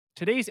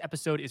Today's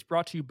episode is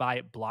brought to you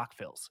by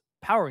Blockfills,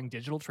 powering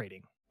digital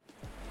trading.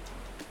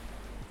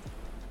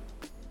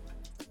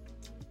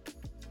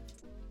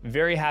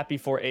 Very happy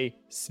for a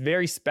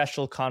very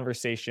special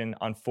conversation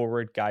on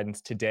forward guidance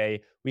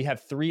today. We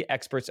have three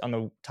experts on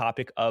the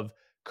topic of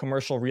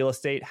commercial real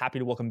estate. Happy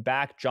to welcome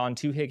back John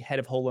Toohig, head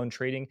of whole loan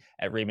trading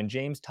at Raymond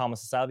James,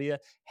 Thomas LaSalvia,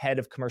 head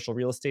of commercial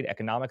real estate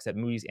economics at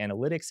Moody's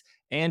Analytics,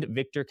 and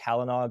Victor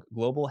Calanog,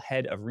 global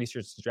head of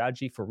research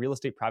strategy for real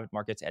estate private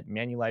markets at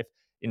Manulife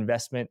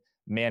Investment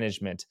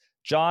Management.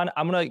 John,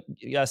 I'm going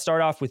to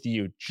start off with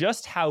you.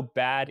 Just how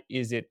bad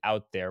is it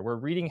out there? We're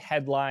reading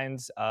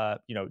headlines,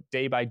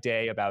 day by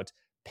day about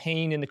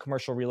pain in the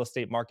commercial real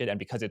estate market, and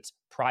because it's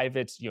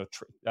private,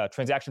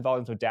 transaction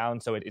volumes are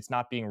down, so it's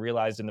not being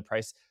realized in the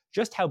price.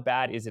 Just how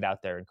bad is it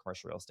out there in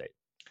commercial real estate?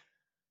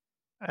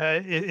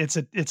 It's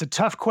a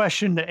tough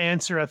question to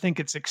answer. I think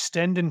it's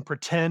extend and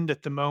pretend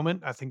at the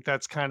moment. I think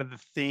that's kind of the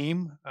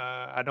theme.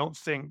 I don't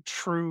think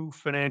true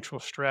financial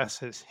stress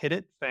has hit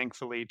it,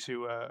 thankfully,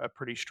 to a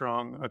pretty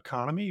strong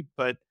economy.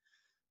 But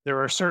there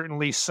are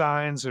certainly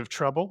signs of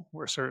trouble.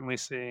 We're certainly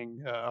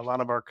seeing a lot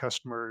of our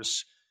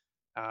customers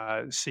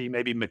see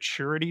maybe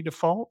maturity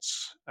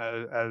defaults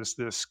as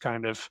this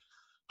kind of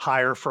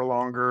higher for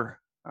longer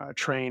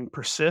train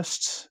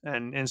persists,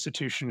 and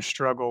institutions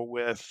struggle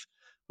with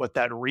what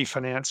that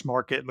refinance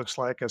market looks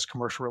like as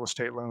commercial real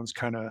estate loans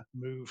kind of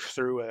move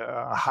through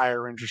a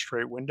higher interest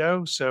rate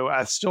window. So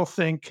I still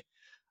think,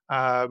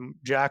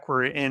 Jack,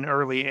 we're in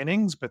early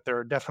innings, but there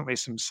are definitely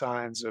some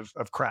signs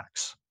of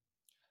cracks.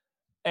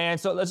 And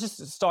so let's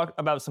just talk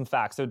about some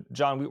facts. So,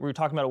 John, we were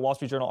talking about a Wall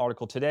Street Journal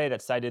article today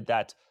that cited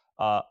that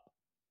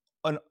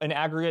an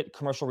aggregate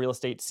commercial real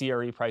estate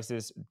CRE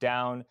prices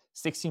down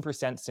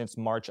 16% since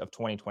March of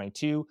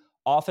 2022.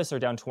 Office are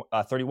down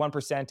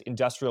 31%,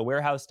 industrial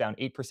warehouse down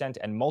 8%,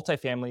 and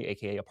multifamily,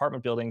 aka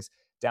apartment buildings,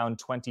 down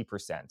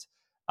 20%.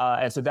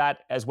 And so that,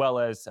 as well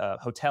as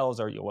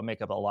hotels, are what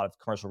make up a lot of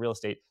commercial real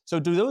estate.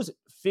 So do those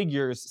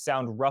figures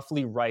sound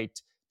roughly right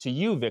to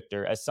you,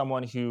 Victor, as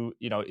someone who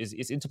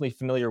is intimately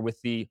familiar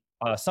with the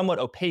somewhat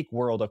opaque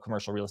world of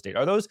commercial real estate?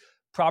 Are those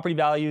property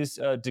values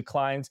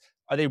declines?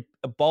 Are they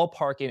a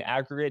ballpark in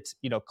aggregate,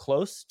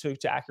 close to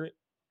accurate?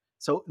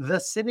 So the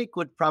cynic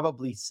would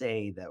probably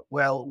say that,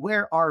 well,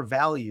 where are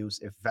values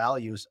if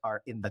values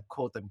are in the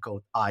quote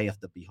unquote eye of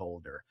the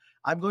beholder?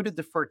 I'm going to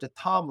defer to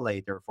Tom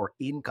later for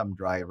income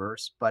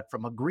drivers, but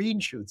from a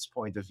green shoots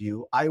point of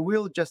view, I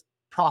will just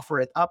proffer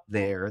it up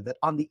there that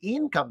on the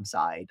income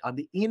side,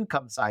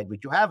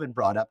 which you haven't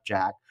brought up,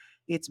 Jack,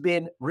 it's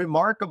been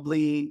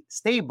remarkably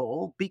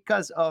stable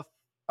because of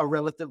a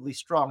relatively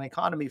strong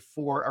economy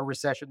for a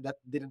recession that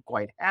didn't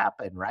quite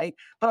happen, right?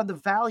 But on the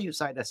value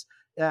side, as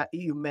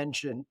you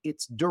mentioned,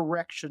 it's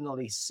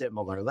directionally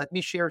similar. Let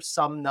me share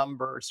some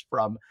numbers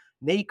from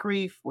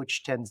NCREIF,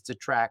 which tends to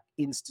track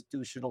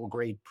institutional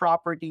grade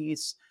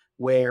properties,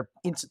 where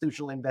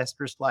institutional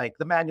investors like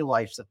the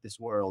Manulifes of this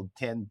world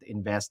tend to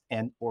invest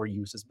and or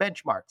use as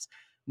benchmarks.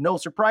 No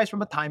surprise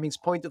from a timings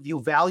point of view,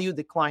 value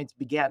declines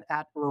began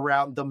at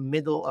around the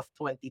middle of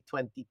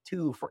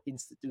 2022 for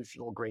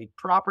institutional grade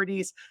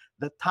properties.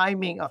 The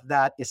timing of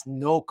that is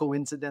no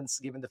coincidence,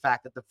 given the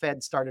fact that the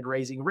Fed started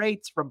raising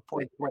rates from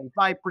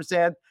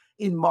 0.25%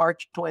 in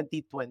March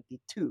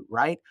 2022,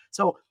 right?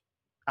 So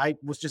I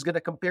was just going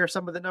to compare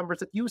some of the numbers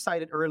that you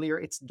cited earlier.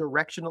 It's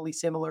directionally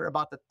similar,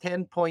 about the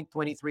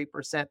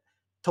 10.23%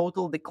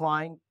 total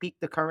decline, peak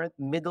to current,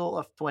 middle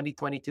of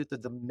 2022 to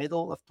the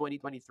middle of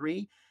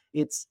 2023.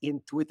 It's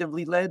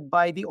intuitively led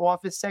by the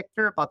office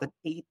sector, about an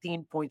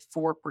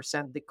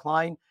 18.4%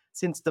 decline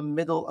since the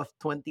middle of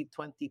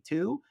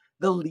 2022.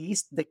 The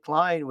least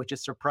decline, which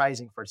is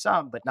surprising for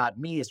some, but not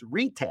me, is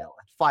retail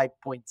at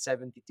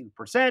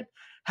 5.72%.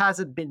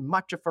 Hasn't been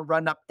much of a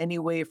run-up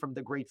anyway from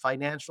the great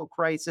financial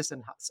crisis,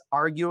 and has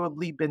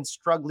arguably been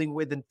struggling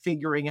with and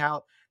figuring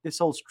out this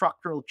whole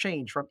structural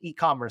change from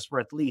e-commerce for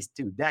at least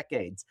 2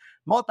 decades.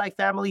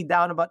 Multifamily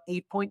down about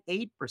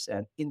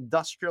 8.8%.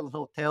 Industrial and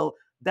hotel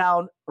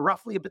down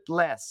roughly a bit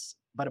less,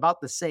 but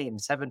about the same,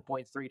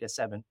 7.3 to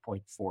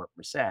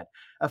 7.4%.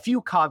 A few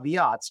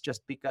caveats,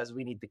 just because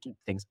we need to keep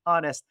things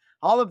honest.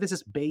 All of this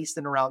is based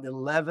in around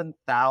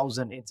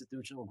 11,000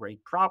 institutional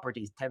grade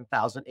properties,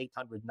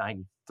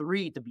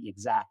 10,893 to be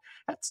exact.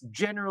 That's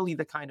generally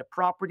the kind of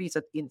properties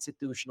that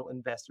institutional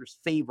investors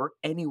favor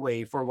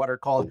anyway for what are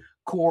called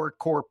core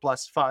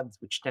plus funds,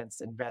 which tends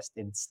to invest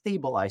in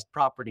stabilized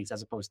properties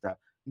as opposed to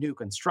new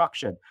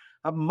construction.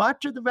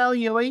 Much of the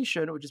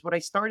valuation, which is what I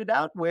started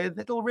out with,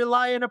 it'll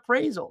rely on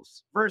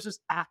appraisals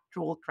versus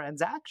actual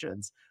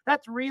transactions.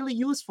 That's really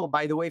useful,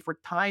 by the way, for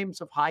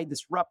times of high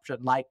disruption,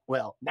 like,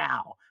 well,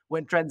 now,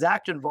 when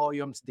transaction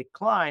volumes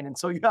decline. And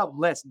so you have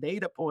less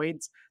data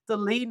points to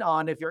lean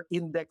on if your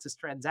index is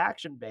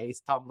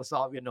transaction-based. Tom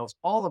LaSalvia knows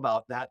all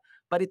about that.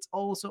 But it's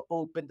also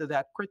open to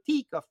that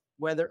critique of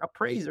whether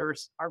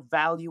appraisers are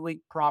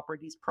valuing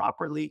properties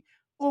properly,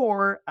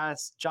 or,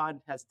 as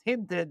John has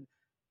hinted,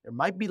 there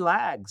might be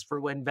lags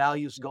for when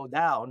values go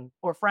down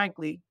or,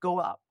 frankly, go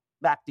up.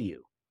 Back to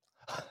you.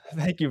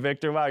 Thank you,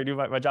 Victor. Wow, you do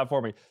my job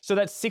for me. So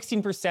that's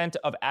 16%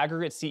 of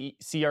aggregate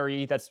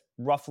CRE. That's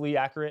roughly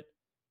accurate.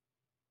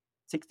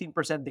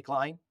 16%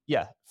 decline.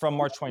 Yeah, from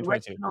March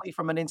 2022. Originally,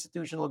 from an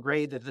institutional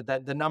grade,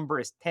 the number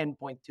is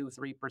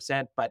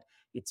 10.23%, but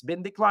it's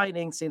been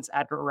declining since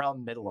at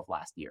around middle of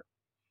last year.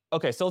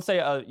 Okay, so let's say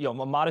a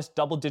modest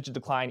double-digit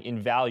decline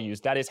in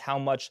values. That is how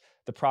much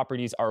the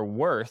properties are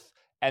worth,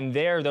 and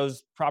there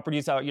those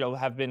properties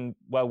have been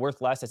worth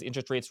less as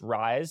interest rates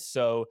rise.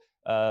 So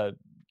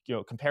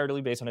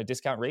comparatively based on a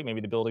discount rate,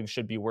 maybe the building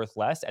should be worth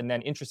less, and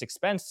then interest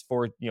expense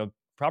for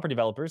property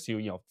developers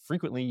who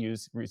frequently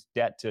use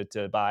debt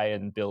to buy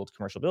and build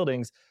commercial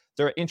buildings.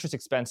 Their interest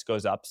expense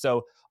goes up.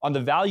 So on the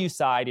value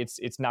side,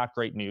 it's not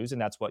great news,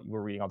 and that's what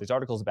we're reading all these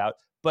articles about.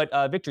 But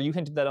Victor, you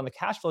hinted that on the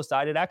cash flow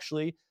side, it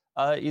actually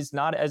is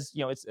not as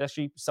it's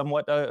actually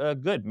somewhat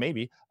good,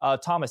 maybe.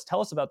 Thomas, tell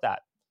us about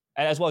that,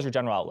 and as well as your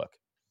general outlook.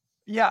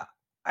 Yeah,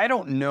 I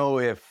don't know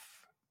if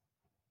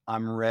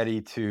I'm ready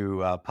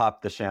to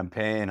pop the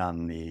champagne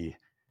on the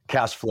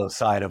cash flow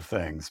side of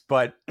things,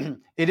 but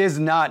it is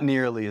not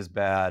nearly as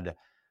bad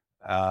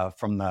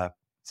from the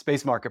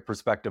space market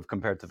perspective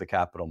compared to the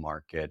capital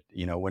market.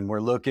 When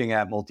we're looking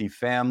at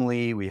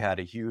multifamily, we had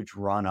a huge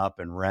run up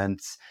in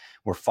rents.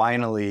 We're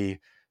finally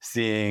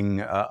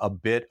seeing a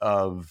bit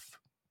of,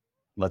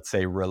 let's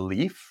say,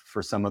 relief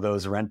for some of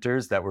those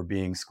renters that were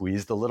being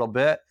squeezed a little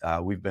bit.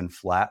 We've been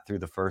flat through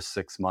the first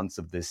 6 months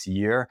of this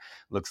year.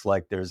 Looks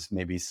like there's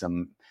maybe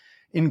some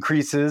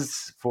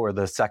increases for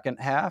the second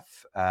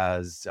half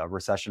as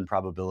recession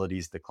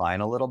probabilities decline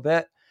a little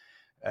bit.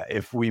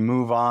 If we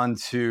move on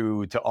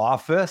to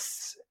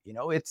office,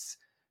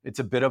 it's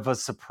a bit of a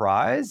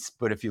surprise,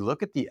 but if you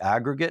look at the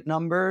aggregate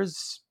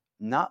numbers,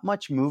 not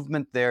much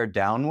movement there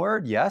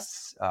downward.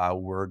 Yes,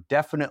 we're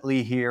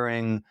definitely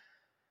hearing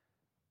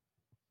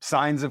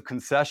signs of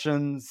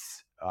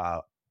concessions,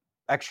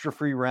 extra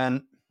free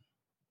rent,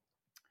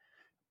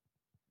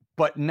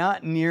 but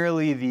not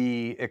nearly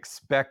the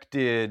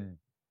expected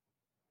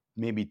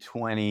maybe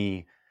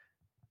 25%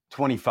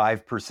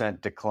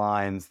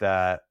 declines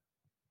that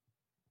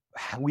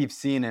we've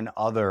seen in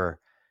other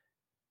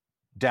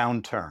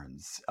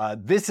downturns.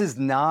 This is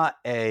not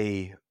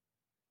a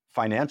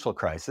financial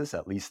crisis,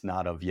 at least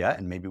not of yet,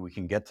 and maybe we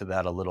can get to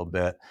that a little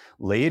bit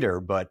later,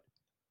 but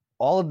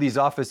all of these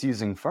office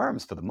using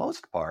firms, for the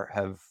most part,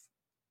 have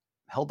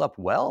held up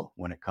well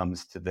when it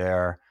comes to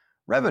their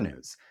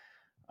revenues,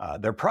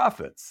 their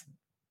profits.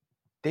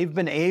 They've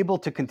been able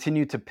to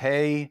continue to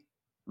pay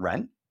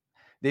rent.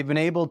 They've been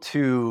able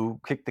to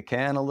kick the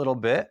can a little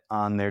bit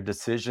on their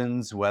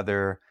decisions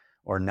whether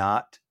or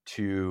not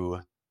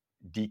to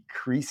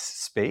decrease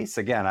space.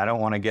 Again, I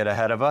don't want to get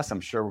ahead of us. I'm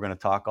sure we're going to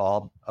talk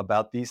all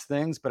about these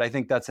things, but I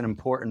think that's an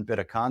important bit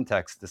of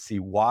context to see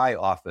why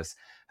office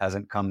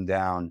hasn't come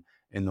down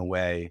in the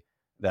way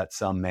that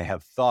some may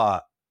have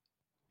thought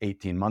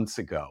 18 months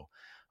ago.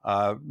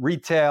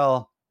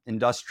 Retail,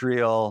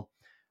 industrial,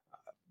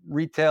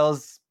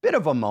 retail's a bit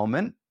of a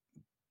moment,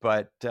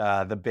 but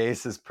the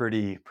base is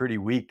pretty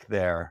weak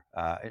there.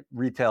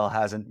 Retail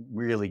hasn't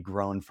really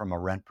grown from a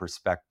rent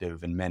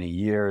perspective in many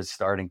years,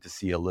 starting to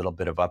see a little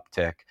bit of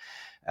uptick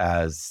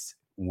as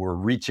we're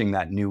reaching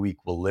that new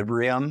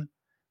equilibrium,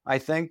 I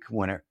think,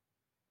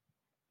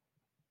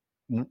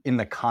 in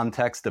the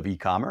context of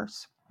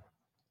e-commerce.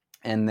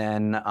 And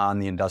then on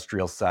the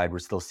industrial side, we're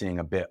still seeing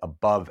a bit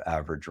above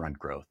average rent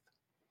growth.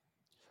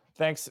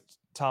 Thanks,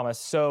 Thomas.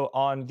 So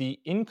on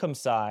the income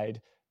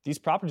side, these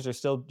properties are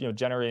still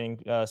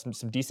generating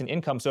some decent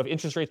income. So if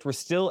interest rates were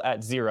still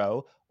at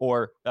zero,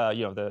 or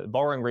the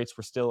borrowing rates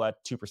were still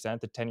at 2%,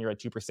 the 10-year at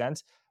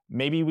 2%,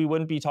 maybe we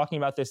wouldn't be talking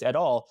about this at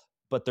all.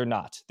 But they're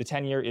not. The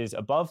 10-year is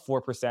above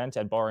 4%,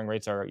 and borrowing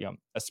rates are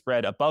a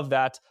spread above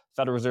that.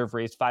 Federal Reserve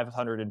raised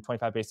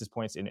 525 basis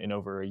points in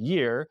over a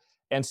year,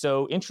 and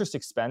so interest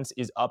expense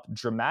is up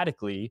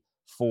dramatically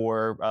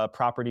for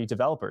property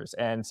developers.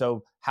 And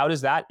so how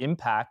does that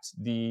impact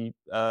the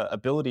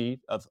ability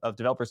of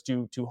developers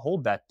to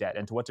hold that debt,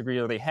 and to what degree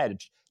are they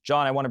hedged?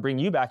 John, I want to bring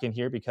you back in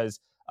here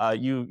because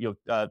your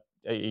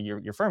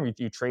firm,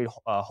 you trade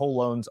whole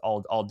loans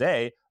all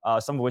day,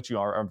 some of which you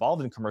are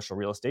involved in commercial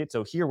real estate.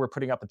 So here we're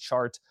putting up a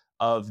chart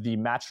of the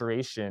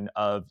maturation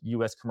of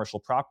U.S. commercial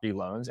property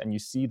loans, and you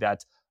see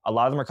that a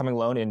lot of them are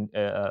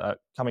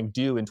coming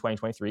due in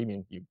 2023. I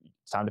mean,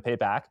 it's time to pay it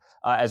back,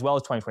 as well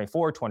as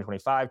 2024,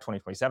 2025,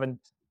 2027,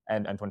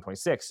 and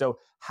 2026. So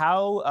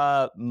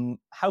how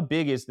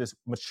big is this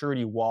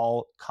maturity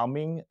wall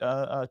coming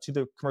to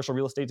the commercial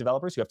real estate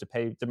developers who have to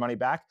pay the money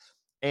back,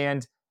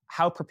 and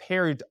how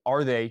prepared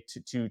are they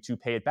to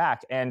pay it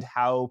back, and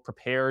how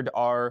prepared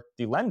are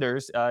the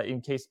lenders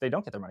in case they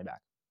don't get their money back?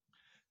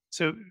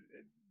 So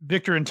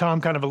Victor and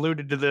Tom kind of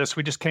alluded to this.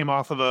 We just came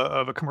off of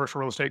a commercial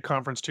real estate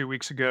conference 2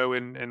 weeks ago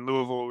in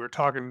Louisville. We were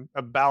talking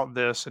about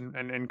this and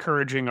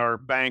encouraging our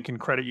bank and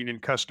credit union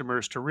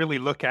customers to really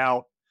look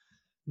out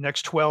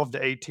next 12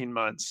 to 18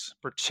 months,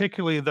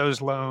 particularly those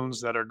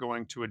loans that are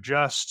going to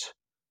adjust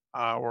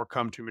or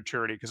come to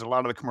maturity, because a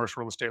lot of the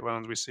commercial real estate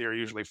loans we see are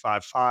usually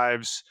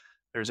 5.5s.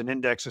 There's an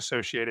index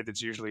associated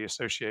that's usually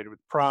associated with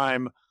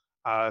prime.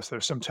 So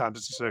sometimes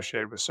it's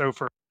associated with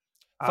SOFR.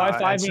 Five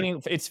And five so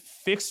meaning it's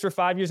fixed for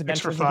 5 years and then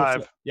fixed for turns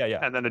into 5 yeah, yeah.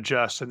 and then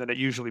adjusts, and then it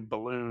usually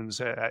balloons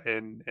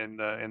in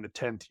the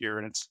 10th year,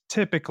 and it's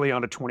typically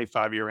on a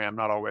 25-year AM,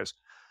 not always.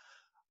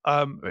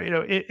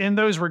 In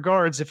those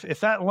regards, if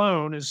that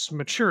loan is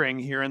maturing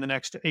here in the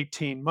next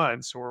 18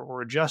 months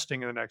or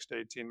adjusting in the next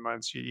 18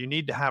 months, you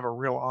need to have a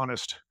real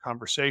honest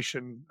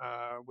conversation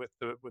with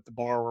the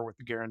borrower, with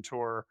the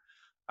guarantor,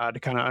 to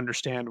kind of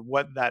understand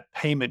what that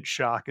payment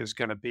shock is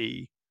going to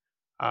be.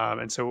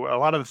 And so a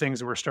lot of the things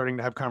that we're starting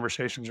to have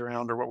conversations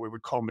around are what we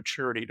would call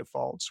maturity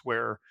defaults,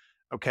 where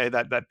okay,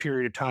 that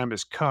period of time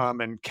has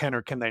come, and can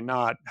or can they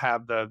not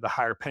have the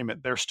higher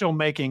payment? They're still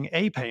making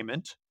a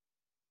payment.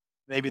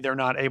 Maybe they're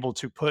not able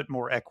to put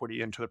more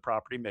equity into the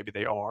property. Maybe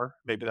they are.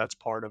 Maybe that's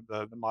part of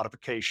the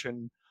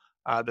modification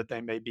that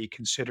they may be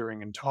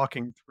considering and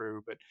talking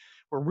through. But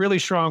we're really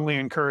strongly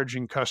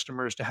encouraging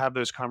customers to have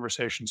those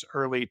conversations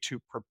early to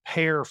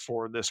prepare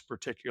for this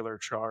particular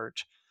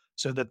charge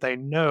so that they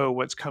know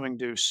what's coming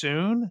due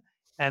soon.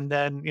 And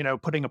then,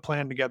 putting a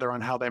plan together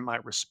on how they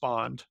might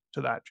respond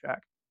to that,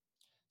 Jack.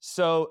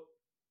 So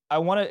I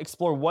want to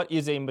explore what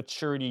is a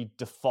maturity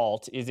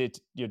default. Is it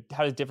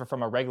how does it differ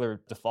from a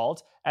regular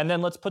default? And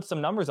then let's put some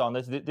numbers on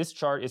this. This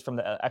chart is from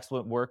the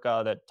excellent work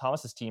that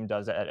Thomas's team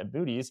does at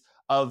Moody's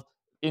of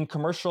in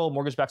commercial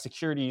mortgage-backed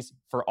securities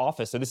for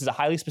office. So this is a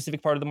highly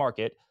specific part of the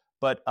market,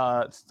 but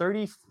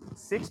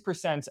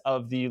 36%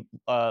 of the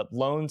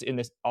loans in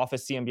this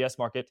office CMBS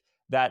market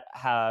that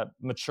have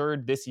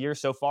matured this year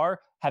so far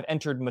have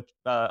entered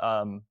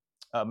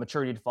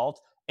maturity default.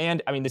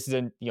 And I mean, this is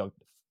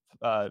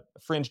a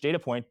fringe data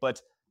point,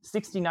 but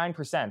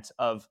 69%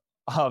 of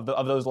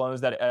those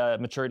loans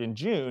that matured in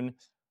June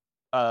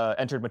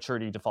entered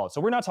maturity default. So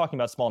we're not talking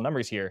about small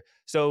numbers here.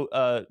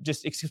 So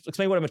just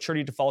explain what a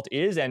maturity default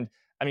is. And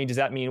I mean, does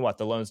that mean what?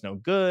 The loan's no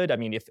good? I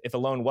mean, if a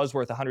loan was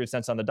worth 100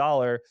 cents on the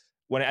dollar,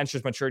 when it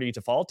enters maturity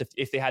default,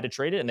 if they had to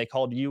trade it and they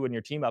called you and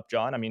your team up,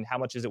 John, I mean, how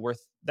much is it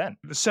worth then?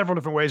 There's several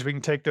different ways we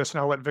can take this,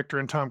 and I'll let Victor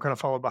and Tom kind of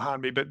follow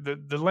behind me. But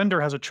the lender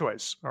has a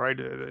choice. All right,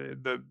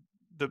 the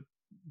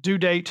due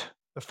date,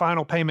 the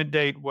final payment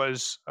date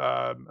was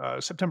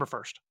September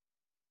 1st.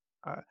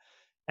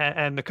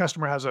 And the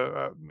customer has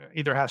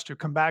either has to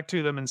come back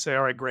to them and say,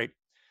 all right, great.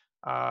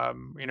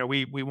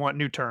 We want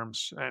new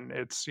terms, and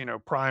it's,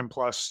 prime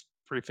plus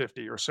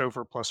 350 or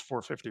SOFR plus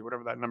 450,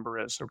 whatever that number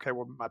is. Okay,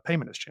 well, my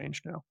payment has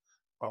changed now.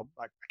 Well,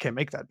 I can't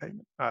make that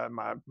payment.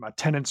 My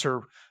tenants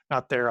are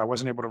not there. I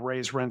wasn't able to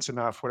raise rents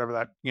enough, whatever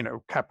that,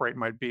 cap rate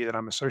might be that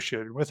I'm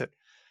associated with it.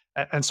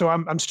 And so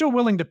I'm still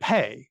willing to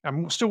pay.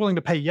 I'm still willing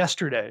to pay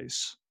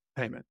yesterday's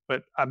payment,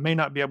 but I may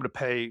not be able to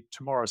pay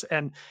tomorrow's.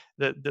 And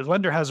the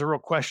lender has a real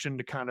question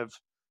to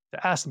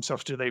ask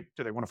themselves: Do they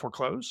want to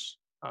foreclose?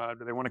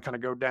 Do they want to kind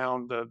of go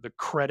down the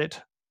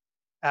credit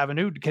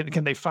avenue?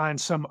 Can they find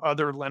some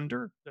other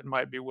lender that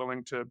might be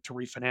willing to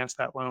refinance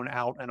that loan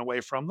out and away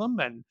from them?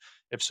 And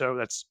if so,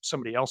 that's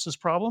somebody else's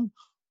problem.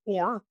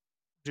 Or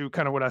do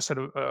kind of what I said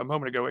a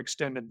moment ago: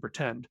 extend and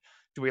pretend.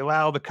 Do we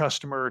allow the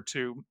customer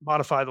to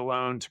modify the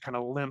loan to kind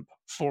of limp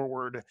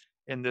forward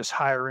in this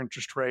higher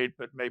interest rate,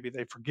 but maybe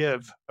they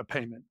forgive a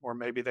payment, or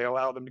maybe they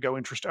allow them to go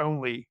interest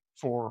only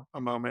for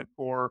a moment,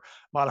 or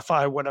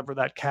modify whatever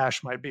that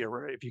cash might be?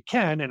 Or if you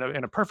can,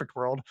 in a perfect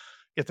world,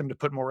 get them to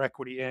put more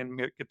equity in,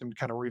 get them to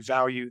kind of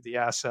revalue the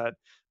asset.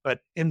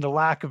 But in the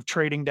lack of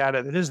trading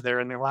data that is there,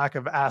 and the lack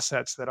of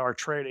assets that are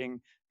trading,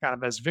 kind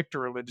of as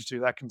Victor alluded to,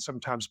 that can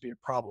sometimes be a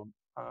problem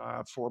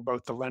for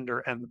both the lender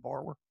and the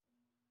borrower.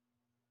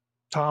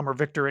 Tom or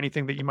Victor,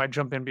 anything that you might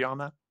jump in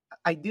beyond that?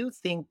 I do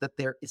think that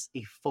there is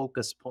a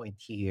focus point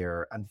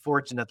here.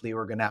 Unfortunately,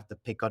 we're going to have to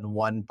pick on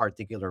one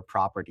particular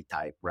property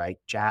type, right?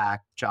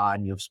 Jack,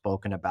 John, you've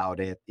spoken about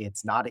it.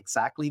 It's not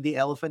exactly the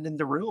elephant in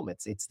the room.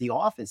 It's the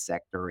office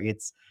sector.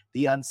 It's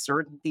the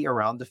uncertainty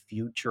around the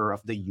future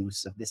of the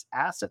use of this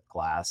asset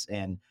class.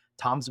 And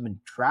Tom's been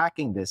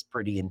tracking this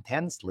pretty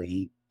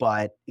intensely,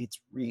 but it's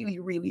really,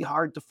 really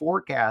hard to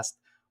forecast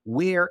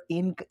where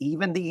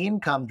even the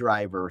income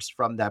drivers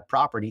from that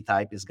property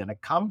type is going to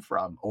come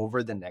from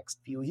over the next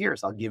few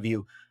years. I'll give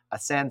you a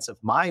sense of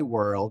my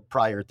world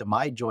prior to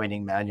my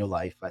joining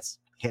Manulife as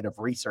head of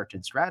research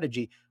and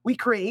strategy. We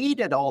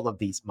created all of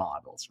these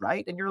models,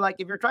 right? And you're like,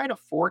 if you're trying to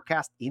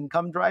forecast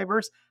income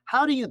drivers,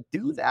 how do you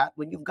do that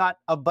when you've got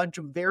a bunch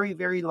of very,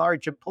 very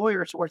large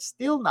employers who are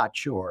still not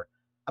sure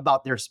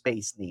about their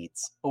space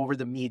needs over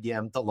the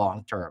medium to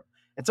long term?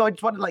 And so I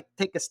just want to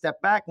take a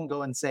step back and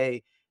go and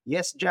say,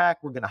 yes, Jack,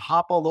 we're going to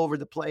hop all over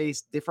the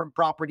place, different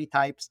property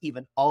types,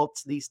 even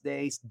alts these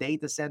days,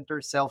 data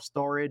centers,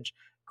 self-storage.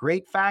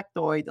 Great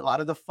factoid, a lot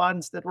of the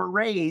funds that were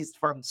raised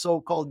from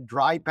so-called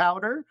dry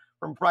powder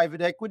from private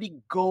equity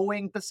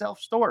going to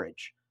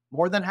self-storage,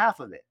 more than half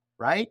of it,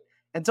 right?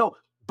 And so,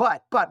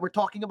 but we're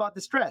talking about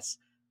distress.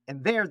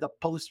 And there, the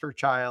poster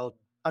child,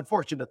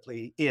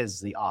 unfortunately, is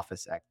the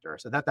office sector.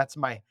 So that's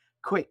my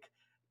quick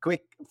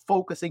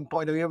focusing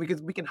point of view,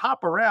 because we can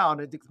hop around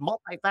and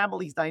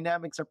multifamily's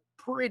dynamics are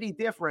pretty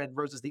different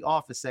versus the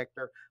office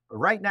sector. But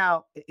right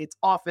now, it's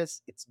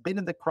office. It's been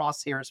in the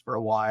crosshairs for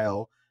a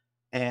while.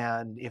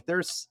 And if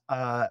there's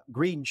a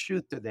green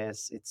shoot to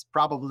this, it's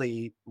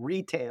probably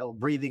retail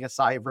breathing a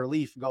sigh of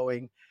relief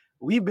going,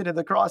 we've been in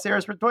the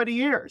crosshairs for 20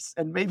 years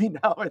and maybe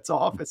now it's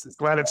offices.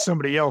 Glad it's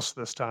somebody else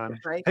this time.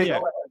 Right? Hey, yeah,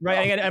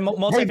 right. And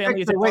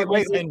multifamily is Victor, wait,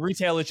 apartments, wait. and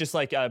retail is just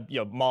like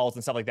malls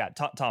and stuff like that.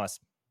 Thomas.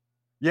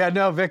 Yeah,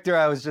 no, Victor,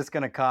 I was just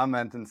going to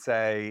comment and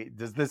say,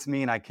 does this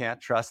mean I can't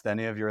trust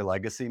any of your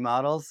legacy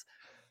models?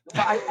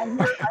 I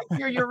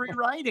hear you're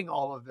rewriting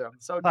all of them.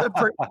 So good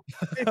for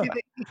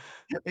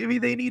maybe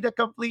they need a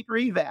complete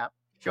revamp.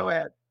 Go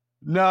ahead.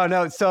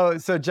 No. So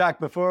Jack,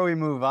 before we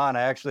move on,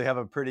 I actually have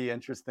a pretty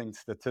interesting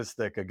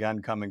statistic,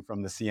 again, coming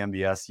from the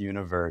CMBS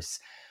universe.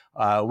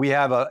 We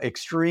have an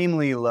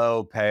extremely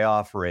low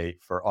payoff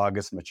rate for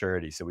August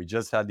maturity. So we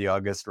just had the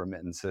August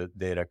remittance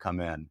data come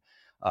in,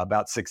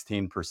 about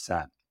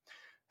 16%.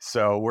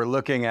 So we're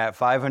looking at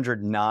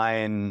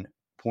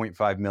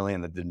 509.5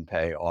 million that didn't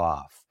pay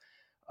off.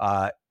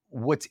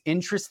 What's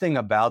interesting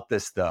about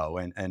this, though,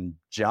 and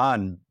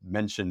John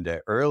mentioned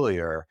it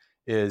earlier,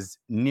 is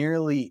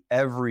nearly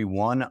every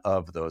one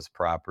of those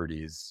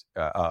properties,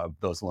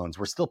 those loans,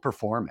 were still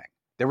performing.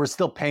 There were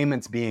still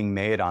payments being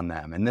made on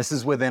them. And this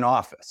is within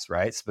office,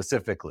 right,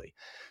 specifically.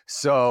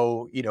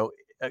 So,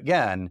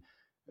 again,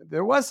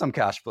 there was some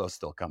cash flow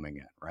still coming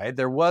in, right?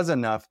 There was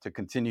enough to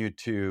continue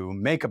to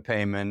make a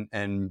payment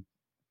and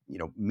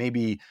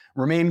maybe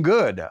remain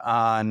good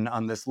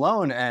on this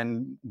loan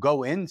and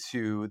go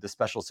into the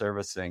special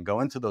servicing, go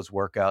into those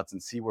workouts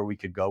and see where we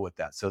could go with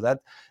that. So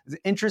that's an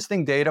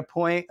interesting data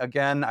point.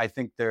 Again, I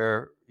think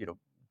there,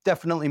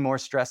 definitely more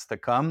stress to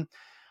come,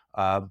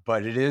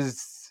 but it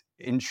is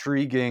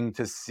intriguing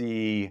to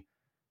see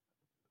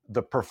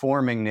the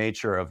performing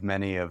nature of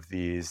many of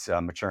these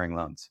maturing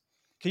loans.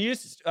 Can you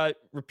just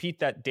repeat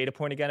that data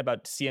point again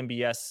about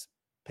CMBS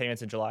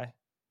payments in July?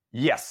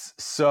 Yes.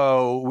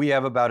 So we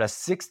have about a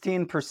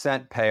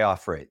 16%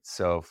 payoff rate.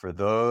 So for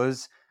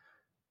those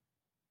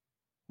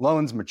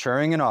loans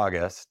maturing in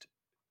August,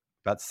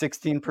 about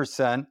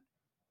 16%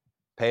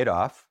 paid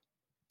off.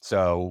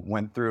 So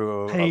went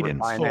through a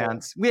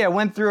refinance. Yeah,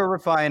 went through a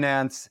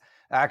refinance,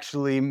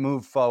 actually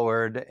moved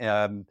forward.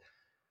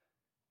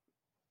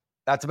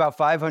 That's about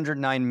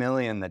 509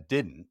 million that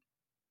didn't.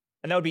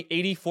 And that would be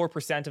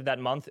 84% of that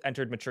month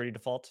entered maturity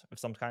default of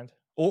some kind,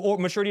 or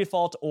maturity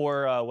default,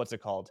 or what's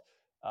it called?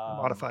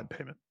 Modified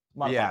payment.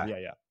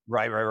 Yeah.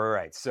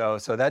 Right. So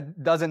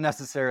that doesn't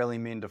necessarily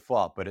mean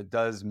default, but it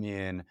does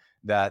mean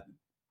that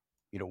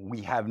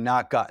we have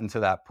not gotten to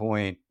that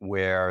point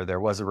where there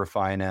was a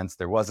refinance.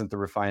 There wasn't the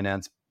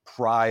refinance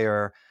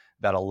prior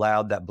that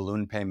allowed that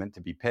balloon payment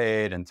to be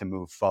paid and to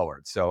move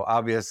forward. So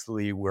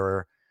obviously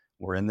we're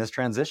in this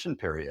transition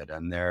period,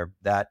 and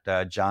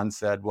John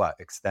said, what,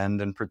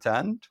 extend and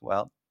pretend?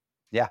 Well,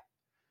 yeah.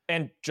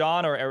 And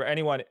John or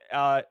anyone,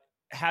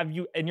 have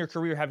you in your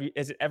career,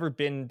 has it ever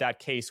been that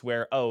case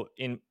where,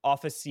 in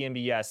office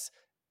CMBS,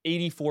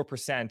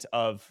 84%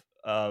 of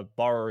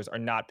borrowers are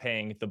not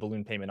paying the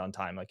balloon payment on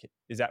time? Like,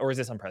 is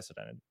this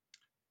unprecedented?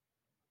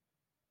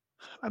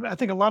 I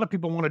think a lot of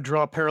people want to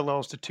draw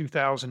parallels to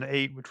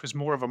 2008, which was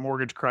more of a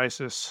mortgage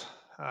crisis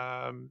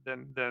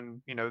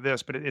than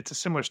this, but it's a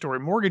similar story.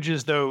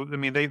 Mortgages, though, I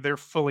mean, they're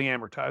fully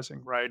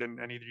amortizing, right? And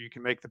either you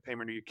can make the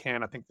payment or you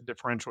can. I think the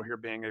differential here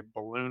being a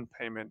balloon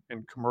payment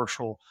in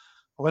commercial,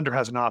 a lender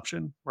has an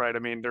option, right? I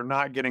mean, they're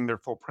not getting their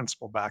full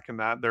principal back in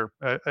that.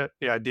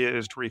 The idea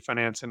is to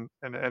refinance and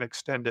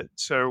extend it.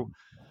 So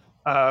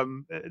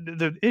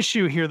the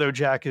issue here, though,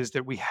 Jack, is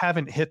that we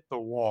haven't hit the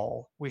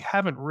wall. We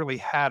haven't really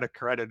had a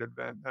credit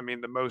event. I mean,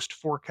 the most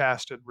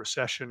forecasted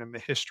recession in the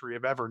history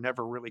of ever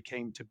never really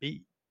came to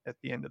be at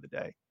the end of the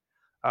day.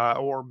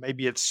 Or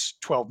maybe it's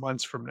 12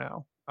 months from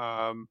now.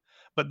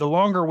 But the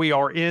longer we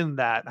are in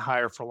that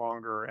higher for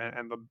longer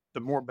and the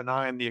more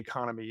benign the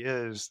economy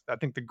is, I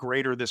think the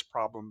greater this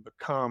problem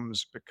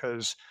becomes,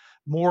 because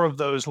more of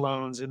those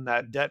loans in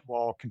that debt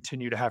wall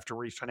continue to have to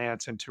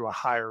refinance into a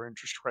higher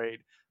interest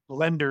rate.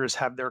 Lenders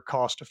have their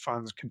cost of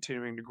funds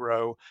continuing to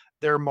grow.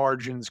 Their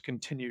margins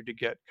continue to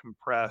get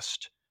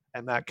compressed,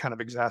 and that kind of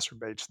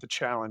exacerbates the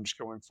challenge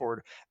going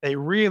forward. They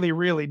really,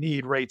 really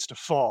need rates to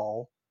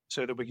fall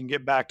so that we can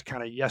get back to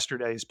kind of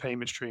yesterday's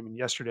payment stream and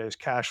yesterday's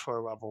cash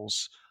flow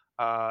levels,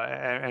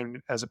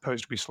 and as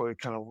opposed to we slowly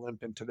kind of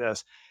limp into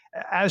this.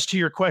 As to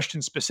your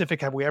question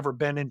specific, have we ever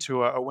been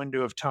into a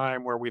window of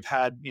time where we've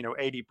had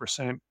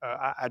 80%?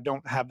 I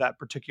don't have that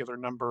particular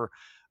number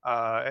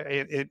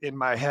in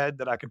my head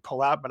that I could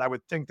pull out, but I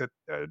would think that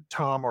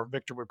Tom or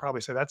Victor would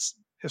probably say that's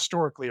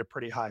historically a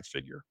pretty high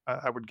figure.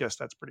 I would guess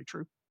that's pretty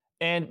true.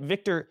 And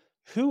Victor,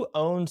 who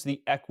owns the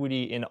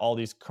equity in all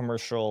these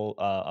commercial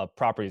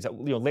properties?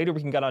 Later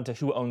we can get onto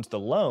who owns the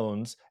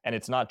loans, and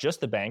it's not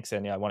just the banks.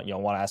 And I want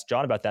to ask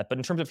John about that. But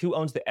in terms of who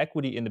owns the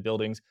equity in the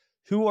buildings,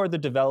 who are the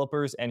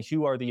developers and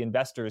who are the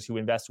investors who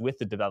invest with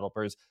the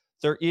developers?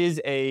 There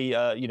is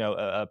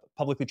a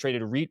publicly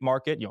traded REIT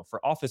market,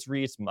 for office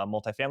REITs,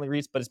 multifamily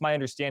REITs, but it's my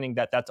understanding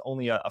that that's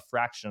only a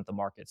fraction of the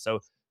market. So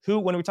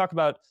when we talk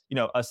about,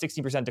 a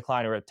 16%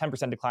 decline or a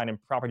 10% decline in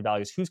property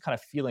values, who's kind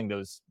of feeling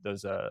those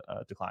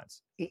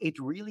declines? It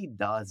really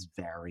does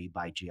vary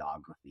by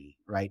geography,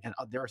 right? And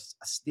there's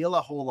still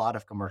a whole lot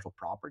of commercial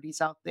properties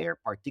out there,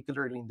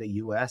 particularly in the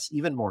US,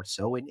 even more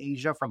so in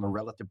Asia from a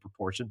relative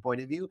proportion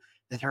point of view,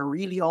 that are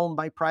really owned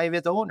by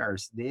private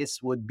owners.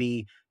 This would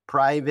be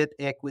private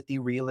equity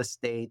real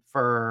estate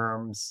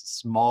firms,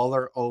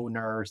 smaller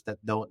owners that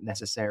don't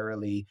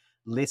necessarily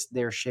list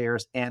their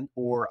shares and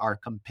or are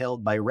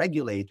compelled by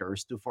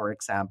regulators to, for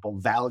example,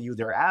 value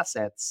their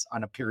assets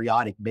on a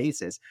periodic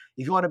basis.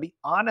 If you want to be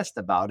honest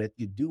about it,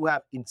 you do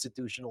have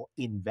institutional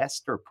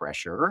investor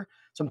pressure.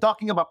 So I'm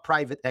talking about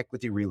private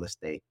equity real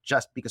estate,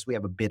 just because we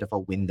have a bit of a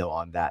window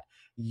on that.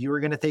 You're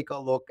going to take a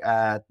look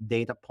at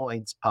data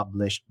points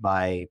published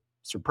by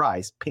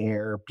surprise,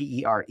 PERE,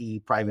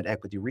 private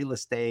equity real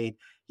estate.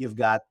 You've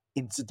got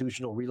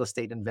institutional real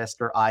estate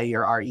investor,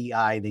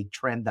 REI, they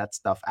trend that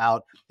stuff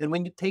out. And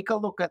when you take a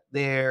look at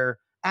their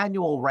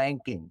annual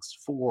rankings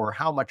for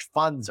how much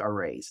funds are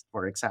raised,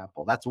 for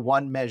example, that's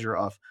one measure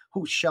of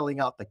who's shelling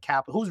out the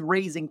capital, who's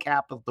raising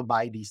capital to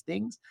buy these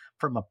things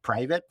from a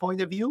private point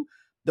of view.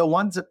 The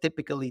ones that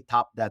typically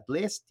top that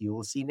list, you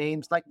will see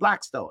names like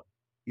Blackstone,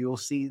 you'll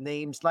see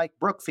names like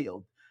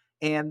Brookfield,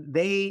 and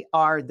they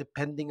are,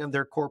 depending on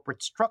their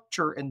corporate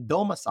structure and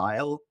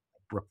domicile,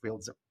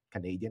 Brookfield's a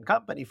Canadian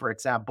company, for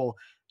example,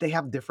 they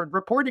have different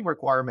reporting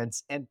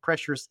requirements and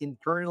pressures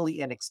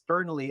internally and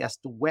externally as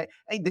to where,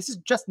 hey, this is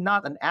just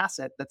not an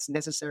asset that's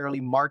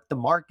necessarily marked to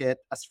market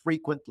as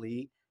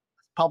frequently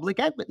as public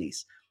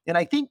equities. And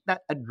I think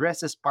that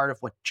addresses part of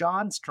what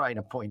John's trying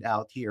to point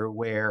out here,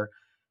 where,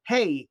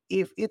 hey,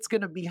 if it's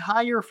going to be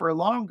higher for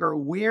longer,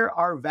 where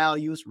are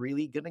values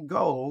really going to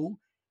go?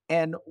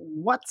 And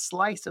what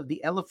slice of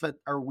the elephant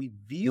are we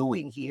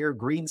viewing here?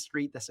 Green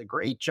Street does a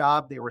great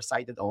job. They were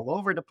cited all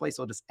over the place.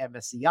 So does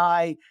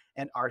MSCI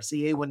and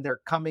RCA when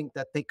they're coming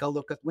to take a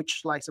look at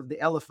which slice of the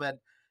elephant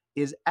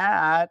is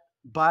at.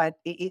 But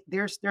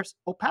there's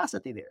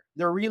opacity there.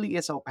 There really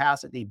is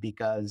opacity,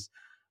 because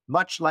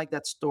much like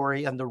that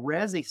story on the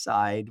resi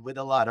side with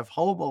a lot of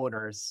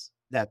homeowners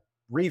that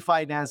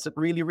refinanced at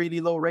really, really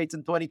low rates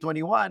in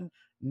 2021,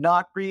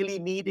 not really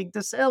needing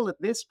to sell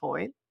at this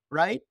point,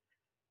 right?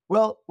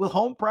 Well, will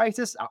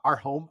are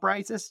home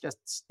prices just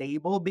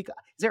stable? Because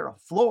is there a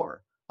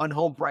floor on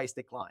home price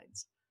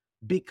declines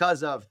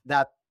because of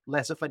that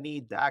less of a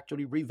need to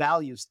actually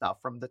revalue stuff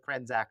from the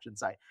transaction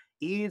side?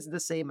 Is the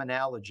same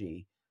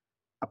analogy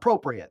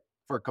appropriate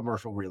for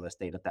commercial real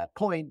estate at that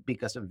point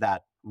because of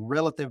that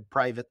relative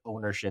private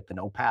ownership and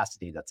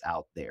opacity that's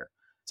out there?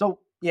 So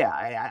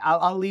yeah,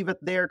 I'll leave it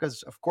there,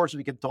 because of course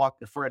we can talk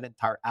for an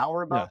entire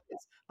hour about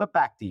this. But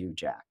back to you,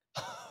 Jack.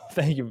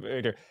 Thank you,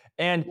 Victor.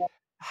 And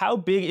how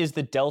big is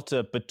the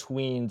delta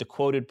between the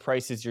quoted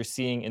prices you're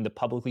seeing in the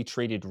publicly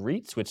traded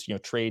REITs, which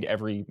trade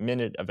every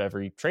minute of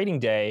every trading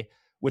day,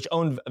 which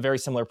own very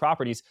similar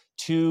properties,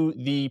 to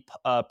the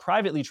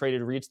privately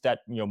traded REITs that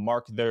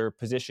mark their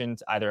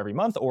positions either every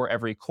month or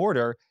every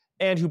quarter,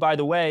 and who, by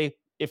the way,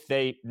 if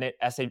they net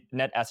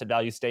asset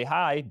values stay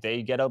high,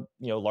 they get a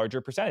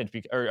larger percentage,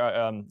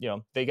 or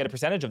they get a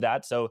percentage of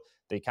that, so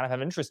they kind of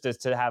have interest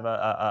to have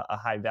a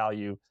high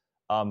value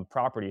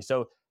property.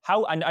 So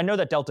how, I know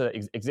that delta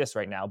exists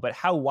right now, but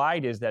how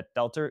wide is that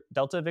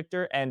delta,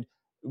 Victor? And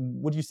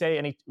would you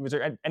say was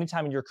there any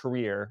time in your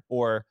career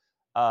or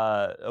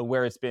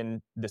where it's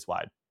been this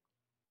wide?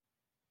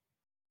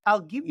 I'll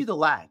give you the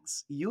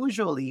lags.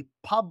 Usually,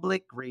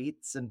 public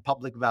REITs and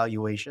public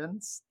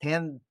valuations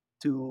tend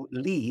to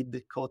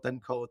lead, quote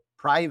unquote,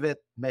 private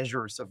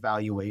measures of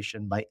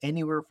valuation by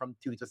anywhere from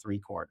 2 to 3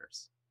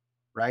 quarters,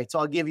 right? So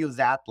I'll give you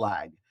that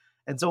lag.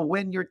 And so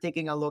when you're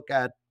taking a look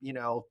at,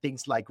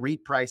 things like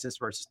REIT prices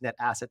versus net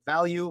asset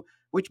value,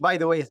 which, by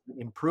the way, has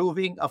been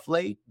improving of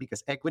late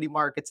because equity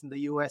markets in the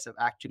US have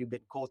actually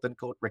been, quote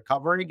unquote,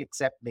 recovering,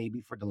 except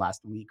maybe for the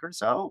last week or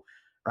so,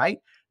 right?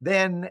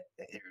 Then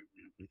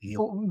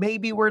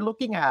maybe we're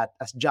looking at,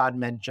 as John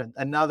mentioned,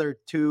 another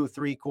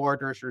 2-3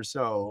 quarters or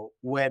so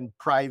when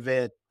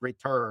private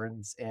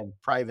returns and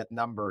private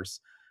numbers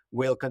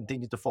will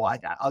continue to fall.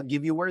 I'll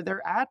give you where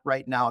they're at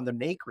right now on the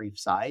NCREIF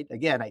side.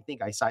 Again, I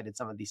think I cited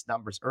some of these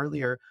numbers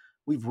earlier.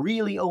 We've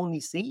really only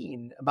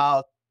seen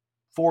about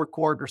 4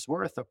 quarters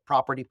worth of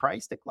property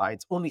price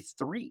declines, only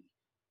 3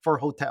 for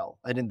hotel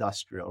and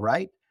industrial,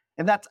 right?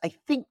 And that's, I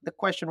think, the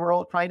question we're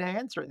all trying to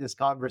answer in this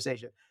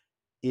conversation.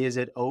 Is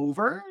it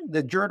over?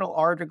 The journal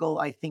article,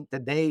 I think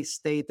today,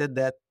 stated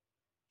that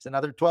it's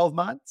another 12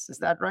 months. Is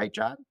that right,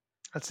 John?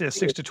 I'd say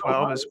 6 to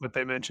 12 is what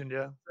they mentioned,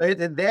 yeah. Right?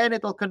 And then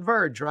it'll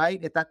converge,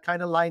 right? That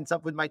kind of lines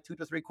up with my 2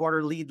 to 3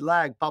 quarter lead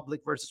lag,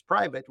 public versus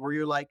private, where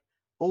you're like,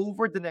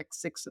 over the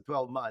next 6 to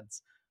 12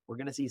 months, we're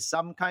going to see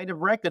some kind of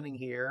reckoning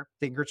here,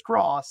 fingers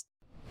crossed.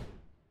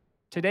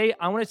 Today,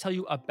 I want to tell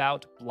you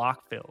about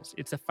BlockFills.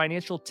 It's a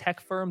financial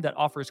tech firm that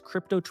offers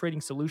crypto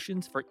trading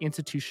solutions for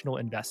institutional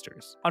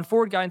investors. On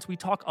Forward Guidance, we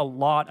talk a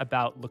lot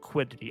about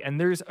liquidity, and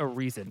there's a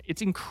reason.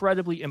 It's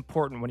incredibly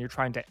important when you're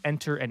trying to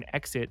enter and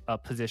exit a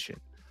position.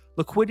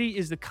 Liquidity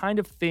is the kind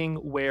of thing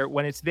where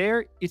when it's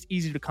there, it's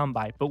easy to come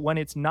by, but when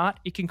it's not,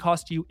 it can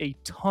cost you a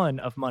ton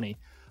of money,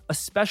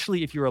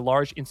 especially if you're a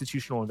large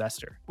institutional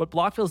investor. What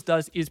Blockfills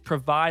does is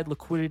provide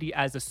liquidity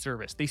as a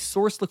service. They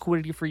source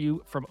liquidity for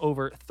you from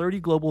over 30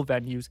 global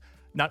venues,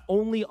 not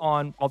only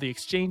on all the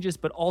exchanges,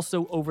 but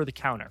also over the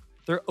counter.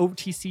 Their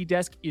OTC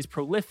desk is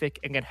prolific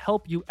and can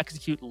help you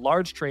execute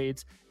large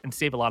trades and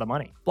save a lot of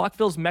money.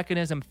 Blockfill's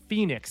mechanism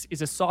Phoenix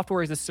is a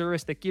software as a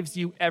service that gives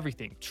you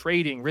everything: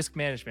 trading, risk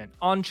management,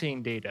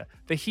 on-chain data,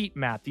 the heat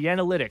map, the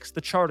analytics,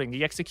 the charting,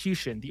 the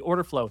execution, the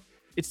order flow.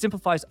 It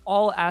simplifies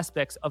all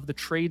aspects of the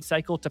trade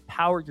cycle to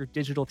power your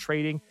digital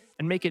trading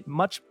and make it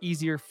much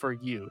easier for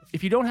you.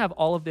 If you don't have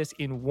all of this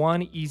in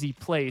one easy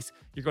place,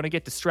 you're going to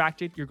get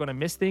distracted, you're going to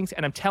miss things,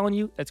 and I'm telling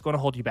you, that's going to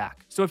hold you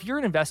back. So if you're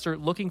an investor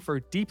looking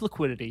for deep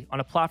liquidity on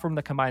a platform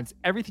that combines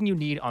everything you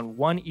need on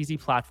one easy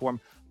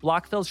platform,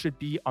 Blockfills should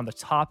be on the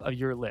top of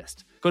your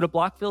list. Go to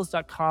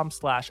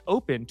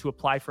blockfills.com/open to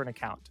apply for an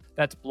account.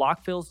 That's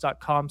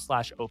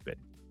blockfills.com/open.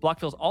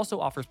 Blockfills also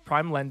offers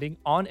prime lending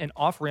on and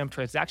off-ramp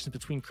transactions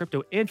between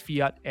crypto and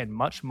fiat and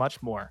much,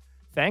 much more.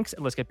 Thanks,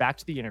 and let's get back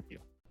to the interview.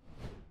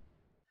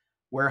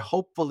 Where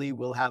hopefully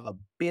we'll have a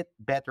bit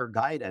better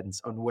guidance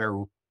on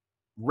where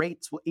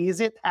rates is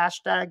it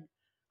hashtag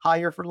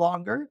higher for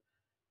longer.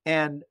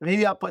 And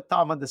maybe I'll put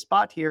Tom on the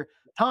spot here.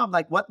 Tom,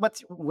 like where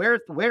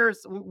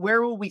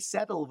will we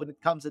settle when it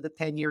comes to the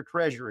 10-year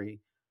treasury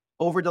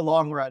over the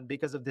long run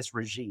because of this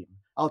regime?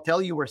 I'll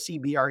tell you where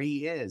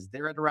CBRE is.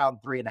 They're at around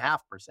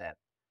 3.5%.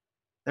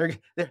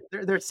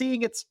 They're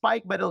seeing it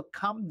spike, but it'll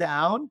come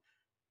down.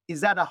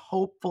 Is that a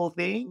hopeful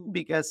thing?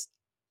 Because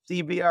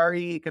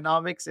CBRE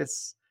Economics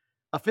is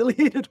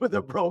affiliated with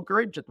a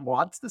brokerage that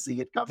wants to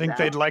see it come down. I think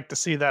they'd like to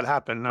see that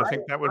happen. I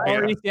think that would be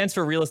already stands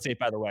for real estate,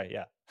 by the way.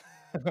 Yeah.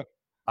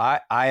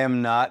 I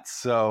am not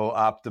so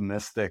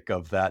optimistic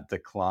of that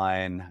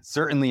decline.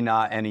 Certainly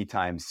not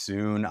anytime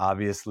soon.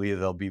 Obviously,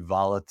 there'll be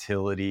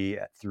volatility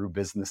through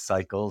business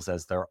cycles,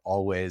 as there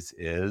always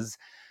is.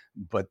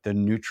 But the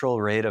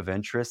neutral rate of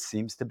interest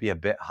seems to be a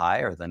bit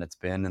higher than it's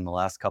been in the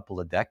last couple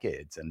of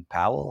decades. And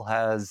Powell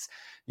has,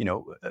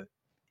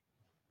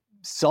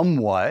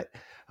 somewhat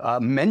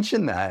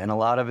mentioned that in a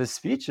lot of his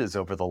speeches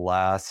over the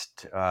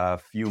last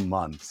few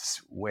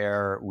months,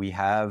 where we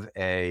have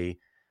a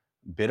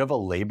bit of a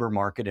labor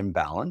market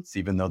imbalance,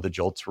 even though the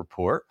JOLTS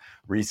report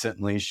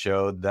recently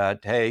showed that,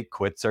 hey,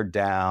 quits are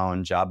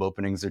down, job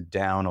openings are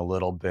down a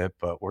little bit,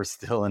 but we're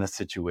still in a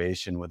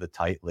situation with a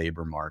tight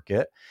labor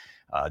market.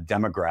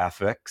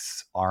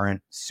 Demographics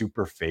aren't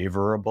super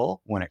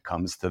favorable when it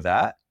comes to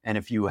that. And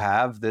if you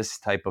have this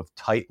type of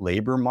tight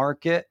labor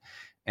market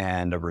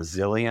and a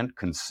resilient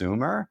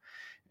consumer,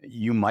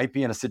 you might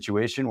be in a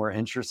situation where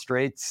interest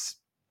rates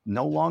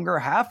no longer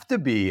have to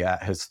be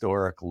at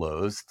historic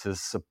lows to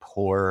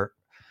support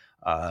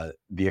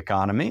the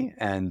economy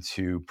and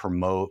to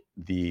promote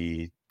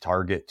the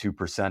target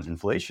 2%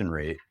 inflation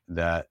rate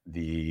that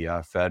the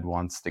Fed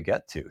wants to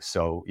get to.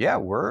 So yeah,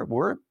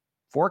 we're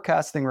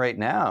forecasting right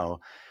now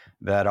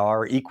that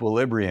our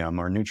equilibrium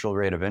or neutral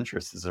rate of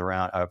interest is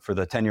around for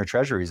the 10-year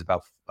treasury is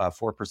about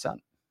 4%.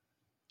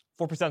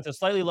 4%, so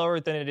slightly lower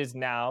than it is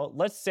now.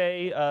 Let's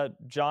say,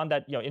 John,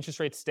 that interest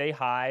rates stay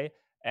high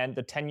and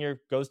the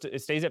 10-year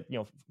stays at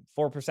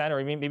 4%,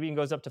 or maybe even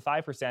goes up to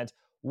 5%.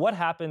 What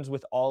happens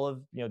with all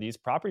of these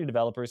property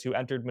developers who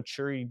entered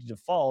maturity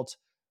default?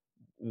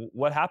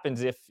 What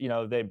happens if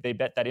they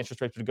bet that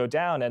interest rates would go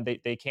down and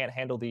they can't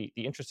handle the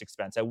interest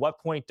expense? At what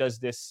point does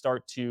this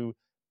start to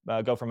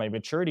go from a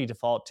maturity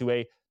default to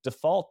a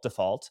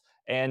default?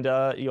 And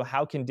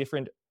how can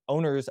different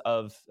owners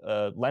of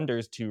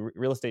lenders to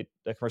real estate,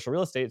 commercial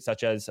real estate,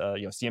 such as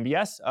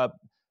CMBS,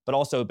 but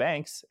also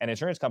banks and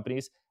insurance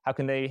companies, how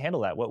can they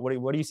handle that?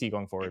 What do you see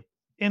going forward?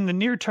 In the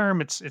near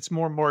term, it's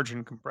more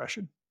margin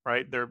compression,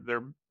 right?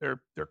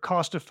 Their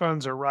cost of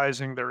funds are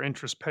rising. Their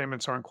interest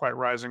payments aren't quite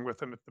rising with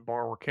them if the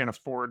borrower can't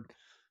afford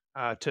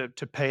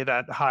to pay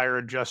that higher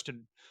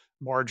adjusted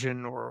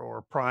margin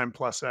or prime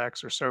plus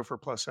X or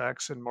SOFR plus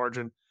X in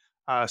margin.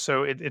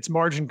 So it's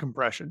margin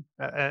compression,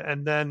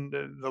 and then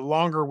the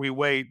longer we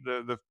wait,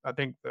 I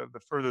think the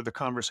further the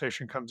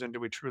conversation comes into,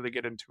 we truly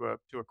get into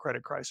a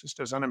credit crisis.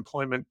 Does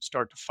unemployment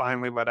start to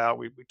finally let out?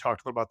 We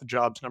talked a little about the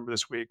jobs number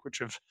this week, which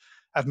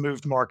have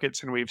moved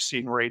markets, and we've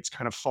seen rates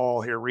kind of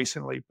fall here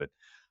recently. But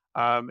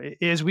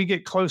as we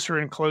get closer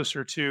and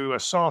closer to a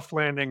soft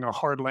landing, a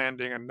hard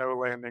landing, a no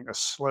landing, a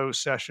slow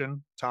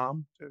session,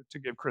 Tom, to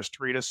give Chris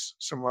Terides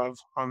some love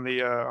on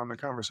the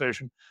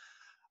conversation.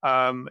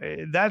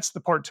 That's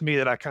the part to me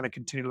that I kind of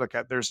continue to look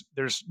at.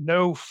 There's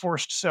no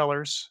forced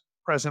sellers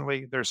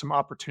presently. There's some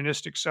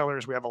opportunistic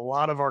sellers. We have a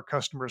lot of our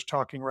customers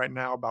talking right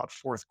now about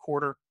fourth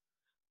quarter,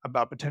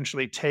 about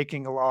potentially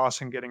taking a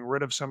loss and getting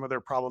rid of some of their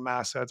problem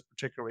assets,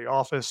 particularly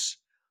office,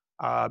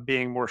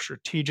 being more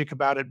strategic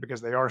about it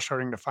because they are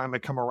starting to finally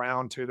come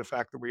around to the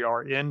fact that we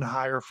are in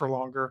higher for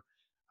longer,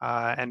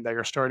 and they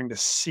are starting to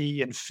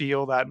see and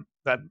feel that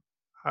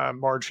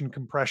margin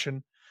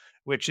compression.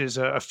 which is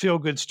a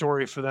feel-good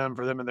story for them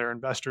and their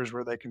investors,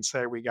 where they can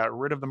say, we got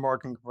rid of the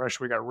market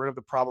compression, we got rid of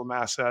the problem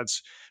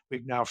assets,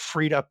 we've now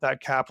freed up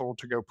that capital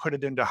to go put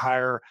it into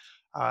higher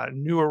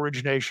new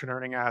origination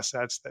earning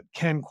assets that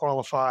can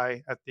qualify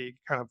at the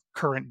kind of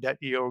current debt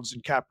yields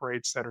and cap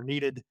rates that are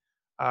needed.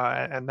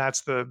 And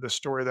that's the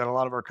story that a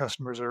lot of our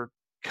customers are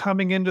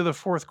coming into the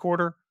fourth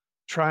quarter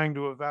trying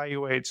to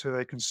evaluate, so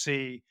they can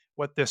see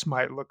what this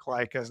might look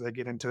like as they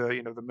get into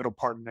the middle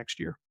part of next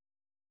year.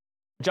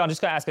 John,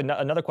 just going to ask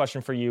another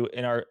question for you.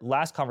 In our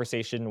last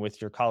conversation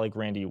with your colleague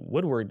Randy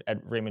Woodward at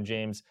Raymond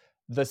James,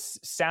 the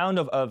sound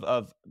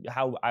of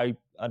how I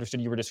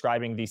understood you were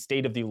describing the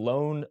state of the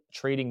loan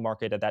trading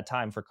market at that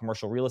time for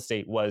commercial real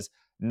estate was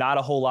not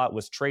a whole lot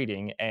was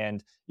trading,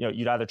 and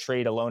you'd either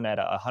trade a loan at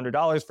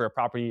 $100 for a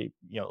property,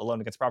 a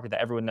loan against property that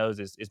everyone knows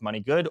is money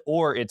good,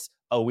 or it's,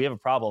 oh, we have a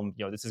problem,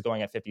 this is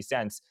going at 50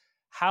 cents.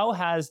 How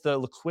has the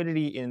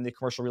liquidity in the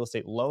commercial real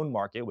estate loan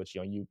market, which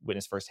you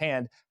witnessed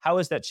firsthand, how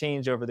has that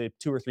changed over the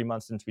 2 or 3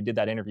 months since we did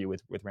that interview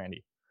with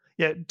Randy?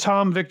 Yeah,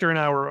 Tom, Victor, and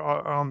I were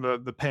on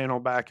the panel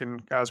back in,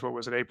 guys, what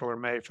was it, April or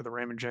May, for the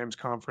Raymond James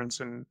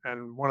conference, and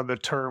one of the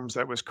terms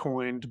that was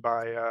coined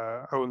by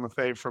Owen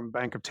Lefebvre from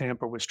Bank of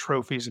Tampa was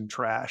trophies and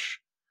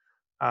trash,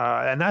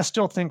 and I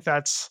still think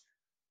that's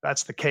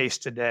the case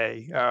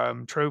today.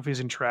 Trophies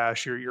and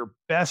trash, your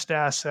best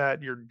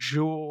asset, your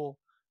jewel,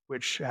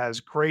 which has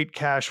great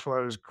cash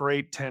flows,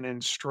 great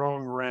tenants,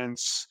 strong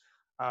rents.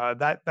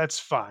 That's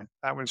fine.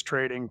 That one's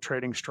trading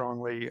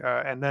strongly,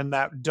 and then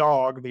that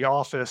dog, the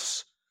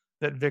office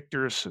that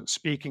Victor's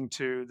speaking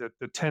to, that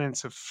the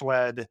tenants have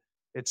fled.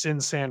 It's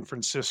in San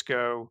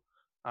Francisco.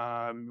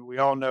 We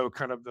all know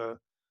kind of the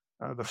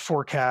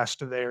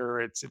forecast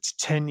there. It's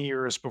 10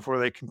 years before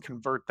they can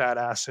convert that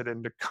asset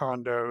into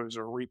condos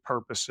or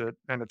repurpose it,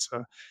 and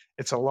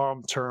it's a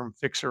long-term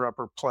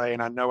fixer-upper play.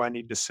 And I know I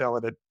need to sell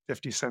it at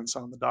 50 cents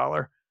on the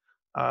dollar.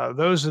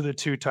 Those are the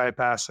two type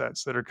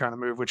assets that are kind of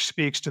moved, which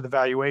speaks to the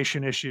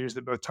valuation issues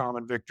that both Tom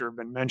and Victor have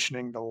been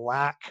mentioning, the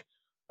lack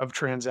of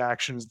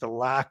transactions, the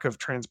lack of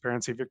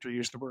transparency. Victor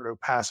used the word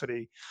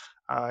opacity.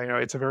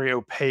 It's a very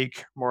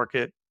opaque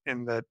market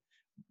in that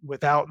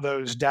without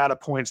those data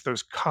points,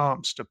 those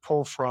comps to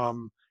pull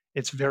from,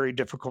 it's very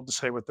difficult to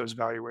say what those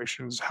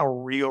valuations, how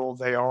real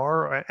they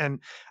are. And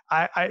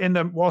I in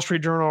the Wall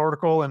Street Journal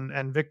article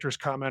and Victor's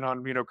comment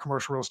on,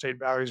 commercial real estate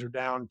values are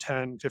down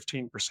 10,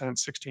 15%,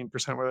 16%,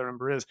 whatever the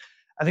number is.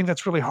 I think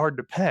that's really hard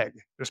to peg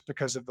just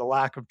because of the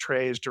lack of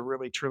trades to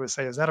really truly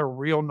say, is that a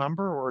real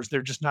number, or is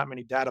there just not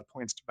many data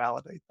points to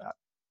validate that?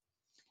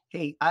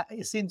 Hey,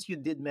 since you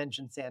did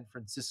mention San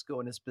Francisco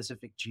and a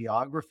specific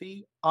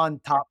geography on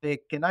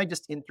topic, can I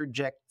just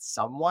interject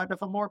somewhat of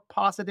a more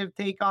positive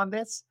take on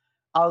this?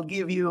 I'll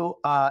give you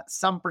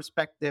some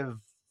perspective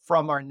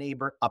from our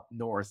neighbor up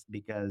north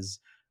because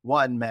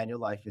one,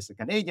 Manulife is a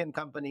Canadian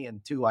company,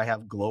 and two, I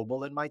have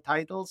global in my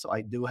title. So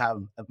I do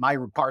have my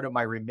part of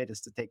my remit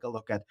is to take a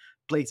look at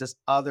places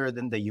other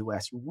than the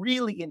US.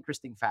 Really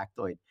interesting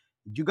factoid.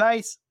 Did you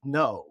guys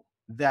know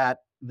that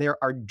there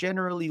are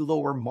generally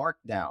lower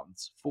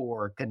markdowns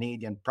for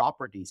Canadian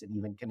properties and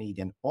even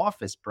Canadian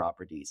office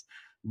properties?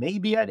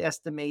 Maybe I'd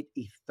estimate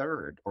a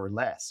third or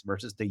less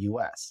versus the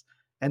US.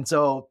 And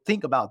so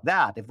think about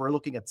that. If we're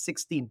looking at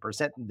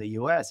 16% in the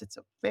US, it's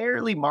a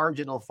fairly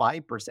marginal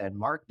 5%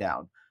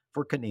 markdown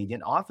for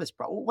Canadian office.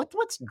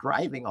 What's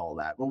driving all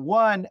that? Well,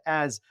 one,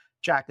 as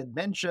Jack had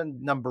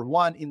mentioned, number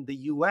one, in the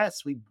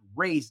US, we've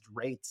raised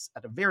rates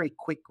at a very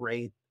quick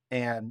rate,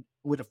 and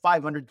with a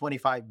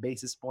 525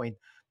 basis point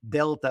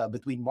delta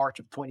between March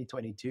of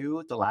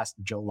 2022 to last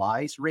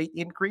July's rate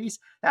increase,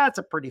 that's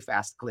a pretty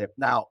fast clip.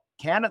 Now,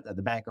 Canada,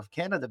 the Bank of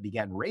Canada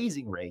began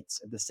raising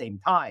rates at the same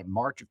time,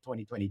 March of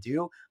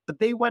 2022, but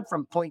they went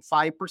from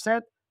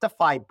 0.5% to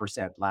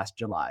 5% last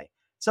July.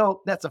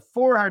 So that's a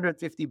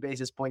 450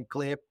 basis point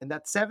clip, and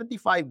that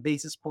 75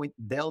 basis point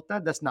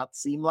delta does not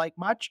seem like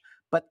much,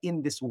 but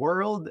in this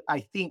world,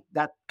 I think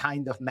that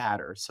kind of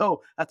matters.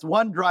 So that's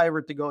one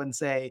driver to go and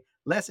say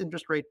less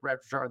interest rate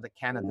pressure on the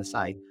Canada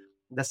side.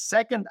 The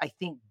second, I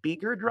think,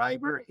 bigger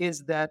driver is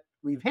that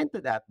we've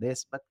hinted at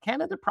this, but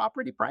Canada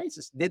property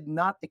prices did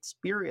not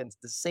experience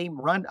the same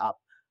run up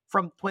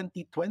from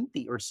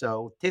 2020 or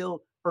so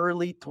till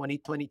early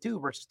 2022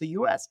 versus the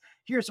US.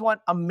 Here's one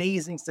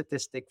amazing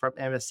statistic from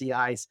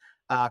MSCI's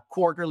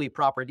quarterly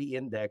property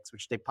index,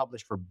 which they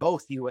published for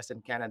both US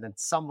and Canada, and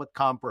somewhat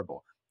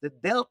comparable. The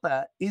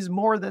delta is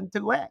more than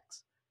 2x.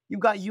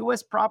 You've got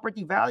US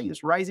property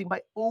values rising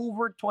by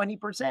over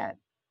 20%.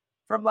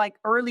 From like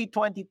early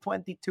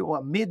 2020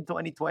 to mid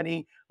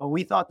 2020, when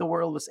we thought the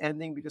world was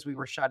ending because we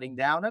were shutting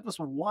down. That was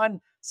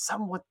one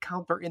somewhat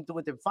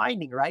counterintuitive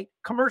finding, right?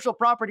 Commercial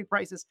property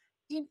prices,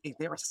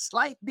 there was a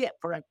slight dip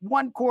for like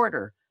one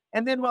quarter.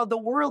 And then while the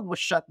world was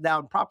shut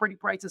down, property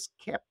prices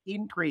kept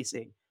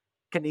increasing.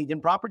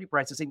 Canadian property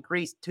prices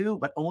increased too,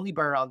 but only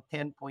by around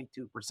 10.2%.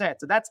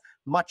 So that's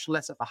much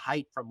less of a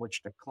height from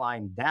which to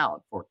climb down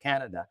for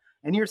Canada.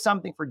 And here's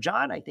something for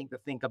John, I think, to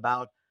think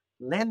about.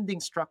 Lending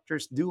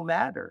structures do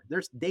matter.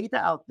 There's data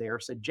out there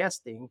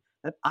suggesting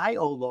that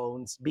IO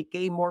loans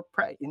became more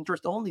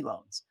interest-only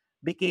loans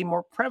became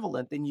more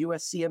prevalent in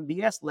US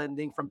CMBS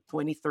lending from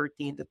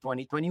 2013 to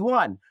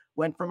 2021,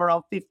 went from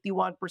around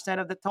 51%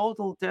 of the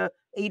total to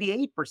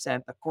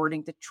 88%,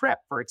 according to TREP,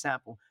 for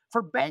example.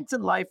 For banks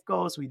and life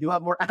goes, we do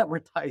have more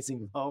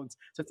advertising loans.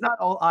 So it's not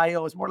all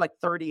IO, it's more like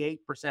 38%,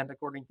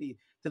 according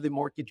to the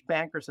Mortgage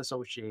Bankers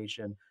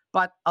Association.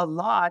 But a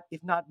lot,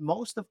 if not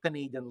most of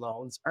Canadian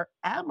loans are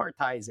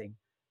amortizing.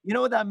 You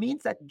know what that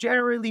means? That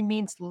generally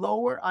means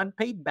lower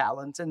unpaid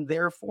balance and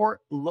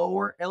therefore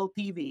lower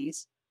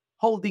LTVs,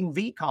 holding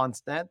V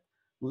constant,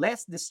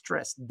 less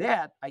distressed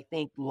debt, I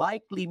think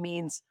likely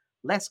means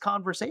less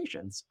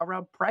conversations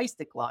around price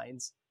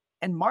declines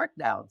and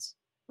markdowns,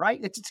 right?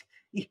 It's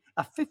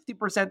a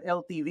 50%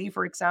 LTV,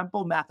 for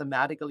example,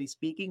 mathematically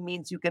speaking,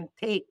 means you can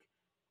take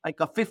like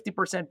a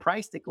 50%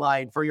 price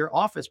decline for your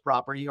office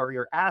property or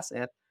your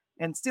asset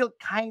and still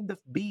kind of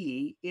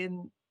be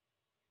in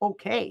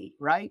okay,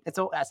 right? And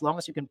so as long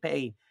as you can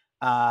pay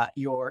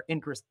your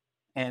interest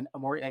and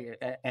more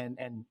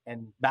and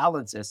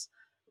balances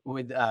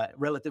with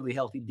relatively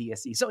healthy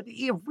DSC. So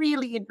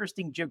really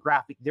interesting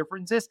geographic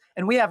differences,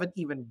 and we haven't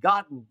even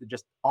gotten to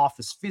just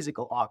office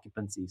physical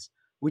occupancies,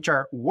 which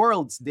are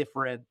worlds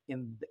different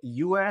in the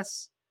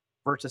US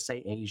versus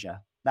say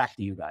Asia. Back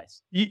to you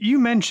guys. You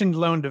mentioned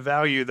loan to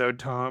value though,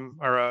 Tom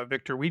or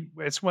Victor.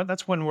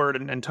 That's one word,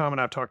 and Tom and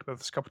I have talked about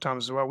this a couple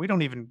times as well. We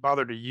don't even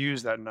bother to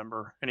use that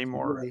number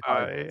anymore. Really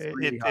hard. It's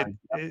really hard.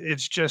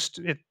 It's just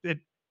it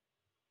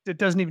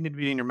doesn't even need to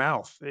be in your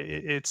mouth.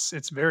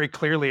 It's very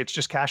clearly it's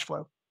just cash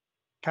flow.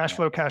 Cash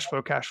flow, cash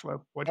flow, cash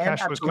flow. What And cash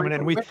flow is coming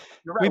in? you're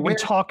right. We've been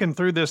talking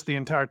through this the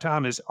entire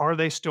time. Are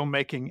they still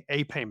making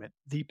a payment,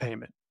 the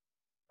payment?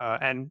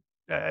 And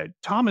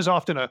Tom is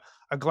often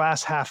a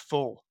glass half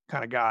full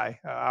kind of guy.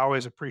 I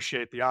always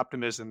appreciate the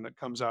optimism that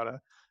comes out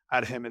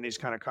of him in these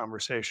kind of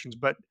conversations.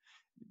 But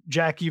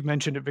Jack, you've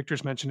mentioned it.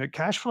 Victor's mentioned it.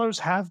 Cash flows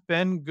have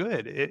been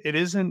good. It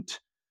isn't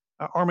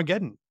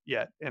Armageddon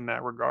yet in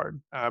that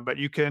regard, but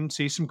you can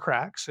see some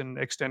cracks, and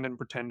extend and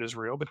pretend is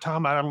real. But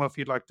Tom, I don't know if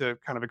you'd like to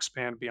kind of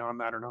expand beyond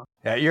that or not.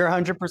 Yeah, you're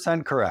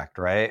 100% correct,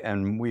 right?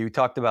 And we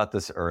talked about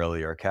this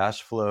earlier.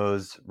 Cash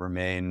flows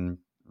remain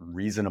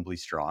reasonably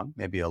strong,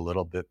 maybe a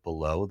little bit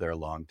below their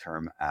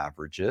long-term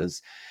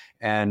averages.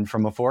 And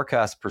from a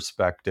forecast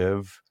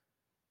perspective,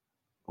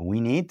 we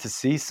need to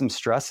see some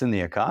stress in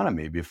the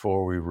economy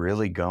before we're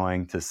really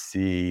going to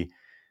see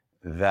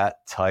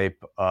that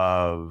type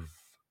of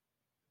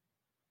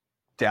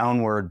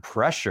downward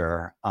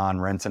pressure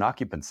on rents and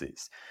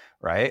occupancies,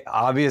 right?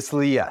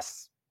 Obviously,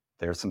 yes,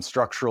 there's some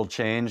structural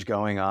change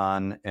going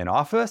on in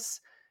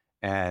office,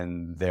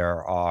 and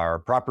there are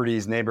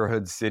properties,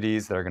 neighborhoods,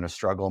 cities that are going to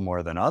struggle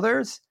more than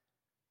others.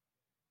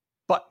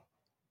 But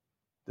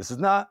this is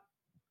not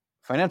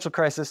financial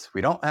crisis.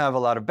 We don't have a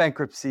lot of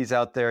bankruptcies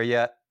out there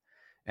yet.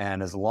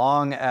 And as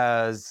long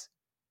as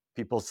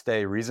people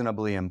stay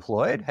reasonably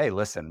employed, hey,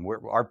 listen,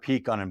 our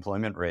peak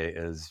unemployment rate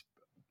is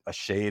a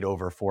shade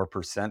over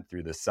 4%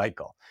 through this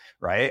cycle,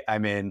 right? I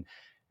mean,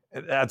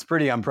 that's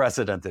pretty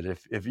unprecedented.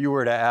 If you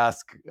were to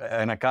ask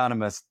an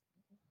economist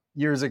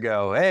years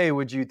ago, hey,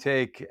 would you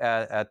take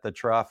at the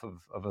trough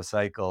of a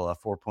cycle a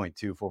 4.2,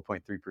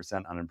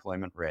 4.3%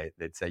 unemployment rate?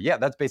 They'd say, yeah,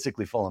 that's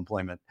basically full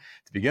employment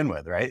to begin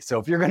with, right? So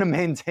if you're going to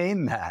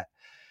maintain that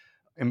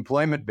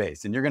employment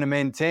base and you're going to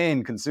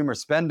maintain consumer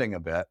spending a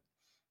bit,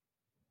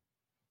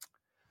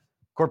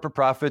 corporate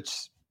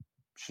profits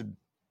should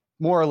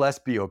more or less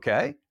be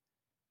okay.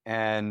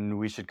 And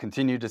we should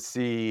continue to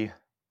see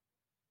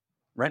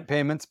rent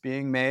payments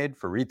being made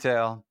for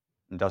retail,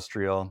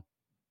 industrial,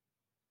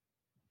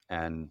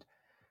 and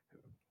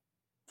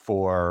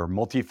for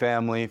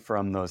multifamily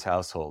from those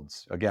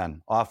households.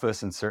 Again,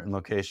 office in certain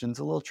locations,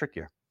 a little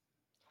trickier.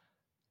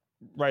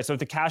 Right. So if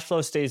the cash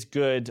flow stays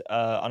good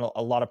on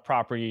a lot of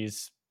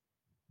properties,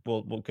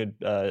 could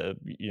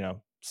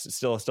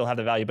still have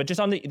the value. But just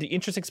on the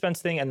interest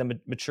expense thing and the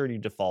maturity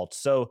default.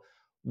 So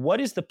what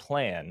is the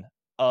plan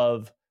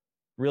of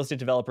real estate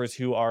developers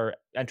who are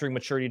entering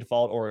maturity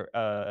default or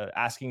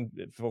asking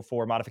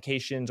for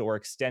modifications or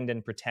extend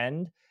and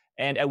pretend?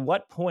 And at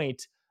what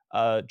point,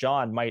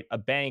 John, might a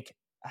bank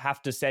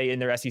have to say in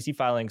their SEC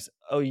filings,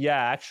 oh yeah,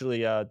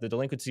 actually the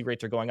delinquency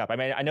rates are going up? I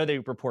mean, I know they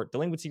report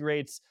delinquency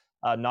rates,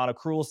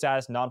 non-accrual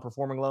status,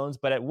 non-performing loans,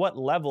 but at what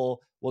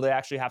level will they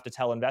actually have to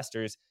tell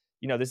investors,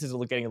 this is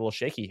getting a little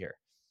shaky here?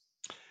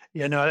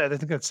 Yeah, no, I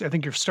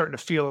think you're starting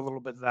to feel a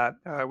little bit of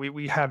that.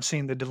 We have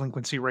seen the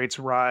delinquency rates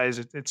rise.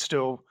 It's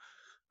still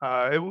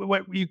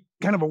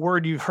kind of a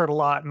word you've heard a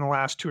lot in the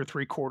last 2 or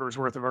 3 quarters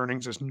worth of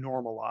earnings is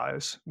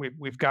normalize.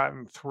 We've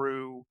gotten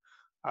through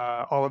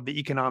all of the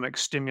economic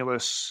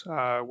stimulus,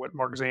 what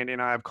Mark Zandi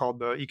and I have called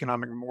the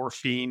economic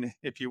morphine,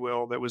 if you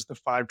will. That was the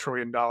 $5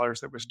 trillion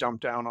that was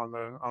dumped down on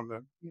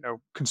the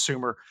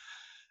consumer.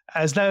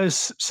 As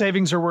those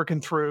savings are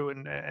working through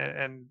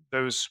and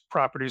those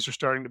properties are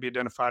starting to be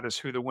identified as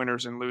who the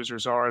winners and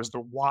losers are, as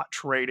the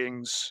watch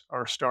ratings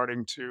are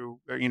starting to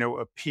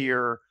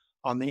appear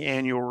on the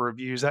annual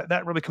reviews,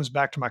 that really comes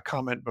back to my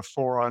comment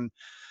before on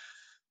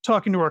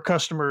talking to our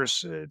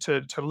customers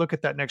to look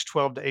at that next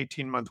 12 to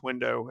 18 month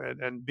window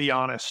and be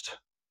honest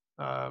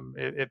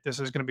if this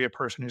is going to be a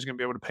person who's going to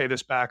be able to pay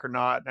this back or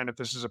not, and if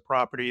this is a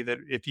property that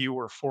if you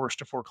were forced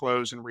to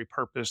foreclose and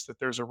repurpose, that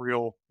there's a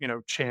real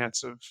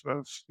chance of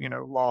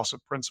loss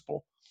of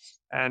principal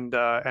and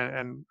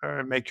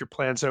make your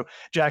plan. So,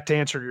 Jack, to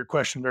answer your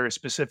question very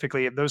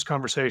specifically, those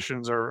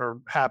conversations are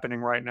happening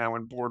right now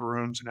in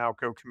boardrooms and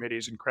ALCO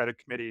committees and credit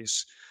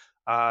committees.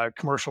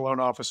 Commercial loan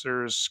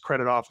officers,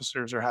 credit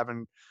officers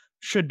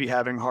should be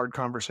having hard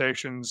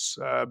conversations,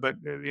 but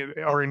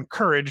are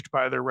encouraged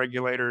by their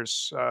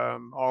regulators.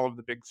 All of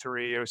the big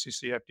three,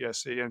 OCC,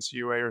 FDIC,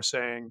 NCUA, are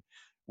saying,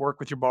 work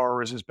with your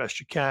borrowers as best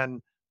you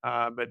can,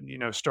 but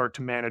start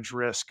to manage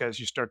risk as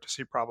you start to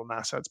see problem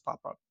assets pop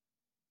up.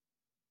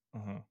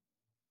 Mm-hmm.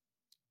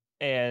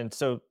 And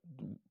so,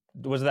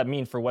 what does that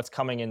mean for what's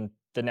coming in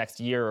the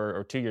next year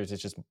or 2 years?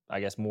 It's just, I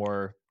guess,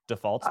 more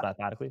defaults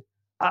mathematically.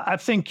 I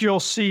think you'll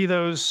see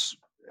those.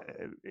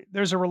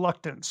 There's a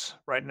reluctance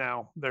right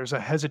now. There's a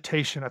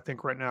hesitation, I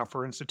think, right now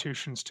for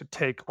institutions to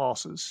take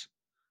losses.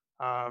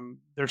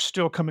 They're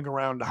still coming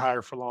around to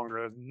higher for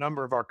longer. A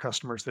number of our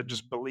customers that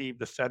just believe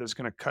the Fed is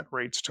going to cut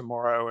rates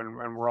tomorrow,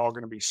 and we're all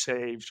going to be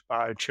saved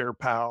by Chair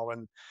Powell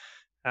and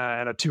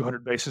a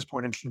 200 basis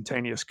point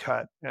instantaneous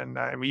cut. And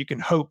I mean, you can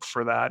hope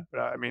for that,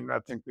 but I mean, I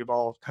think we've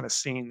all kind of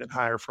seen that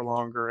higher for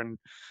longer. And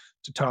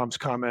to Tom's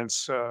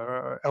comments,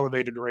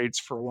 elevated rates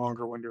for a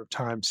longer window of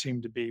time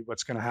seem to be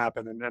what's going to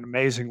happen. And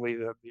amazingly,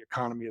 the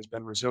economy has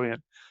been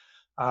resilient.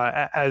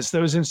 As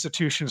those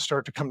institutions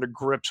start to come to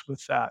grips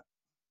with that,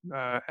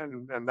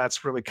 and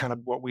that's really kind of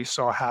what we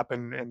saw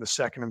happen in the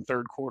second and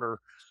third quarter,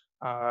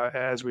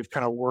 as we've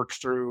kind of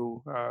worked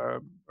through,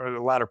 or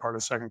the latter part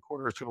of the second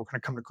quarter, as people kind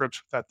of come to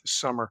grips with that this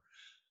summer.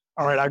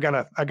 All right,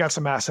 I got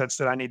some assets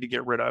that I need to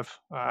get rid of.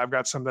 I've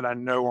got some that I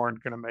know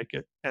aren't going to make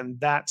it, and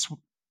that's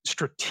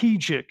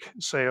strategic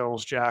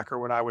sales, Jack, are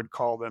what I would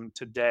call them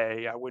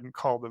today. I wouldn't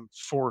call them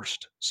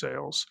forced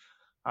sales.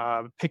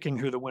 Picking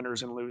who the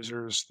winners and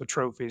losers, the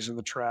trophies and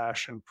the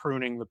trash, and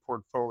pruning the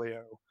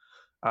portfolio.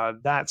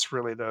 That's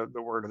really the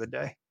word of the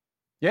day.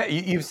 Yeah,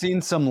 you've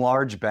seen some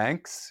large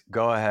banks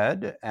go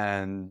ahead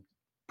and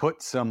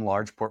put some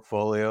large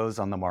portfolios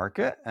on the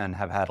market and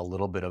have had a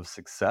little bit of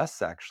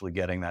success actually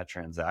getting that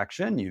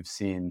transaction. You've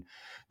seen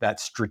that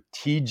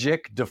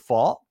strategic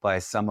default by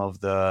some of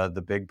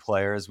the big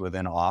players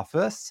within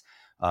office,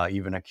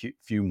 even a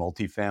few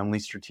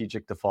multifamily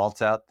strategic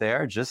defaults out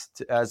there,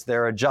 just as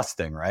they're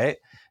adjusting, right?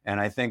 And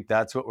I think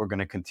that's what we're going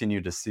to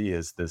continue to see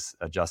is this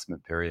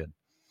adjustment period.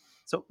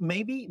 So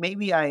maybe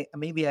I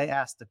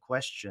asked the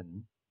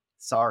question.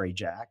 Sorry,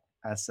 Jack.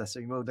 As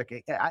we move,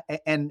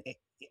 and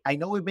I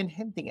know we've been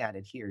hinting at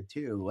it here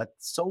too. But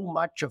so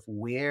much of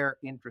where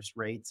interest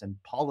rates and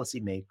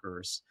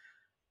policymakers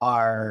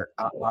are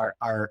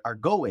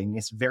going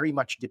is very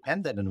much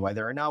dependent on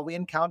whether or not we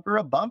encounter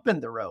a bump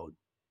in the road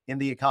in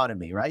the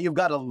economy. Right? You've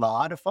got a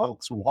lot of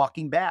folks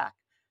walking back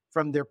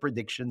from their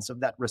predictions of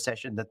that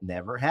recession that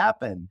never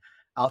happened.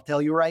 I'll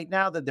tell you right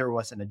now that there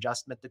was an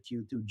adjustment to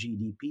Q2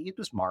 GDP. It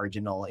was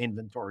marginal.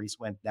 Inventories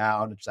went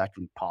down. It was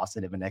actually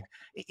positive. And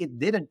it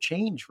didn't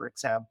change, for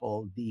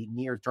example, the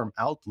near-term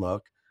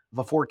outlook of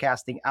a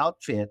forecasting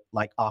outfit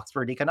like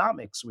Oxford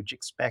Economics, which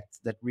expects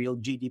that real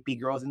GDP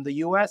growth in the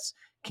U.S.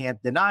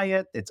 can't deny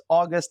it. It's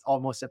August,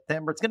 almost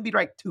September. It's going to be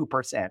like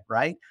 2%,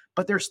 right?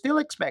 But they're still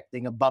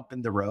expecting a bump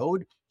in the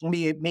road,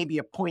 maybe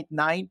a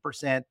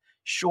 0.9%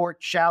 short,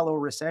 shallow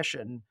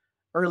recession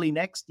early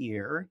next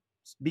year,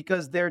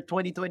 because their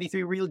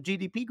 2023 real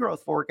GDP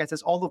growth forecast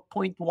is all of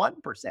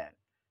 0.1%,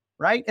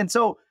 right? And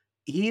so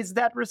is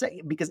that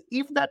recession, because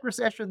if that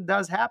recession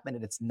does happen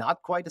and it's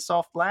not quite a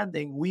soft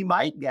landing, we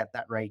might get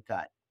that rate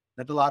cut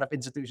that a lot of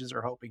institutions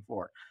are hoping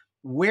for.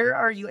 Where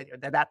are you?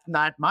 That's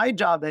not my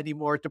job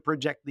anymore to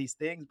project these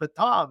things, but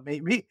Tom,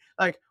 maybe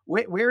like,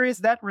 where is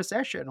that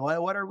recession?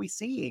 What are we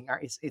seeing?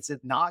 Is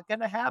it not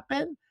going to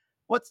happen?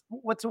 What's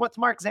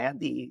Mark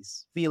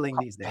Zandi's feeling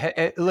these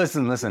days?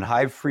 Listen.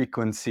 High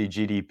frequency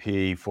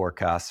GDP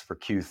forecasts for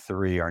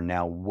Q3 are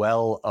now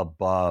well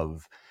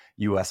above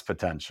U.S.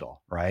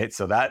 potential, right?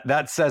 So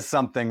that says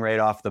something right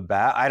off the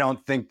bat. I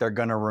don't think they're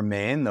going to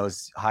remain.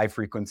 Those high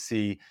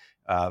frequency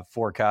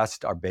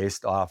forecasts are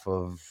based off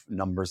of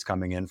numbers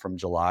coming in from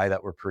July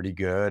that were pretty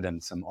good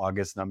and some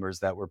August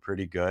numbers that were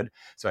pretty good.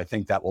 So I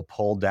think that will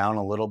pull down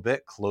a little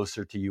bit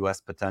closer to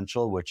U.S.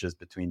 potential, which is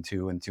between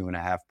 2 and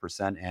 2.5%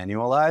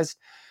 annualized.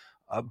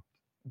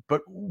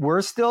 But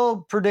we're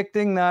still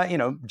predicting that,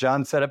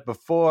 John said it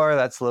before,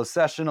 that slow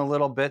session a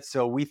little bit.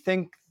 So we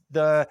think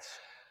that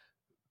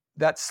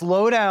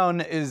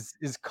slowdown is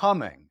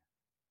coming,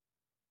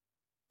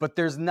 but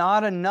there's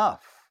not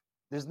enough.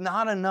 There's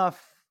not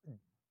enough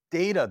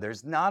data.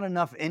 There's not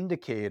enough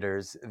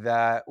indicators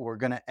that we're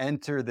going to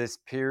enter this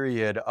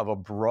period of a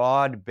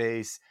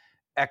broad-based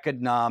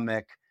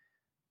economic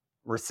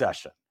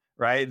recession,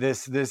 right?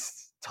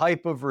 This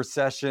type of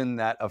recession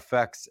that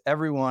affects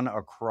everyone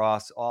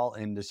across all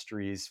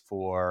industries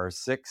for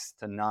 6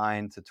 to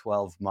 9 to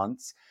 12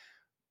 months.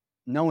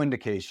 No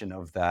indication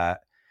of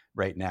that.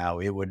 right now.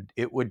 It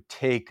would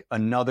take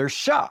another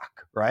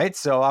shock, right?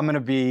 So I'm going to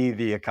be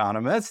the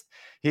economist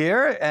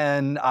here,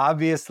 and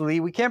obviously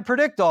we can't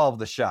predict all of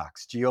the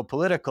shocks,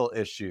 geopolitical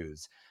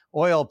issues,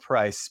 oil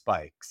price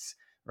spikes,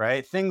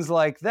 right? Things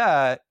like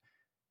that.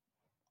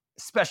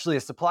 Especially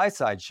a supply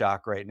side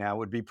shock right now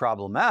would be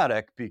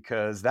problematic,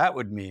 because that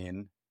would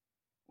mean,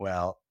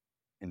 well,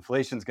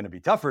 inflation's going to be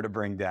tougher to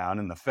bring down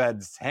and the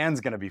Fed's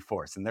hand's going to be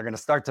forced, and they're going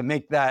to start to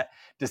make that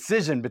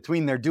decision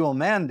between their dual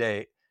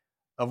mandate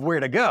of where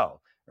to go,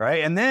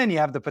 right? And then you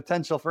have the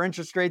potential for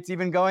interest rates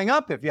even going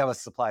up if you have a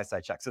supply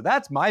side shock. So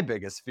that's my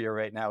biggest fear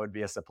right now, would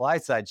be a supply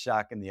side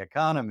shock in the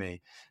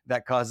economy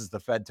that causes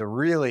the Fed to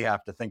really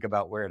have to think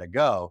about where to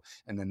go.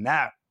 And then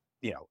that,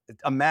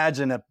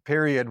 imagine a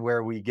period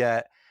where we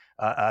get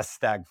a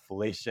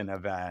stagflation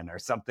event or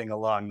something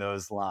along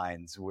those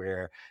lines,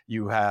 where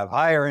you have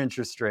higher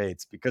interest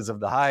rates because of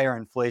the higher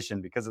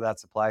inflation, because of that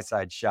supply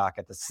side shock.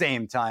 At the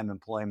same time,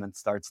 employment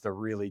starts to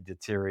really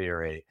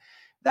deteriorate.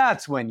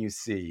 That's when you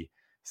see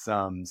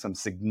some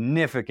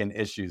significant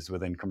issues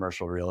within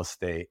commercial real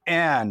estate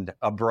and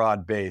a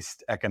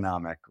broad-based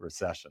economic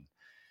recession.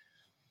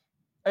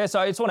 So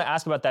I just want to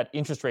ask about that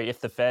interest rate.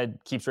 If the Fed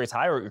keeps rates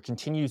high or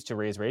continues to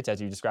raise rates, as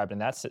you described in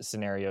that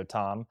scenario,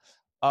 Tom,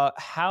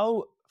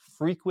 how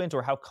frequent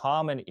or how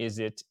common is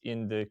it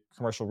in the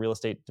commercial real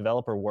estate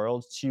developer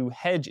world to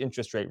hedge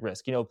interest rate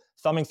risk?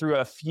 Thumbing through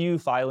a few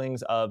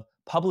filings of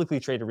publicly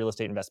traded real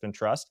estate investment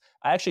trust,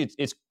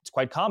 it's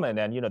quite common,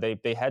 and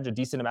they hedge a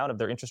decent amount of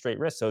their interest rate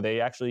risk. So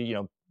they actually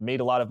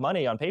made a lot of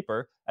money on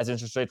paper as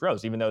interest rates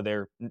rose, even though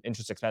their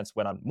interest expense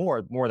went on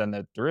more than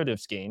the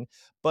derivatives gain.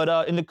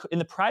 But in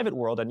the private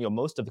world, and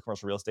most of the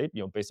commercial real estate,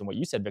 based on what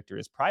you said, Victor,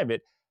 is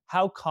private.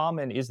 How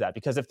common is that?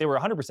 Because if they were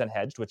 100%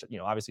 hedged, which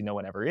obviously no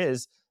one ever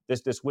is,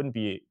 this wouldn't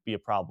be a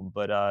problem.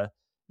 But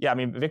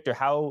Victor,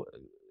 how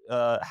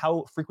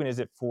frequent is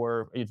it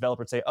for a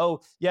developer to say, oh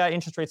yeah,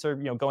 interest rates are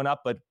going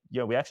up, but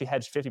we actually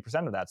hedged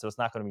 50% of that, so it's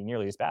not going to be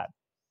nearly as bad?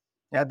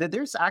 Yeah,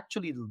 there's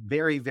actually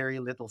very, very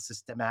little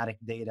systematic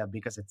data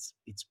because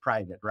it's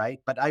private, right?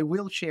 But I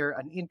will share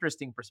an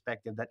interesting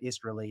perspective that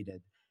is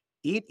related.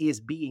 It is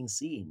being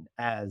seen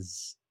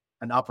as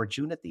an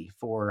opportunity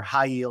for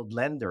high yield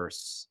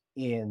lenders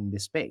in the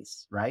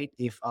space, right?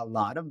 If a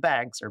lot of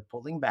banks are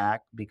pulling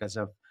back because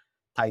of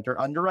tighter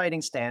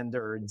underwriting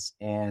standards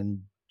and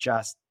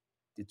just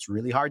it's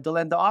really hard to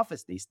lend the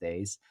office these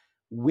days,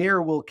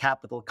 where will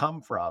capital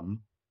come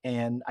from?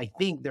 And I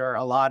think there are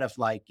a lot of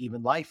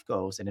even life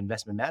goes and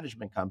investment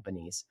management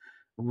companies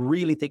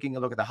really taking a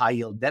look at the high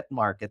yield debt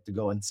market to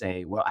go and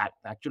say, well,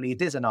 actually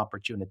it is an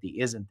opportunity,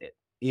 isn't it?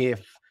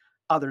 If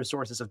other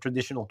sources of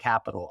traditional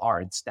capital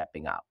aren't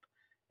stepping up.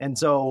 And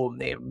so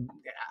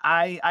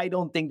I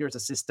don't think there's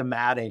a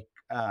systematic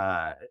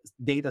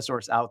data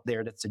source out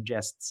there that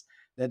suggests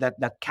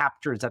that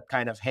captures that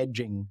kind of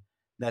hedging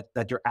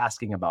that you're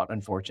asking about,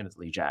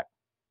 unfortunately. Jack,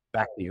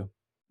 back to you.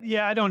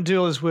 Yeah, I don't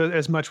deal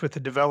as much with the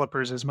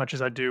developers as much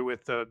as I do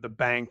with the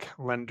bank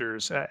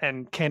lenders,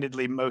 and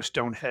candidly, most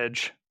don't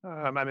hedge.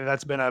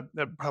 That's been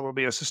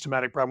probably a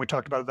systematic problem. We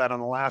talked about that on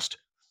the last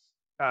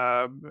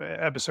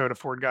episode of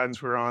Forward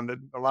Guidance we were on. That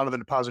a lot of the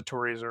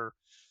depositories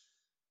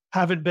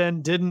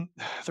didn't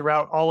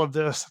throughout all of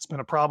this. It's been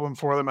a problem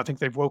for them. I think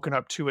they've woken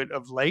up to it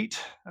of late.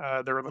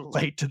 They're a little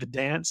late to the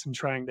dance and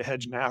trying to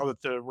hedge now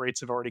that the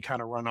rates have already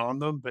kind of run on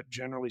them. But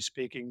generally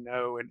speaking,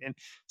 no. And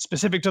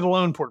specific to the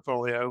loan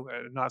portfolio,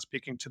 not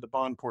speaking to the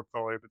bond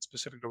portfolio, but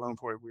specific to loan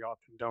portfolio, we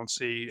often don't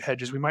see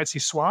hedges. We might see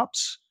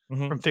swaps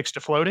from fixed to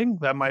floating.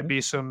 That might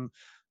be some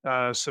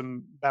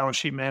balance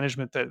sheet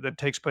management that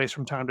takes place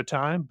from time to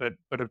time, but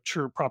a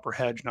true proper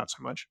hedge, not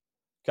so much.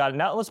 Got it.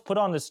 Now let's put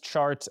on this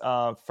chart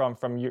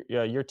from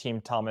your team,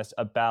 Thomas,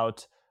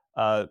 about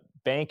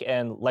bank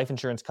and life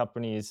insurance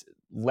companies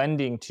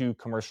lending to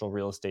commercial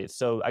real estate.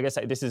 So I guess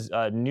this is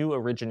new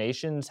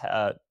originations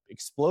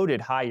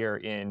exploded higher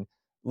in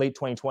late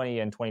 2020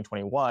 and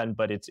 2021,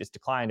 but it's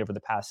declined over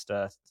the past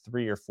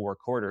 3 or 4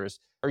 quarters.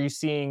 Are you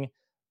seeing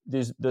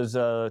those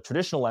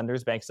traditional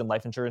lenders, banks and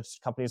life insurance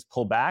companies,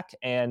 pull back,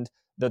 and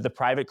the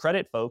private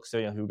credit folks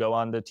who go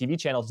on the TV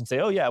channels and say,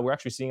 oh yeah, we're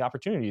actually seeing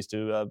opportunities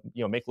to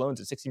make loans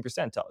at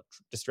 16% to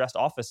distressed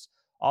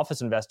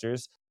office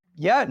investors?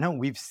 Yeah, no,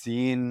 we've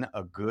seen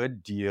a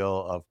good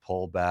deal of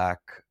pullback,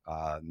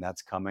 and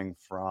that's coming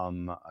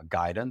from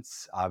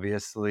guidance.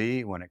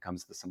 Obviously, when it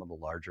comes to some of the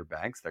larger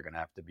banks, they're going to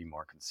have to be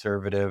more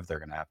conservative. They're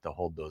going to have to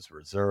hold those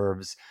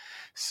reserves.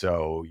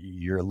 So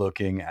you're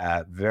looking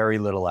at very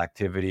little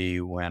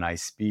activity. When I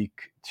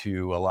speak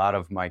to a lot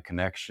of my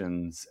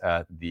connections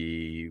at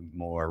the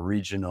more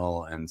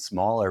regional and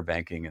smaller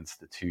banking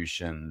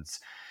institutions,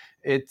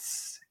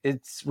 it's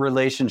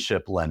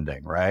relationship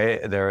lending,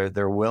 right?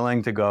 They're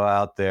willing to go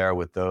out there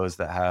with those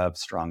that have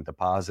strong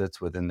deposits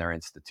within their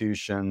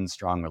institution,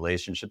 strong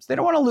relationships. They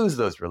don't want to lose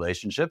those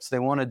relationships. They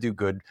want to do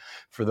good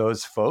for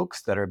those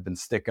folks that have been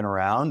sticking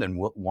around and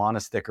want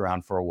to stick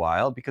around for a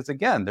while, because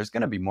again, there's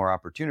going to be more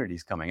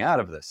opportunities coming out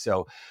of this.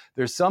 So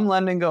there's some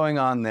lending going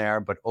on there,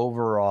 but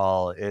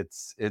overall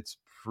it's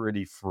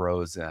pretty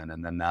frozen.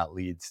 And then that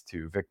leads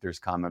to Victor's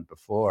comment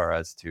before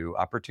as to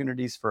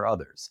opportunities for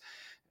others.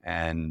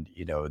 And,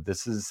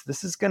 this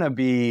is going to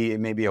be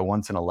maybe a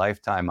once in a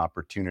lifetime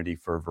opportunity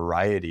for a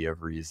variety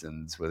of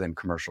reasons within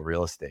commercial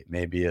real estate.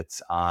 Maybe it's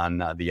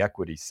on the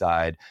equity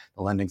side,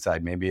 the lending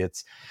side. Maybe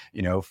it's,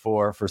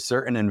 for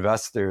certain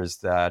investors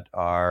that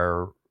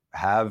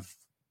have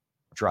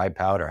dry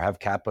powder, have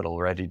capital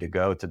ready to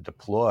go to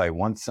deploy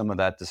once some of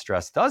that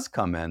distress does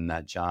come in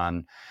that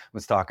John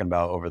was talking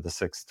about over the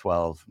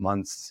 6-12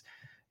 months.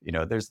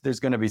 There's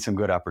going to be some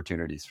good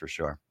opportunities for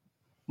sure.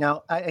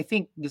 Now, I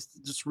think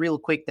just real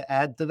quick to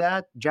add to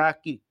that, Jack,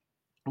 you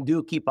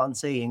do keep on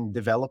saying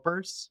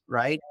developers,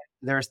 right?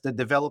 There's the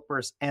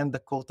developers and the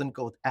quote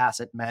unquote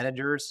asset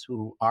managers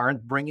who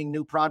aren't bringing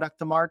new product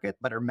to market,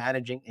 but are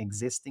managing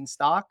existing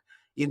stock.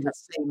 In the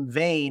same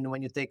vein,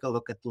 when you take a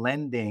look at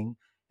lending,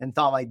 and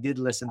Tom, I did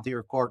listen to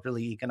your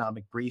quarterly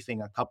economic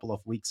briefing a couple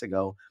of weeks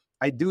ago.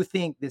 I do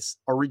think this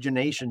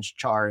originations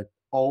chart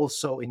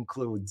also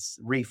includes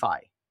refi,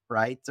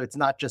 right? So it's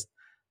not just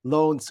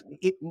loans.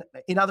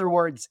 In other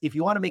words, if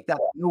you want to make that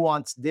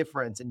nuanced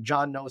difference, and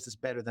John knows this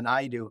better than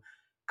I do,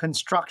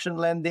 construction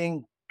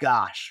lending,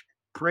 gosh,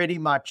 pretty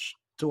much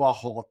to a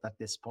halt at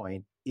this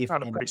point.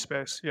 Not a pretty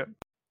space. Yeah.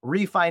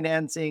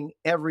 Refinancing,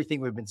 everything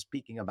we've been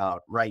speaking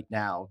about right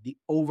now, the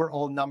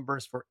overall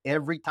numbers for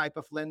every type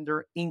of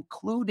lender,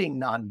 including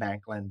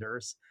non-bank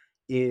lenders,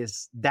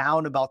 is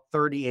down about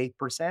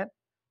 38%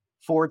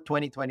 for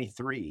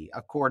 2023,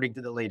 according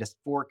to the latest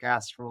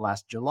forecast from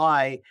last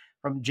July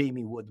from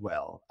Jamie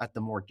Woodwell at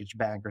the Mortgage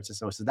Bankers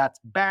Association. That's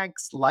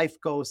banks, life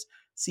co's,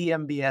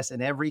 CMBS,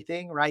 and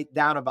everything, right?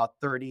 Down about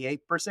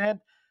 38%.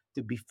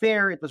 To be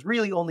fair, it was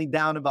really only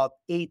down about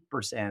 8%.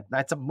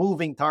 That's a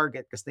moving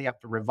target because they have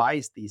to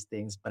revise these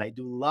things, but I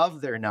do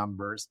love their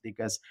numbers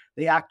because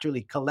they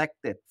actually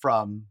collect it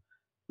from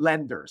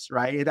lenders,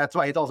 right? That's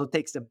why it also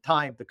takes them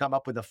time to come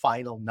up with a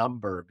final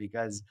number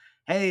because,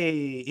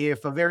 hey,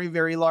 if a very,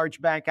 very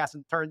large bank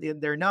hasn't turned in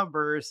their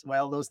numbers,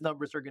 well, those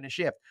numbers are going to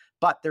shift.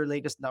 But their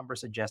latest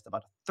numbers suggest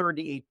about a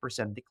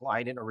 38%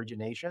 decline in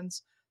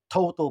originations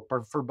total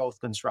for both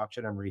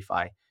construction and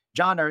refi.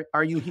 John,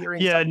 are you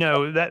hearing? Yeah,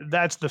 no,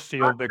 that's the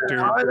feel,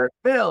 Victor.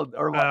 Build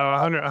or what?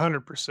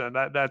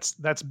 100%.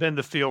 That's been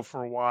the feel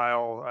for a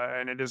while,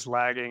 and it is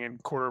lagging.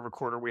 And quarter over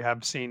quarter, we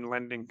have seen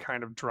lending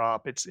kind of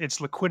drop. It's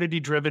liquidity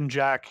driven,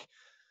 Jack.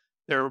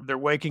 They're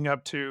waking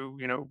up to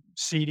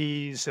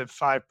CDs at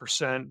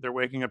 5%. They're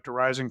waking up to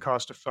rising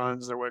cost of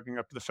funds. They're waking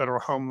up to the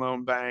Federal Home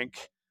Loan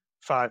Bank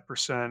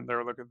 5%.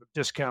 They're looking at the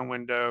discount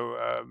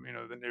window.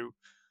 The new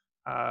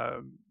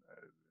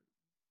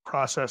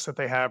process that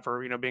they have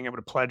for being able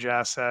to pledge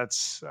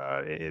assets,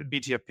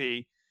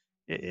 BTFP.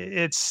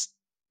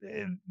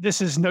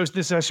 This is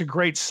actually a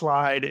great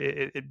slide.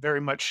 It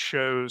very much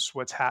shows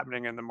what's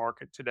happening in the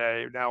market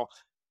today. Now,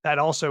 that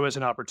also is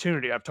an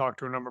opportunity. I've talked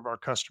to a number of our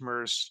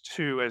customers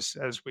too,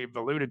 as we've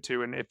alluded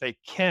to, and if they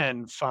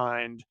can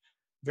find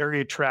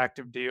very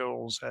attractive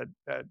deals at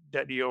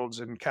debt yields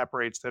and cap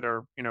rates that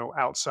are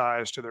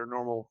outsized to their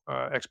normal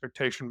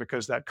expectation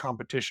because that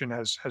competition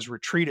has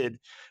retreated.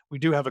 We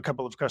do have a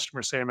couple of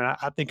customers saying, "Man,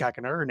 I think I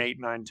can earn 8,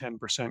 9,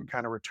 10%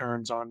 kind of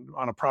returns on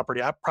a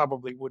property I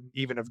probably wouldn't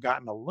even have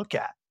gotten a look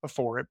at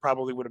before. It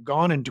probably would have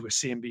gone into a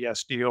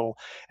CMBS deal,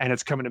 and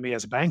it's coming to me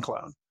as a bank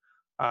loan."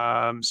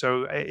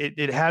 So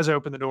it has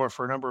opened the door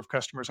for a number of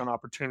customers on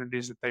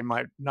opportunities that they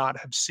might not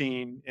have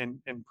seen in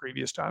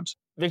previous times.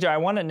 Victor, I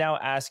want to now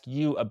ask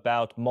you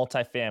about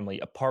multifamily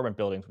apartment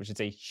buildings, which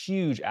is a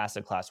huge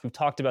asset class. We've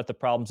talked about the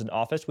problems in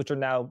office, which are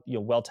now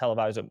well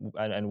televised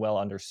and well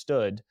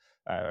understood,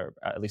 or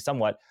at least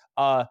somewhat.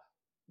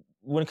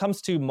 When it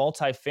comes to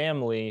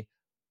multifamily,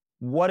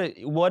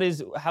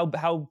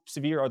 how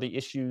severe are the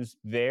issues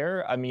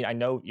there? I mean, I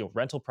know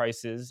rental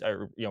prices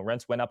or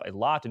rents went up a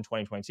lot in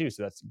 2022,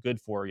 so that's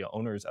good for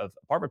owners of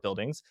apartment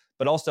buildings,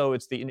 but also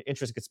it's the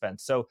interest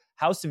expense. So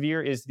how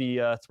severe is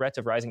the threat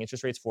of rising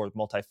interest rates for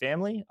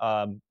multifamily,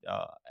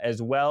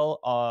 as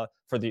well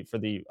for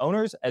the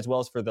owners as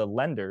well as for the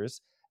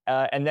lenders?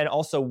 And then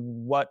also,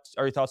 what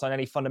are your thoughts on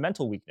any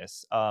fundamental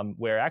weakness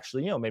where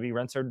actually maybe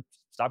rents are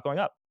stop going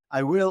up?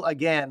 I will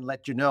again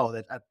let you know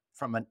that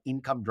from an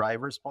income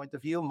driver's point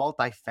of view,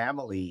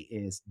 multifamily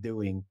is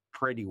doing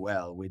pretty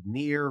well with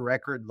near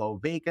record low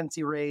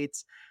vacancy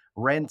rates,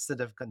 rents that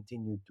have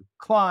continued to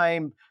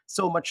climb,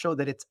 so much so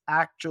that it's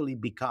actually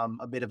become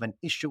a bit of an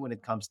issue when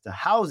it comes to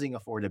housing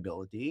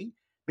affordability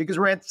because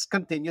rents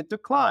continued to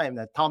climb.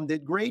 That Tom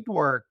did great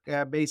work,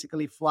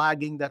 basically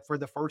flagging that for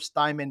the first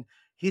time in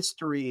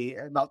history,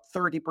 about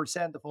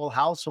 30% of all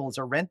households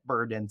are rent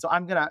burdened. So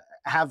I'm going to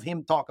have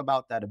him talk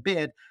about that a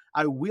bit.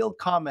 I will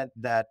comment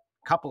that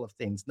couple of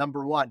things.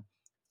 Number one,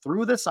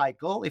 through the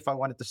cycle, if I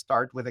wanted to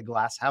start with a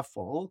glass half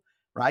full,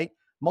 right?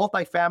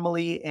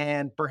 Multifamily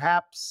and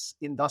perhaps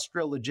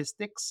industrial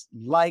logistics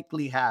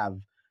likely have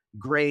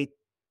great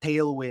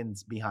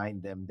tailwinds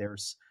behind them.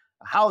 There's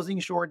a housing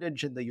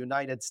shortage in the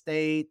United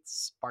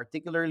States,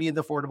 particularly in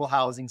the affordable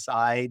housing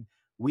side.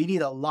 We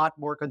need a lot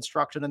more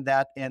construction on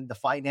that, and the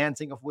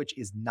financing of which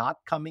is not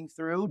coming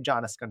through.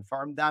 John has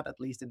confirmed that, at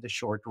least in the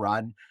short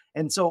run.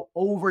 And so,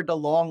 over the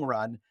long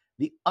run,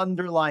 the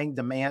underlying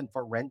demand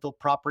for rental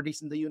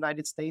properties in the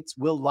United States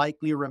will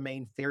likely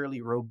remain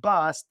fairly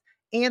robust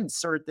and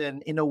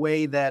certain in a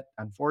way that,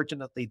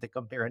 unfortunately, to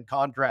compare and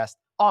contrast,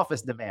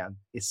 office demand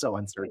is so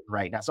uncertain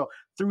right now. So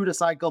through the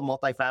cycle,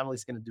 multifamily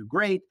is going to do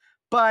great.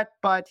 But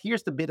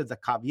here's the bit of the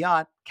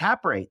caveat: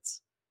 cap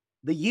rates,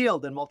 the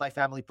yield in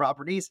multifamily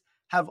properties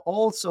have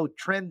also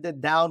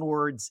trended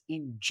downwards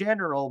in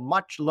general,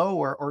 much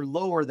lower or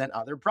lower than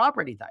other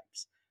property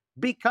types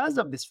because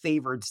of this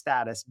favored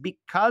status,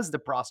 because the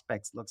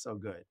prospects look so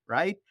good,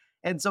 right?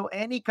 And so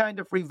any kind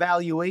of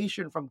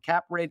revaluation from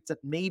cap rates that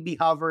maybe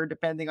hover,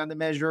 depending on the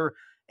measure,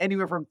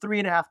 anywhere from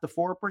 3.5% to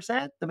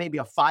 4% to maybe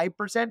a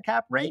 5%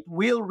 cap rate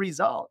will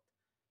result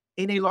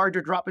in a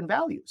larger drop in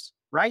values,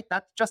 right?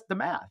 That's just the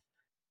math.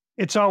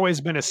 It's always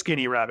been a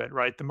skinny rabbit,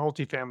 right? The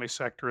multifamily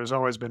sector has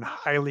always been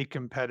highly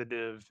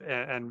competitive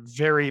and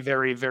very,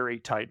 very, very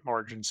tight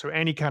margins. So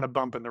any kind of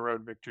bump in the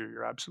road, Victor,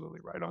 you're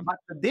absolutely right on. But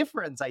the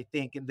difference, I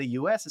think, in the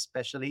US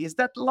especially, is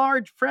that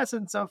large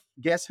presence of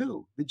guess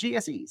who? The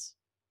GSEs,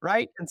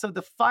 right? And so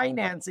the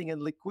financing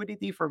and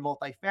liquidity for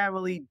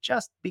multifamily,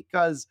 just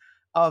because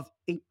of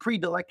a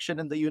predilection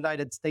in the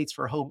United States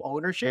for home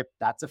ownership,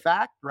 that's a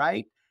fact,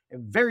 right?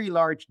 And very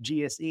large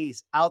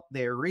GSEs out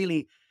there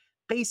really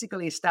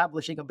basically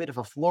establishing a bit of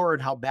a floor on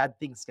how bad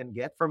things can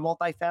get for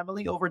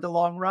multifamily over the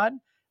long run.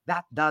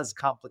 That does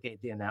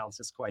complicate the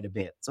analysis quite a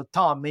bit. So,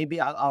 Tom,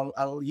 maybe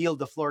I'll yield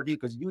the floor to you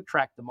because you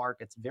track the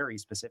markets very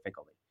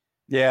specifically.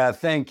 Yeah,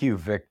 thank you,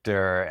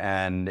 Victor.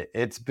 And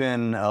it's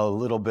been a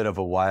little bit of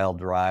a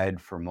wild ride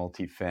for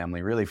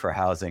multifamily, really for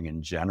housing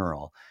in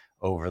general,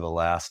 over the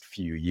last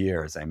few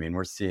years. I mean,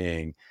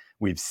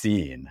 we've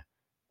seen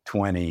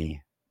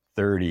 20,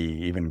 30,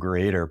 even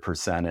greater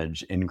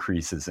percentage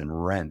increases in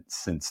rent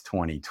since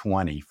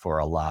 2020 for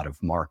a lot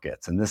of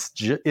markets. And this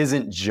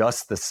isn't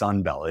just the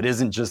Sun Belt. It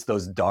isn't just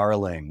those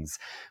darlings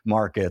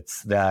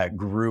markets that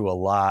grew a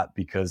lot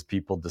because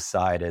people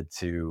decided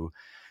to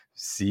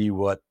see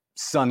what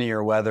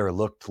sunnier weather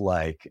looked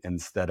like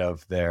instead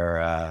of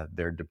their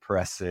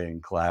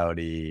depressing,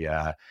 cloudy,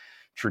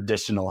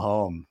 traditional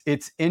home.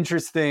 It's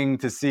interesting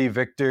to see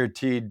Victor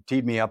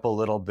teed me up a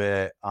little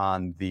bit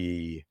on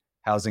the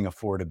housing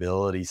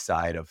affordability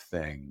side of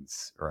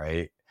things,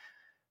 right?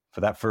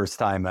 For that first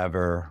time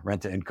ever,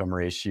 rent to income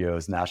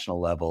ratios, national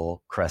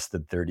level,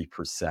 crested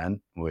 30%,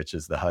 which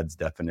is the HUD's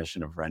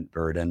definition of rent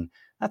burden.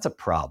 That's a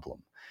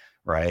problem,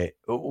 right?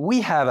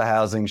 We have a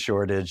housing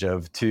shortage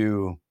of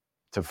 2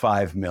 to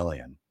 5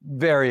 million,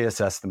 various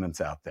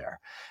estimates out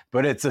there,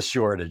 but it's a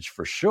shortage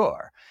for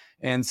sure.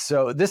 And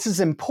so this is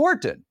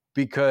important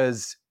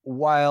because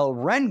while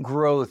rent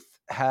growth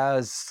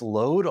has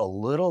slowed a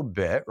little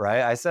bit,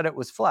 right? I said it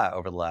was flat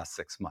over the last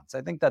 6 months.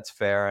 I think that's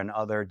fair, and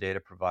other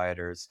data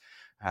providers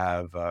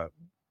have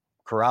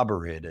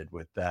corroborated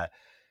with that.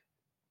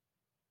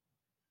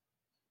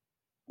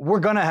 We're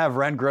going to have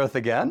rent growth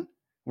again.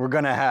 We're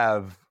going to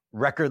have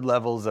record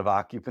levels of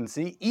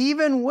occupancy,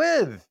 even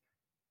with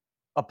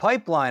a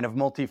pipeline of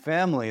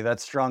multifamily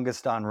that's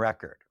strongest on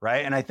record,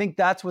 right? And I think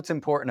that's what's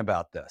important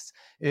about this,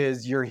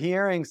 is you're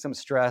hearing some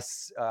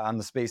stress on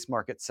the space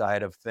market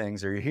side of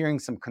things, or you're hearing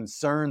some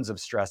concerns of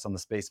stress on the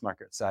space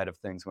market side of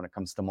things when it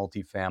comes to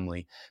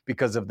multifamily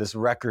because of this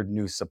record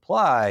new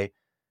supply.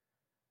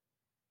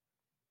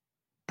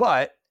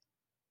 But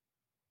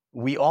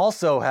we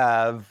also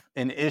have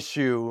an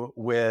issue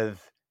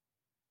with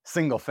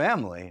single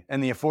family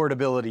and the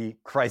affordability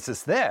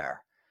crisis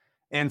there.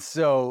 And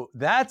so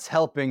that's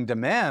helping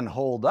demand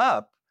hold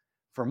up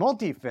for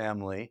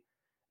multifamily,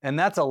 and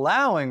that's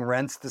allowing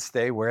rents to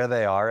stay where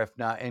they are, if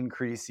not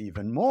increase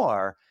even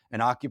more,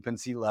 and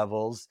occupancy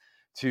levels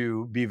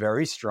to be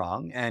very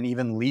strong, and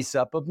even lease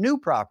up of new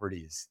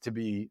properties to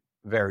be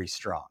very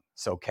strong.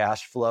 So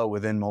cash flow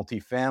within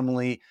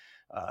multifamily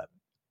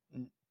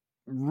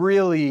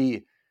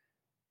really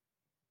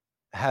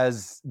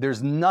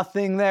there's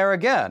nothing there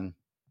again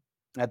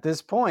at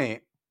this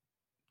point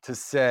to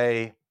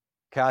say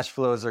cash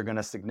flows are going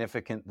to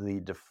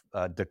significantly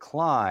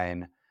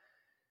decline,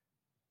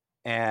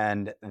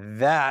 and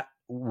that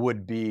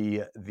would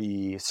be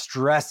the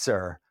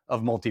stressor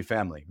of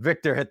multifamily.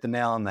 Victor hit the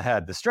nail on the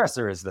head. The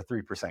stressor is the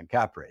 3%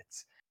 cap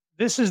rates.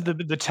 This is the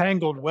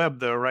tangled web,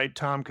 though, right,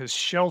 Tom? Because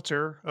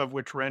shelter, of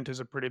which rent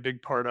is a pretty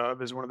big part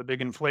of, is one of the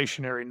big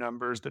inflationary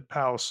numbers that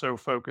Powell's so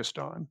focused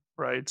on,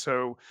 right?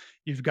 So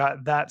you've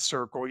got that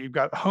circle. You've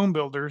got home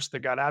builders that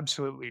got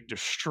absolutely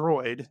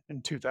destroyed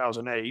in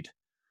 2008.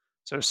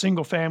 So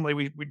single family,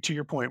 we to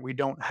your point, we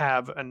don't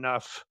have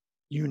enough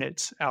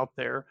units out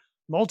there.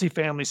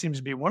 Multifamily seems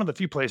to be one of the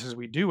few places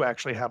we do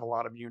actually have a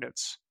lot of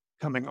units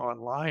coming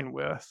online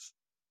with.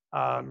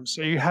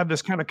 So you have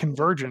this kind of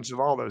convergence of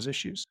all those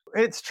issues.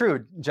 It's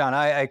true, John.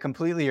 I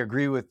completely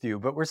agree with you,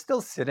 but we're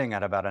still sitting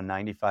at about a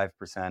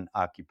 95%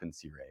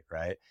 occupancy rate,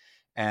 right?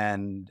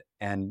 And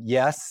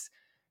yes,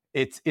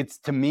 it's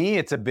to me,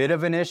 it's a bit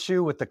of an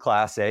issue with the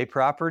Class A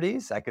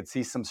properties. I could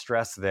see some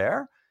stress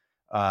there.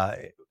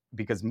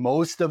 because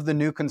most of the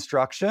new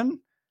construction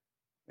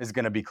is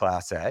going to be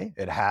Class A.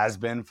 It has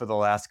been for the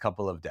last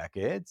couple of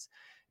decades.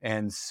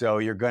 And so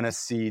you're going to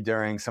see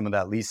during some of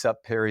that lease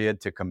up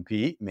period to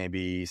compete,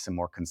 maybe some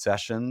more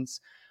concessions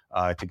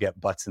to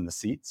get butts in the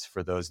seats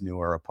for those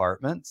newer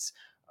apartments.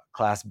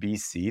 Class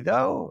BC,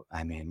 though,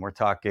 I mean, we're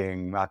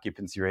talking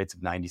occupancy rates of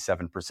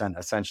 97%,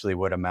 essentially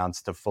what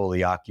amounts to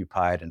fully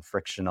occupied and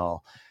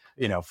frictional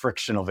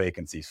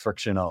vacancies,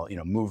 frictional,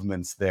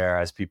 movements there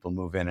as people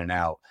move in and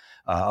out.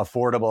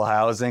 Affordable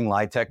housing,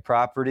 LIHTC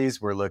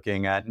properties, we're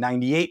looking at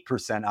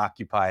 98%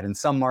 occupied, in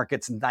some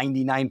markets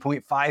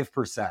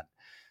 99.5%,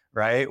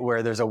 right?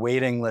 Where there's a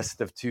waiting list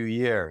of 2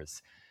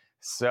 years.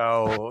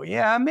 So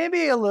yeah,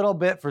 maybe a little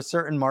bit for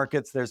certain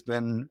markets. There's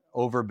been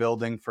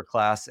overbuilding for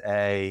Class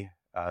A,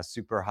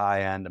 super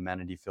high-end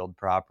amenity-filled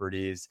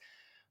properties.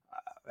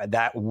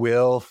 That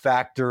will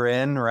factor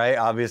in, right?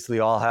 Obviously,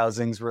 all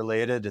housing's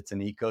related. It's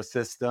an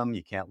ecosystem.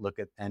 You can't look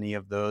at any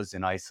of those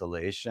in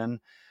isolation.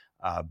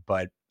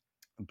 But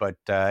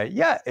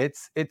yeah,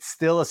 it's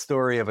still a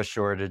story of a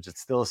shortage.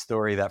 It's still a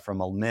story that from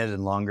a mid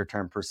and longer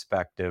term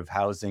perspective,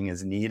 housing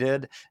is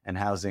needed and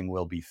housing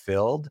will be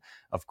filled.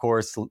 Of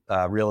course,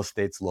 real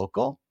estate's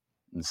local,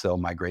 and so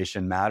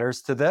migration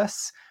matters to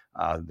this.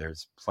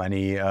 There's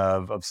plenty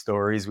of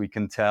stories we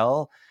can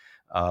tell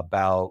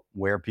about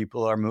where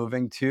people are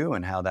moving to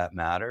and how that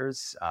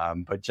matters.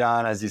 But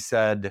John, as you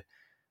said,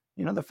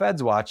 the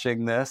Fed's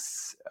watching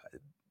this.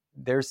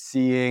 They're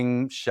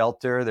seeing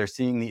shelter. They're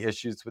seeing the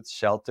issues with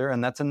shelter.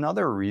 And that's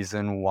another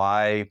reason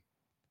why,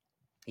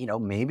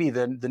 maybe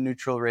the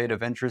neutral rate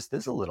of interest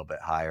is a little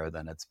bit higher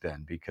than it's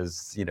been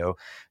because,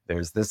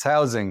 there's this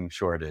housing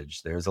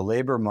shortage. There's a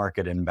labor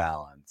market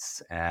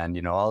imbalance.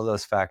 And, all of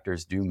those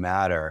factors do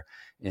matter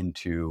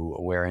into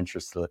where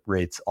interest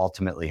rates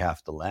ultimately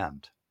have to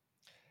land.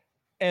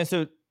 And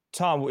so,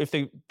 Tom, if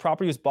the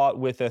property was bought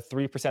with a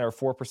 3%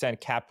 or 4%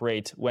 cap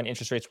rate when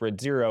interest rates were at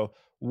zero,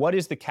 what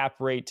is the cap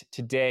rate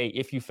today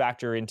if you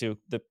factor into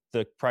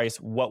the price?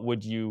 What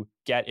would you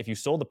get if you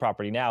sold the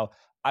property now?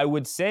 I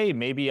would say,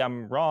 maybe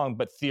I'm wrong,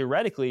 but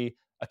theoretically,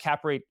 a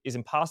cap rate is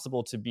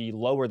impossible to be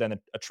lower than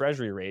a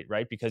treasury rate,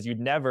 right? Because you'd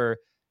never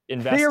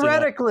invest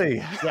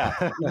theoretically.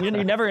 You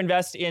never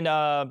invest in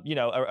a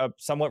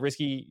somewhat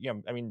risky,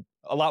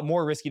 a lot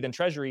more risky than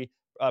treasury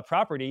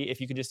property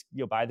if you could just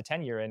buy the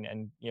 10-year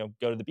and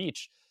go to the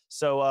beach.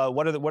 So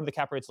what are the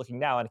cap rates looking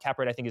now? And cap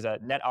rate, I think, is a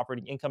net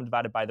operating income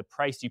divided by the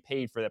price you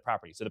paid for that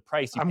property. So the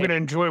price you I'm going to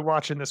enjoy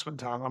watching this one,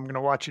 Tom. I'm going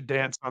to watch you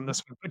dance on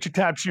this one. Put your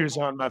tap shoes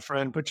on, my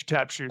friend. Put your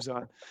tap shoes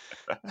on.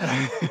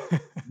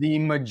 The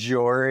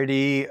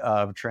majority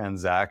of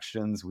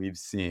transactions we've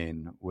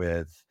seen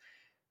with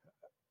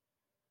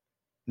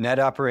net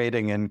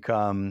operating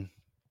income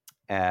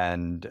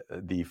and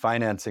the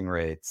financing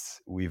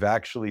rates, we've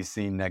actually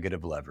seen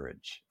negative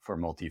leverage for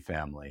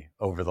multifamily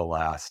over the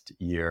last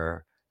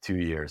year, 2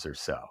 years or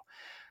so,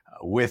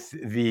 with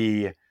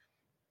the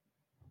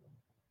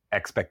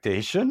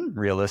expectation,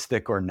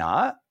 realistic or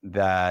not,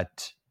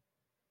 that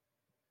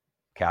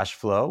cash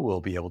flow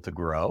will be able to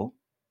grow.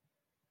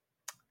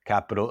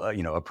 Capital,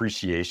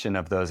 appreciation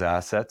of those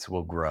assets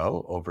will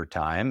grow over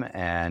time,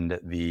 and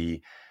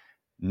the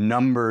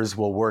numbers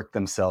will work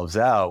themselves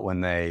out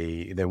when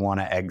they want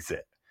to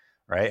exit,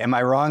 right? Am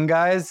I wrong,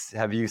 guys?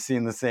 Have you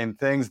seen the same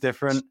things,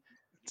 different?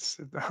 It's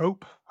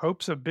hope.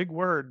 Hope's a big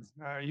word.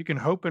 You can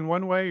hope in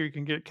one way, or you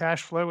can get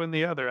cash flow in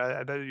the other.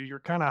 You're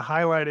kind of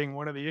highlighting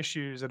one of the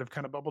issues that have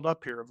kind of bubbled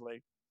up here of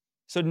late.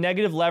 So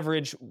negative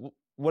leverage,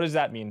 what does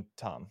that mean,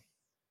 Tom?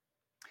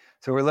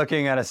 So we're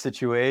looking at a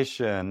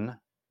situation,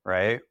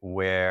 right,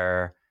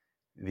 where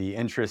the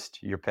interest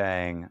you're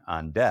paying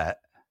on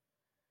debt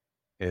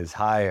is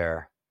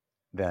higher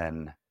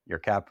than your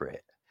cap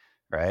rate,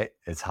 right?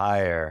 It's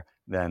higher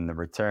than the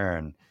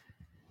return.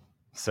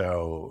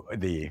 So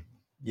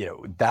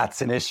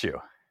that's an issue,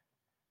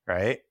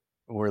 right?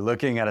 We're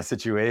looking at a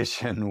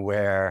situation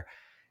where,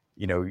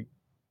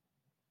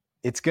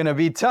 it's going to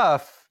be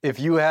tough if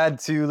you had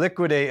to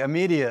liquidate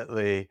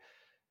immediately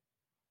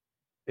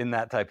in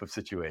that type of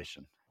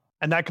situation.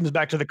 And that comes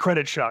back to the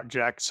credit shock,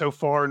 Jack. So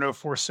far, no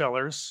forced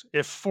sellers.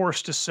 If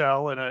forced to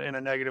sell in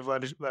a negative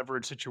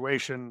leverage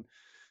situation,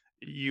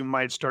 you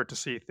might start to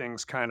see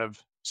things kind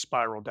of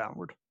spiral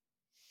downward.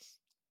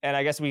 And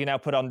I guess we can now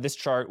put on this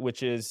chart,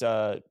 which is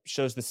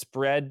shows the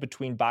spread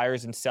between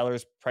buyers and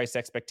sellers' price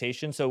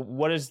expectation. So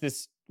what does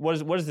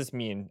this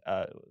mean,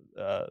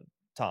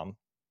 Tom?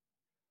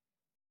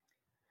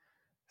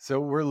 So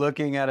we're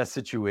looking at a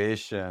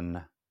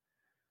situation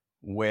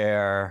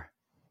where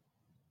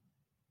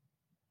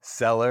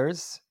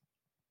sellers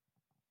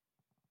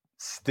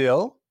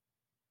still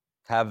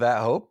have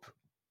that hope,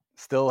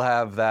 still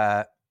have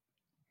that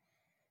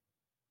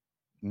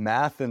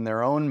math in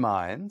their own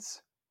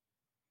minds,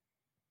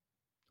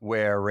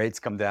 where rates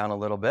come down a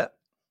little bit,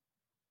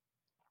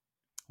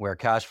 where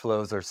cash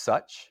flows are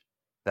such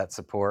that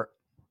support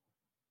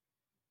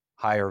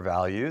higher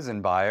values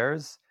in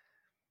buyers.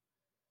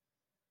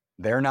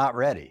 They're not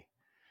ready,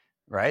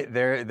 right?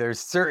 They're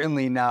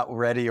certainly not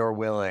ready or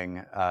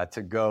willing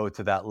to go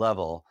to that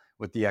level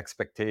with the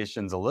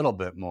expectations a little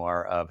bit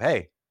more of,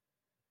 hey,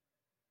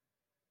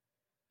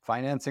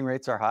 financing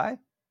rates are high.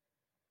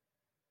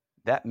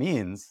 That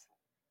means,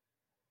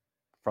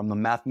 from the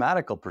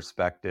mathematical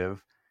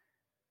perspective,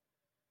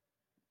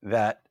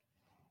 that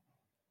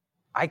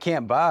I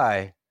can't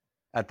buy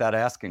at that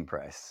asking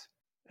price.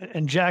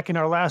 And Jack, in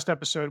our last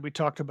episode, we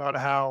talked about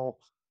how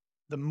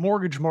the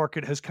mortgage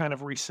market has kind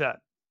of reset.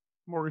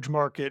 Mortgage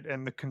market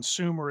and the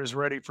consumer is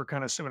ready for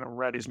kind of,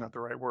 ready is not the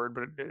right word,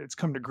 but it's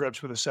come to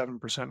grips with a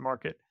 7%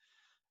 market.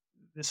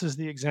 This is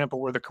the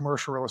example where the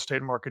commercial real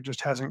estate market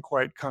just hasn't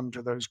quite come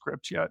to those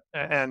grips yet.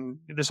 And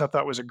this I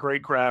thought was a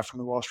great graph from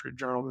the Wall Street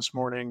Journal this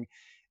morning.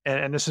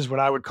 And this is what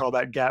I would call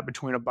that gap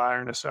between a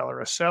buyer and a seller.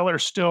 A seller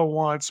still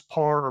wants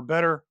par or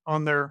better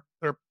on their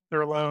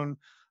loan.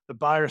 The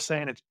buyer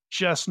saying it's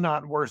just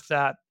not worth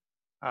that.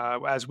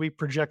 As we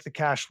project the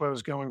cash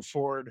flows going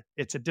forward,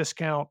 it's a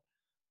discount,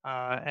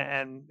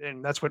 and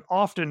that's what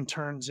often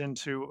turns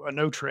into a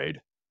no trade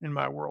in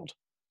my world.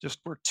 Just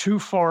we're too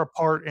far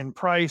apart in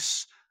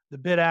price. The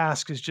bid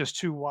ask is just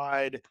too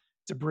wide.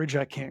 It's a bridge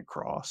I can't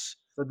cross.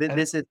 So And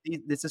this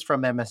is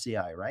from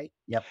MSCI, right?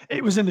 Yep.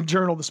 it was in the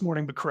journal this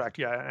morning, but correct.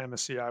 Yeah,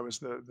 MSCI was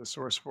the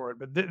source for it.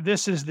 But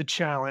this is the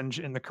challenge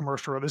in the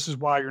commercial. This is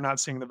why you're not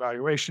seeing the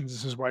valuations.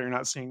 This is why you're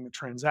not seeing the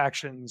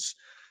transactions.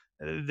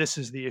 This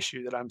is the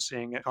issue that I'm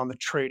seeing on the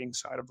trading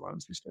side of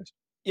loans these days.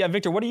 Yeah,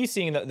 Victor, what are you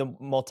seeing in the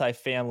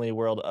multifamily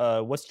world?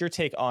 What's your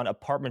take on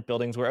apartment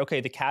buildings where,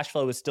 okay, the cash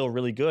flow is still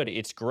really good,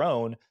 it's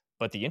grown,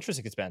 but the interest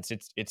expense,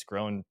 it's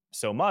grown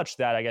so much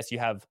that I guess you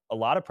have a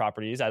lot of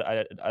properties.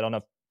 I don't know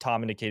if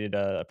Tom indicated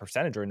a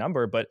percentage or a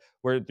number, but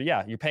where,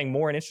 yeah, you're paying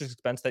more in interest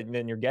expense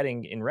than you're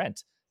getting in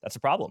rent. That's a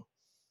problem.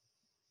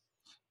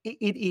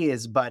 It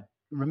is, but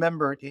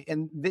remember,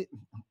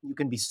 you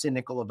can be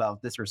cynical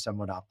about this or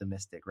somewhat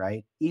optimistic,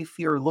 right? If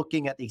you're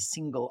looking at a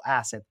single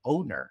asset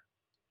owner,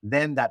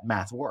 then that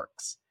math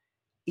works.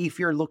 If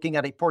you're looking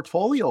at a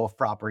portfolio of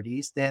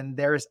properties, then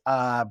there's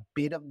a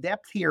bit of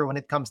depth here when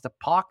it comes to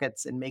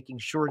pockets and making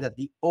sure that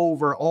the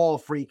overall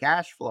free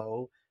cash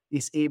flow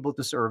is able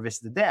to service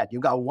the debt.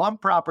 You've got one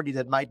property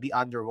that might be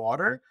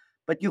underwater,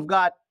 but you've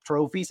got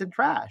trophies and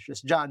trash.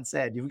 As John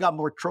said, you've got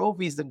more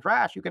trophies than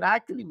trash. You can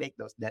actually make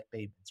those debt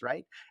payments,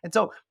 right? And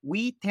so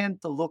we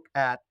tend to look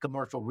at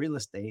commercial real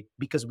estate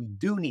because we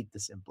do need to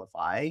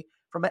simplify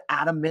from an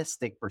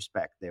atomistic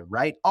perspective,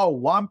 right? Oh,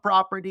 one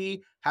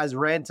property has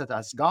rents that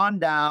has gone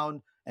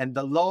down and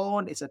the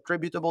loan is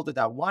attributable to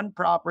that one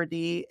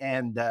property,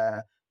 and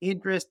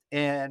interest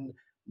and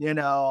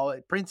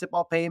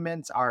principal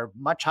payments are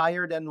much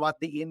higher than what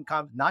the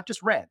income, not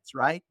just rents,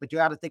 right? But you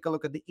got to take a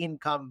look at the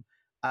income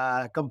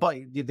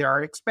component. There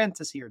are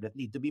expenses here that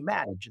need to be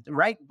managed,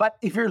 right? But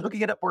if you're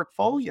looking at a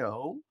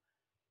portfolio,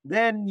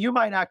 then you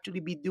might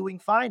actually be doing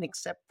fine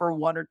except for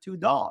one or two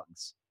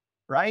dogs,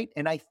 right?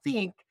 And I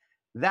think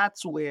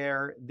that's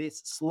where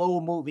this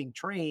slow moving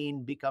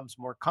train becomes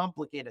more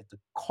complicated to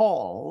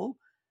call,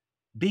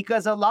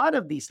 because a lot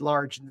of these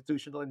large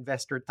institutional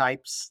investor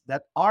types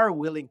that are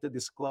willing to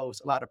disclose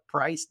a lot of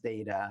price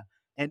data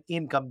and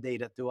income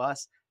data to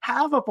us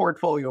have a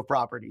portfolio of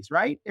properties,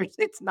 right?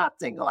 It's not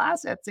single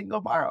asset,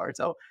 single borrower.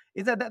 So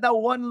is that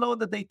one loan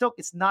that they took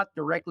is not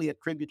directly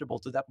attributable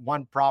to that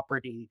one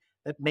property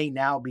that may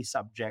now be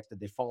subject to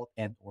default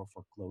and or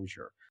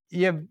foreclosure.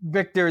 Yeah,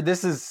 Victor,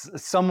 this is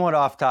somewhat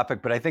off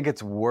topic, but I think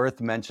it's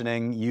worth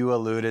mentioning. You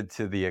alluded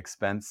to the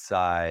expense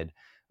side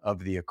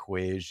of the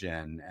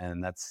equation,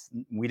 and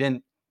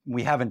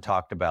we haven't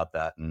talked about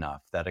that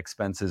enough. That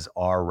expenses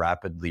are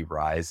rapidly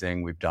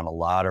rising. We've done a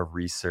lot of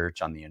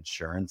research on the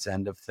insurance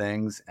end of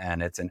things,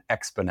 and it's an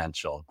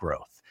exponential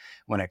growth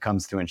when it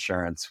comes to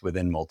insurance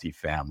within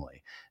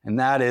multifamily. And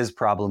that is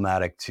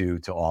problematic to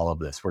all of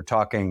this. We're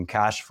talking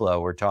cash flow,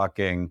 we're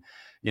talking,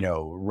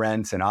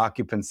 rents and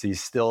occupancy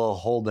still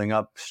holding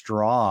up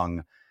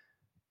strong.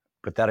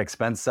 But that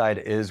expense side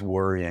is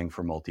worrying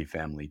for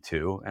multifamily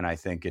too. And I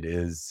think it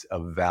is a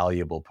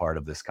valuable part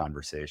of this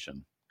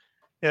conversation.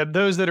 Yeah,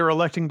 those that are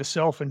electing to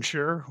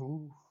self-insure,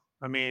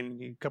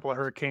 a couple of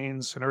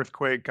hurricanes, an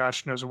earthquake,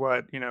 gosh knows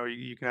what,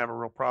 you can have a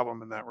real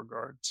problem in that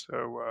regard.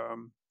 So,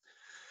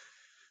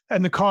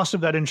 and the cost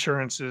of that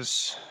insurance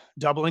is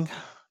doubling,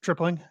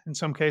 tripling in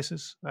some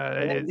cases.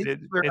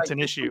 It's an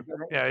issue.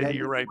 Yeah,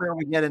 you're right. Where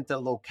we get into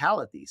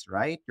localities,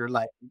 right? You're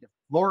like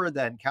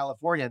Florida and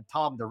California, and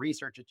Tom, the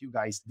research that you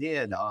guys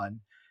did on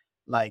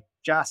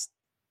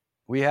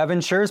we have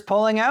insurers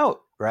pulling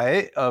out,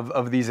 right,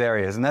 of these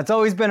areas. And that's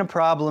always been a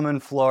problem in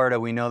Florida.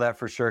 We know that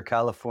for sure.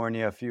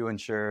 California, a few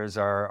insurers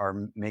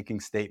are making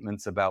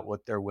statements about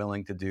what they're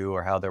willing to do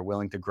or how they're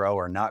willing to grow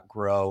or not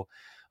grow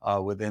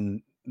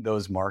within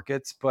those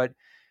markets. But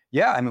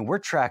yeah, we're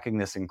tracking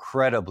this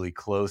incredibly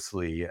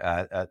closely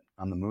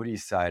on the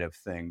Moody's side of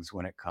things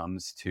when it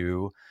comes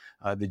to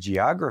the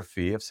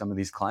geography of some of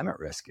these climate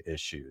risk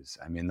issues.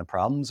 The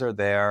problems are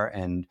there,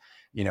 and,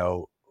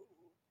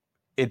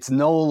 it's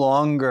no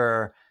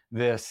longer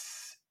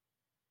this,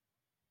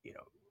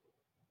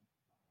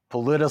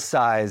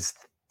 politicized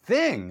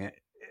thing.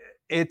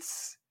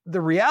 It's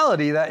the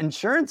reality that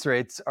insurance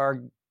rates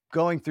are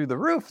going through the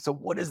roof. So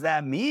what does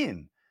that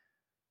mean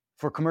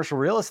for commercial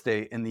real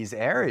estate in these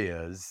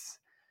areas?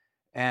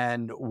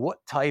 And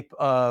what type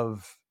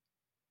of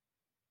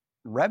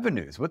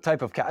revenues, what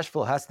type of cash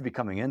flow has to be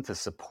coming in to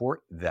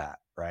support that,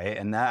 right?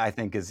 And that, I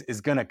think,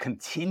 is going to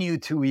continue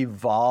to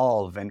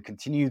evolve and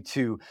continue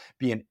to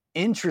be an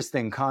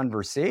interesting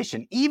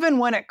conversation, even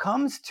when it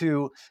comes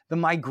to the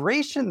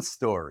migration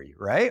story,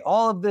 right?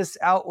 All of this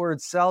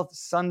outward south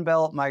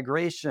Sunbelt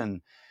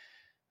migration,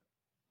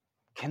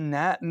 can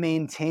that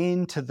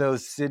maintain to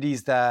those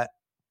cities that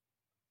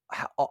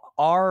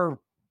are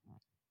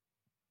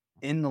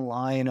in the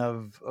line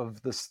of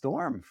the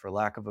storm, for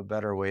lack of a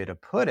better way to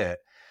put it?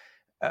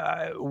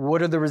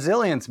 What are the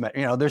resilience?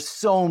 There's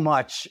so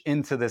much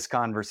into this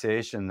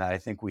conversation that I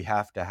think we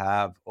have to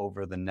have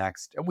over the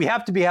next. We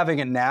have to be having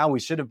it now. We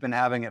should have been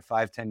having it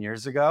 5-10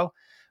 years ago,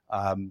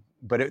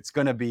 but it's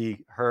going to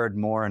be heard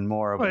more and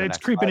more over Well, the it's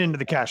next. creeping into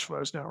the cash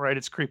flows now, right?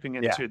 It's creeping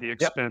Yeah. into the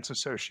expense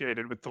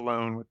associated with the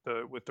loan,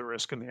 with the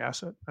risk and the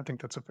asset. I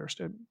think that's a fair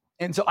statement.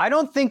 And so I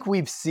don't think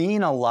we've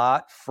seen a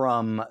lot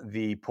from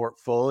the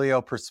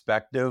portfolio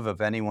perspective of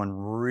anyone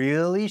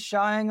really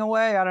shying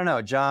away. I don't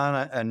know,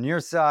 John, on your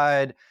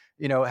side,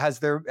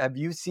 have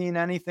you seen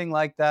anything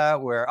like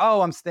that where,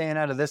 I'm staying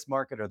out of this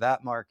market or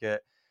that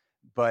market?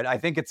 But I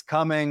think it's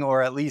coming,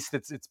 or at least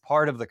it's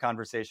part of the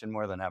conversation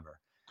more than ever.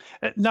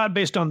 Not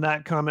based on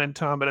that comment,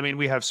 Tom, but I mean,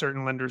 we have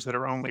certain lenders that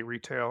are only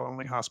retail,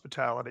 only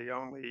hospitality,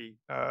 only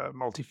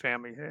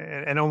multifamily,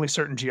 and only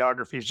certain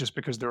geographies just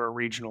because they're a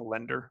regional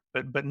lender,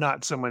 but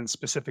not someone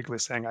specifically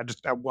saying,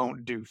 I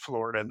won't do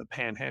Florida and the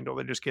Panhandle.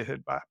 They just get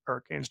hit by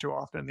hurricanes too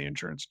often and the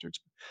insurance too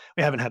expensive.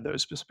 We haven't had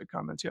those specific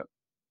comments yet.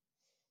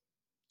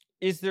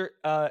 Is there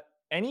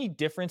any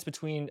difference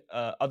between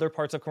other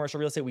parts of commercial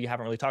real estate we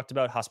haven't really talked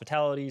about,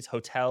 hospitalities,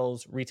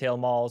 hotels, retail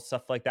malls,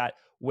 stuff like that,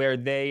 where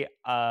they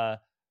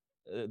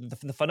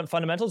the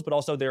fundamentals, but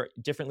also they're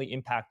differently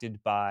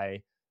impacted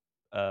by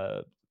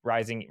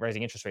rising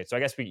interest rates? So I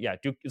guess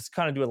let's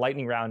kind of do a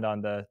lightning round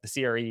on the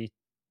CRE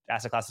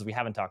asset classes we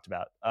haven't talked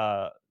about.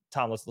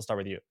 Tom, let's start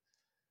with you.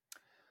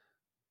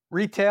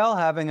 Retail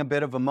having a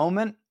bit of a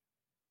moment.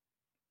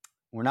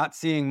 We're not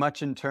seeing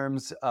much in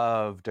terms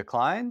of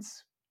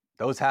declines.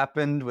 Those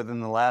happened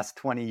within the last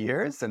 20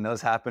 years, and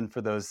those happened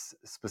for those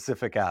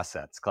specific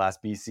assets. Class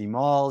BC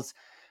malls,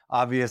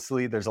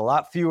 obviously, there's a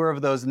lot fewer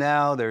of those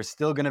now. There's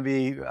still going to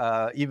be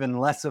even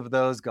less of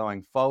those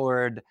going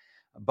forward,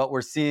 but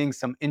we're seeing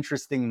some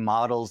interesting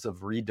models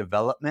of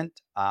redevelopment.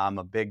 I'm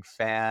a big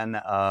fan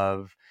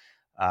of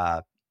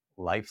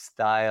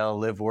lifestyle,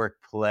 live, work,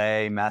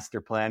 play,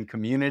 master plan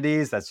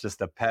communities. That's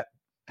just a pet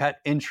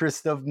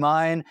interest of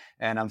mine,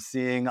 and I'm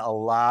seeing a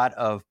lot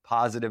of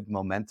positive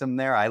momentum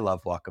there. I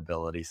love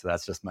walkability, so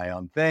that's just my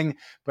own thing,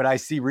 but I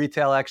see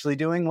retail actually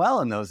doing well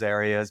in those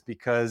areas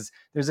because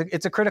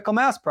it's a critical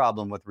mass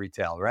problem with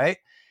retail, right?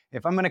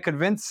 If I'm going to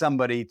convince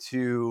somebody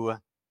to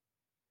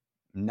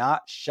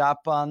not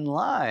shop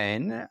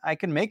online, I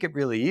can make it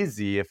really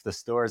easy if the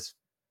store's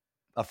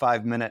a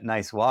 5-minute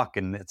nice walk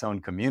in its own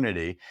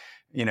community,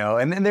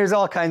 and then there's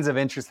all kinds of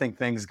interesting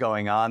things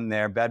going on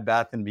there. Bed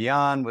Bath &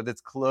 Beyond with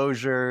its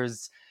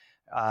closures,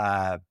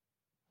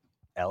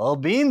 LL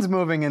Bean's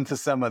moving into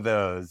some of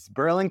those,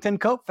 Burlington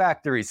Coat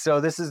Factory. So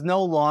this is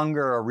no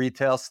longer a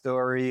retail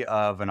story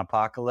of an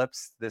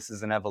apocalypse. This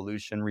is an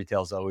evolution.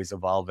 Retail's always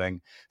evolving.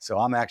 So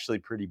I'm actually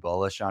pretty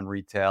bullish on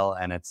retail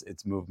and its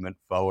movement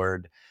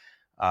forward.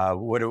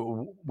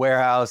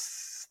 Warehouse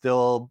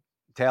still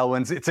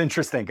tailwinds. It's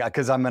interesting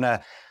because I'm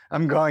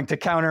going to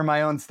counter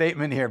my own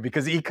statement here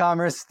because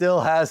e-commerce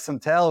still has some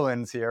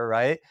tailwinds here,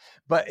 right?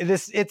 But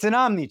it's an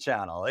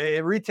omni-channel.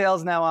 Retail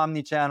is now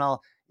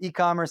omni-channel.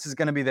 E-commerce is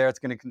going to be there. It's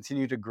going to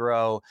continue to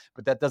grow,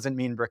 but that doesn't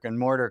mean brick and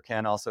mortar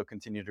can also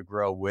continue to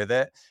grow with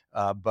it.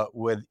 But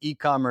with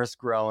e-commerce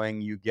growing,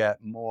 you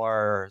get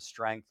more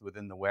strength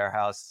within the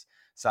warehouse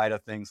side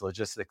of things.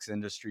 Logistics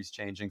industries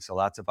changing, so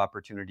lots of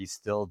opportunities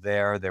still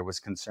there. There was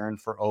concern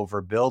for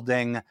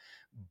overbuilding,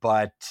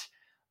 but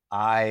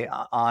I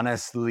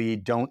honestly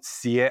don't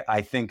see it.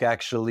 I think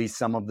actually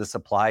some of the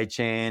supply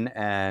chain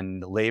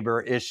and labor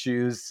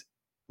issues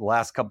the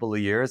last couple of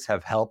years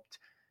have helped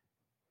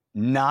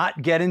not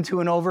get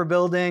into an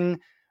overbuilding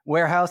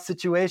warehouse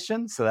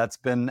situation. So that's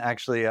been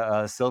actually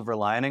a silver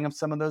lining of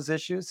some of those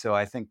issues. So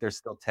I think there's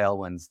still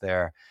tailwinds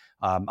there.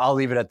 I'll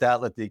leave it at that.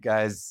 Let the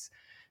guys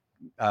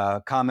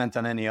comment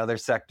on any other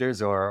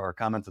sectors or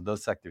comment on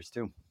those sectors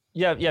too.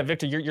 Yeah,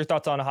 Victor, your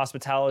thoughts on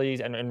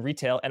hospitality and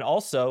retail, and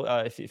also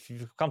if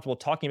you're comfortable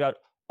talking about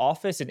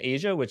office in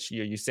Asia, which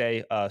you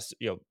say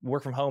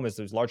work from home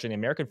is largely an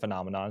American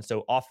phenomenon.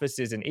 So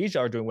offices in Asia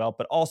are doing well,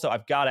 but also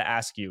I've got to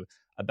ask you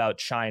about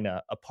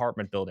China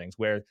apartment buildings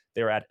where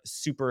they're at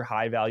super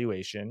high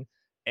valuation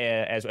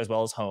as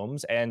well as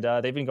homes, and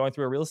they've been going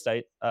through a real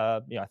estate.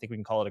 I think we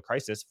can call it a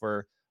crisis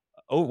for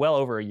well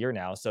over a year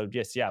now. So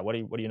what are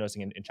you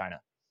noticing in China?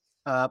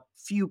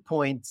 Few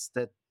points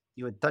that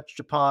you had touched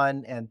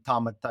upon and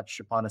Tom had touched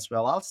upon as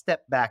well. I'll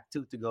step back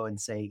too to go and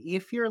say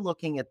if you're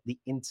looking at the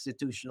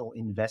institutional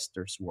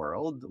investors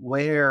world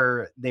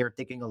where they're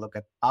taking a look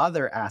at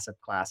other asset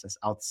classes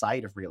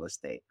outside of real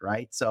estate,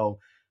 right? So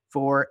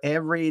for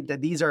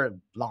these are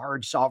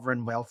large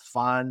sovereign wealth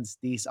funds,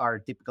 these are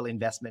typical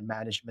investment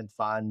management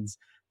funds,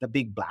 the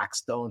big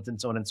Blackstones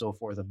and so on and so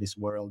forth of this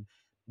world.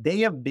 They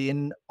have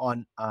been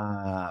on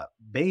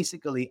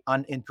basically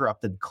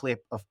uninterrupted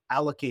clip of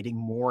allocating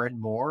more and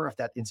more of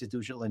that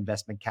institutional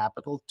investment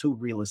capital to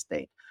real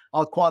estate.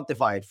 I'll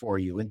quantify it for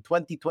you. In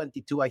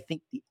 2022, I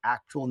think the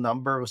actual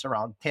number was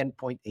around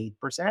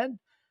 10.8%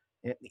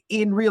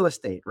 in real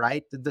estate,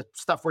 right? The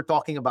stuff we're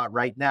talking about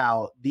right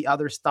now, the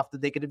other stuff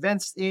that they can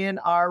invest in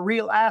are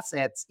real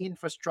assets,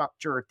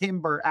 infrastructure,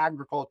 timber,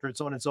 agriculture, and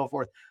so on and so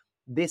forth.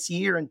 This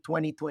year in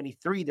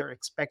 2023, they're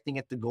expecting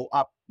it to go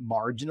up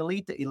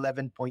marginally to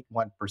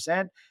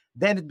 11.1%.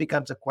 Then it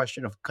becomes a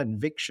question of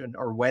conviction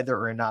or whether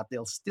or not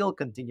they'll still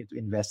continue to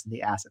invest in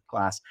the asset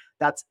class.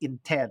 That's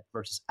intent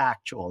versus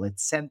actual.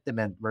 It's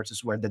sentiment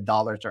versus where the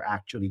dollars are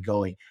actually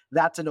going.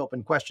 That's an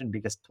open question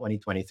because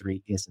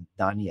 2023 isn't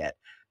done yet.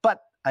 But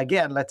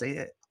again, let's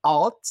say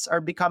alts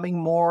are becoming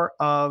more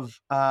of,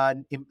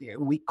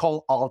 we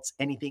call alts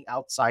anything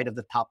outside of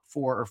the top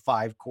 4 or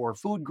 5 core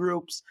food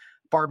groups,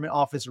 apartment,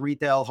 office,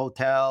 retail,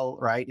 hotel,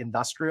 right?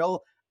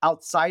 Industrial.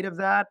 Outside of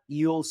that,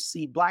 you'll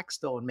see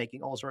Blackstone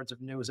making all sorts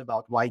of news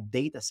about why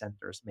data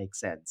centers make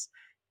sense.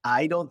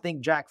 I don't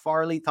think Jack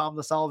Farley, Tom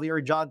LaSalvia,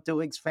 or John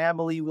Toohig's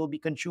family will be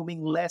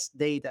consuming less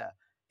data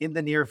in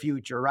the near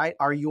future, right?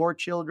 Are your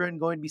children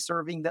going to be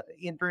surfing the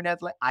internet?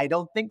 I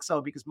don't think so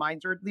because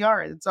mine certainly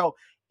aren't. And so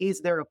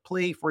is there a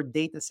play for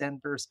data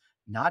centers,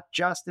 not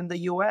just in the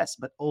US,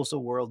 but also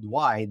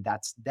worldwide?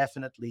 That's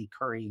definitely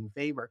currying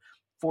favor.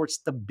 For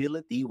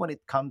stability when it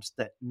comes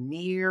to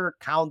near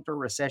counter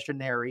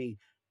recessionary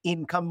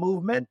income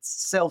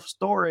movements, self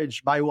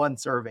storage by one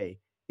survey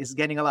is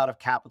getting a lot of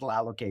capital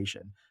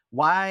allocation.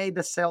 Why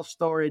does self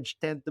storage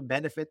tend to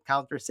benefit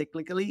counter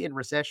cyclically in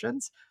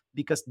recessions?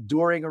 Because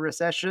during a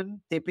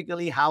recession,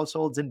 typically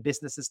households and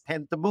businesses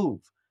tend to move,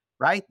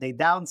 right? They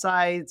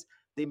downsize,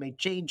 they may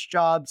change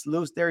jobs,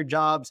 lose their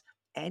jobs.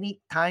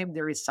 Anytime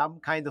there is some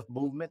kind of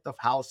movement of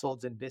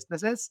households and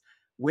businesses,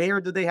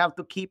 where do they have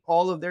to keep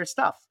all of their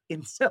stuff?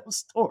 In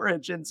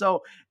self-storage. And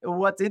so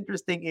what's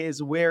interesting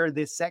is where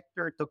this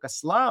sector took a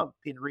slump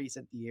in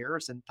recent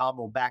years, and Tom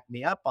will back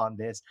me up on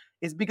this,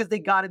 is because they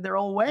got in their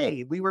own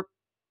way. We were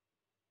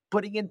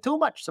putting in too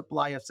much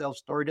supply of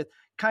self-storage that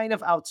kind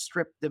of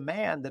outstripped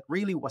demand that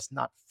really was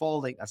not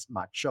falling as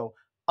much. So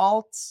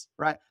alts,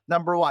 right?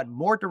 Number one,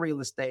 more to real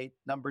estate.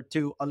 Number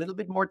two, a little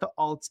bit more to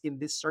alts in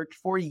this search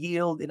for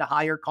yield in a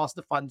higher cost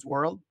of funds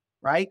world,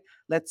 right?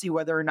 Let's see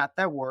whether or not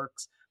that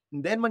works.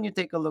 And then when you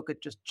take a look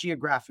at just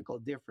geographical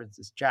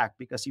differences, Jack,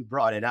 because you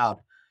brought it out,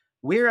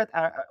 we're at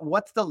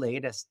what's the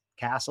latest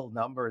Castle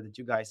number that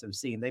you guys have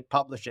seen? They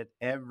publish it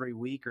every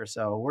week or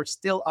so. We're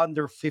still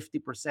under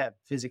 50%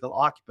 physical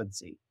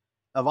occupancy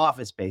of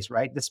office space,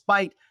 right?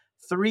 Despite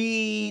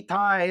 3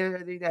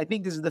 times, I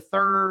think this is the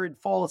third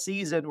fall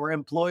season where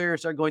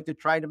employers are going to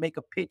try to make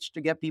a pitch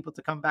to get people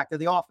to come back to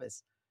the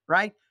office,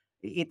 right?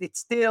 It's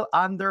still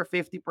under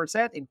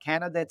 50%. In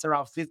Canada, it's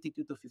around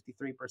 52 to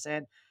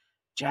 53%.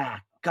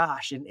 Jack,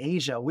 gosh, in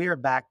Asia, we're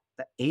back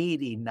to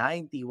 80,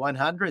 90,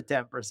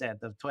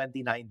 110% of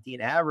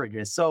 2019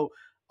 averages. So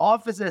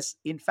offices,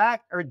 in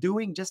fact, are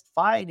doing just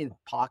fine in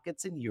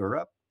pockets in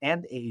Europe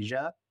and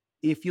Asia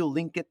if you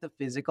link it to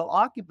physical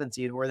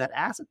occupancy and where that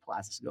asset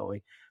class is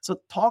going.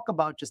 So talk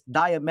about just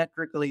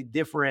diametrically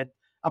different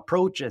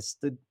approaches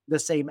to the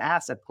same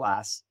asset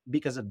class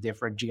because of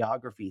different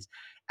geographies.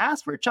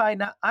 As for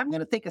China, I'm going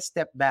to take a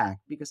step back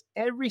because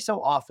every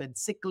so often,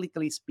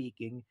 cyclically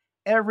speaking,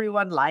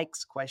 everyone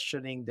likes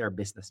questioning their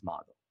business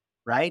model,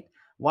 right?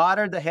 What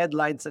are the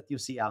headlines that you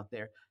see out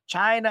there?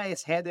 China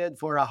is headed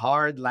for a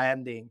hard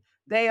landing.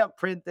 They have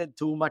printed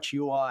too much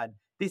yuan.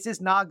 This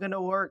is not going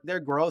to work. Their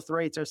growth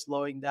rates are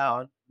slowing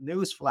down.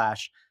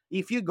 Newsflash,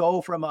 if you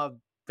go from a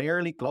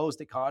fairly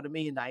closed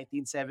economy in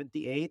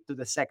 1978 to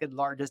the second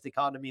largest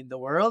economy in the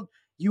world,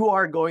 you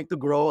are going to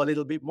grow a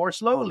little bit more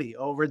slowly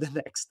over the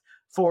next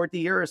 40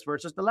 years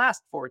versus the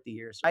last 40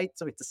 years, right?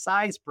 So it's a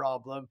size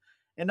problem.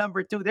 And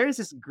number two, there's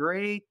this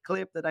great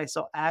clip that I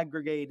saw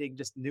aggregating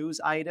just news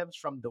items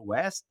from the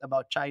West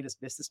about China's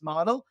business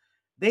model.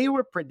 They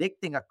were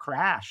predicting a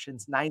crash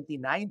since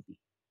 1990,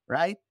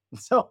 right?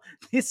 So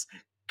this,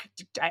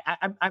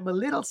 I'm a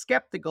little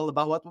skeptical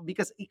about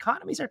because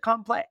economies are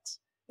complex.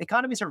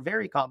 Economies are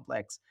very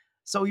complex.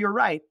 So you're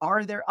right.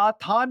 Are there a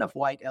ton of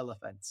white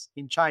elephants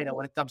in China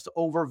when it comes to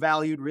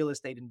overvalued real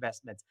estate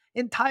investments?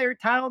 Entire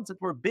towns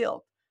that were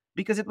built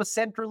because it was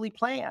centrally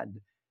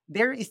planned.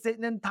 There is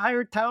an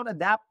entire town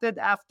adapted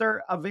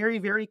after a very,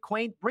 very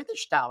quaint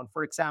British town,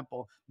 for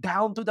example,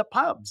 down to the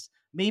pubs.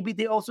 Maybe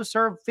they also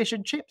serve fish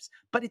and chips,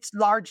 but it's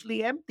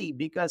largely empty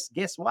because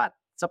guess what?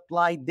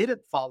 Supply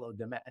didn't follow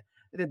demand.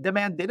 The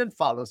demand didn't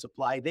follow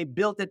supply. They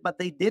built it, but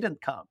they didn't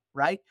come,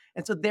 right?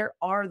 And so there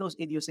are those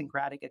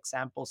idiosyncratic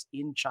examples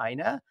in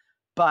China.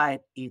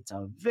 but it's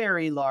a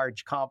very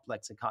large,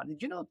 complex economy.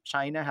 Did you know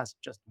China has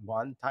just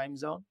one time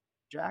zone,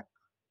 Jack?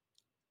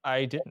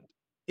 I didn't.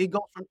 It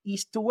goes from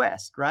east to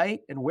west,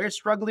 right? And we're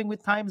struggling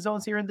with time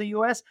zones here in the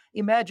US.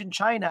 Imagine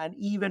China, an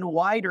even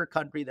wider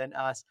country than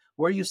us,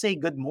 where you say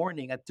good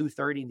morning at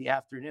 2:30 in the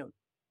afternoon,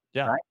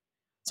 Yeah. right?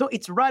 So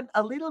it's run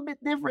a little bit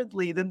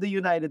differently than the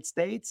United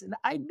States. And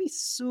I'd be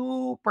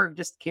super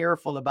just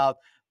careful about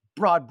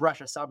broad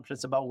brush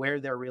assumptions about where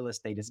their real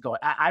estate is going.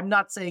 I'm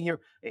not saying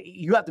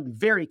you have to be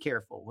very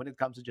careful when it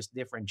comes to just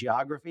different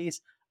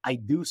geographies. I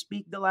do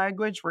speak the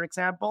language, for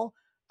example.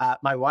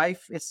 My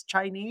wife is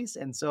Chinese,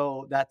 and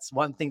so that's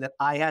one thing that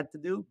I had to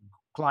do,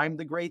 climb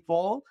the Great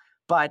Wall.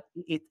 But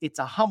it's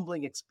a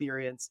humbling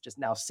experience just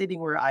now sitting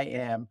where I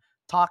am,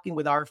 talking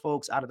with our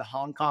folks out of the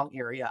Hong Kong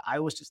area. I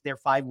was just there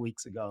 5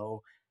 weeks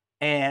ago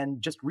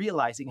and just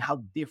realizing how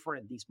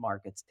different these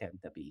markets tend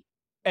to be.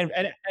 And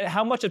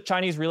how much of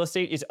Chinese real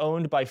estate is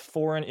owned by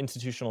foreign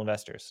institutional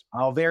investors?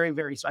 Oh, very,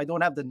 very. So I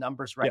don't have the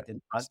numbers Yeah. right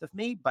in front of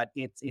me, but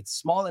it's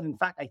small, and in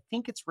fact, I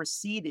think it's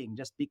receding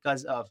just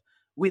because of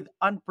with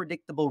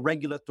unpredictable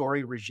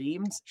regulatory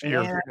regimes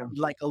Sure. and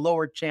like a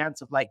lower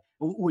chance of like,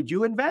 would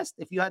you invest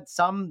if you had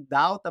some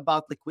doubt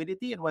about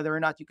liquidity and whether or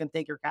not you can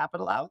take your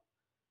capital out?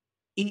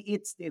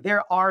 It's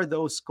there are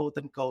those quote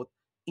unquote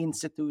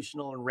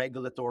institutional and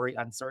regulatory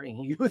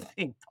uncertainty. You would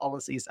think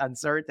policy is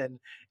uncertain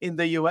in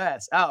the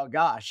US. Oh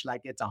gosh,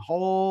 like it's a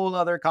whole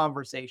other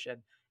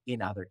conversation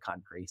in other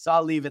countries. So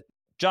I'll leave it.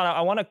 John,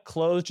 I want to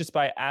close just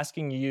by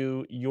asking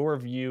you your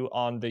view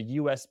on the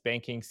U.S.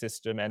 banking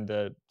system and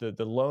the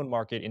loan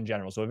market in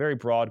general. So a very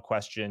broad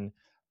question,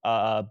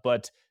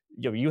 but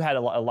you had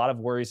a lot of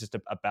worries just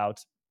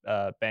about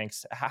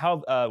banks.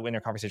 How in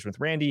your conversation with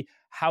Randy,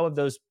 how have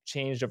those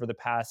changed over the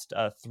past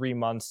 3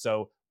 months?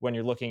 So when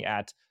you're looking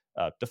at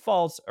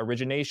defaults,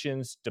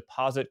 originations,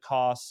 deposit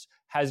costs,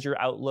 has your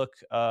outlook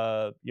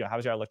how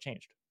has your outlook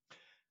changed?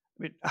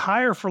 I mean,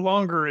 higher for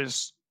longer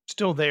is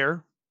still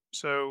there.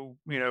 So,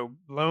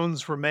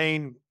 loans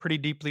remain pretty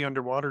deeply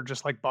underwater,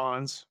 just like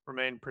bonds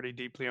remain pretty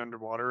deeply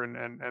underwater.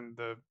 And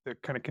the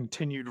kind of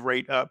continued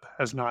rate up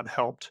has not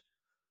helped.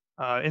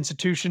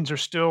 Institutions are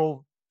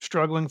still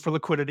struggling for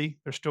liquidity.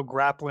 They're still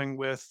grappling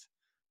with,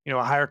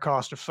 a higher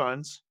cost of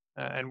funds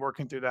and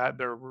working through that.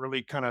 They're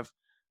really kind of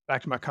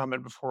back to my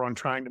comment before on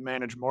trying to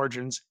manage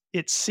margins.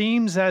 It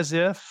seems as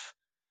if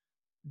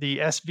the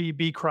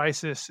SVB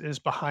crisis is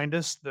behind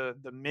us, the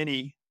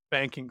mini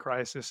banking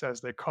crisis,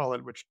 as they call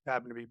it, which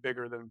happened to be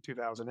bigger than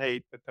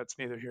 2008, but that's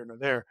neither here nor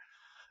there.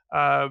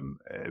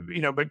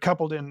 But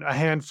coupled in a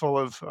handful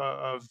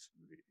of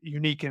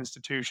unique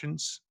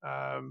institutions.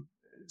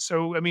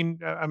 So, I mean,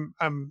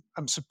 I'm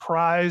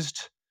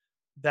surprised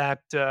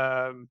that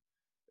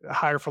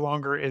higher for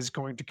longer is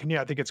going to continue.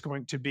 I think it's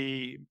going to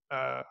be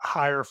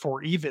higher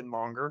for even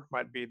longer.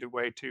 Might be the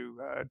way to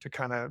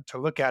kind of to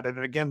look at it.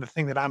 And again, the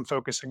thing that I'm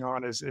focusing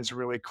on is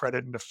really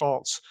credit and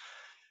defaults.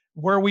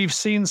 Where we've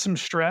seen some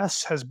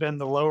stress has been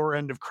the lower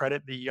end of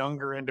credit, the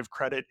younger end of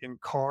credit in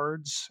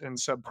cards and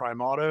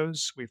subprime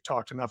autos. We've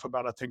talked enough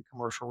about, I think,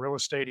 commercial real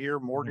estate here.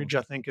 Mhm. Mortgage,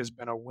 I think, has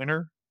been a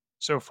winner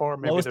so far.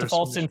 Maybe Lowest there's some,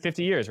 defaults in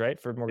 50 years, right,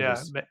 for yeah,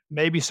 mortgages?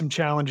 maybe some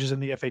challenges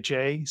in the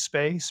FHA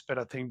space, but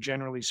I think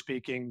generally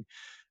speaking,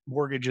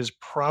 mortgage is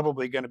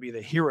probably going to be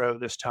the hero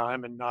this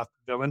time and not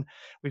the villain.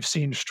 We've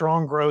seen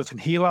strong growth in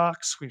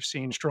HELOCs. We've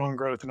seen strong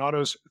growth in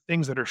autos,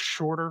 things that are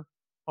shorter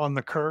on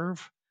the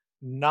curve.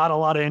 Not a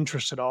lot of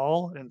interest at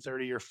all in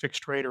 30-year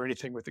fixed rate or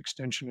anything with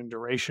extension and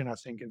duration. I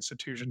think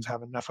institutions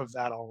have enough of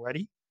that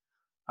already.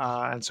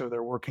 And so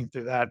they're working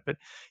through that. But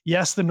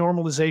yes, the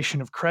normalization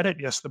of credit,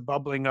 yes, the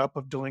bubbling up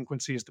of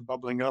delinquencies, the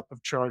bubbling up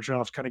of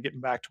charge-offs, kind of getting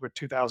back to a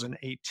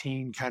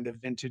 2018 kind of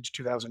vintage,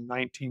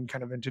 2019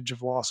 kind of vintage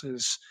of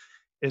losses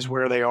is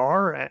where they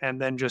are. And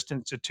then just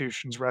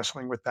institutions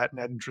wrestling with that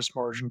net interest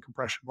margin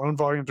compression. Loan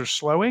volumes are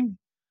slowing,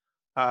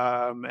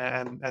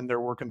 and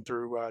they're working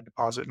through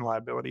deposit and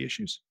liability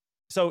issues.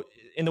 So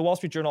in the Wall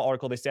Street Journal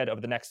article, they said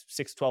over the next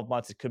 6 to 12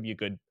 months, it could be a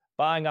good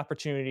buying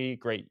opportunity,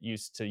 great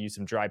use to use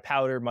some dry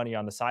powder, money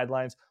on the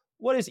sidelines.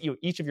 What is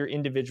each of your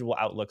individual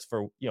outlooks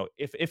for,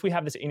 if we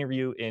have this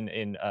interview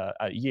in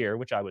a year,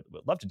 which I would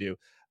love to do,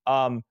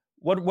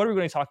 what are we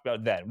going to talk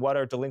about then? What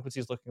are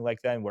delinquencies looking like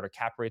then? What are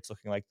cap rates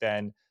looking like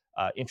then?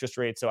 Interest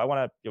rates. So I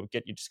want to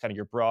get you just kind of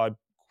your broad,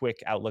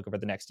 quick outlook over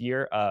the next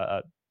year.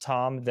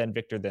 Tom, then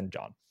Victor, then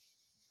John.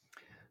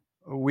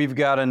 We've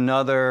got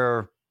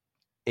another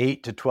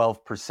 8 to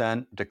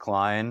 12%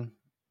 decline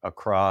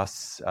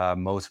across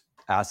most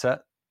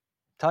asset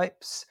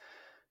types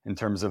in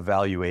terms of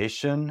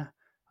valuation.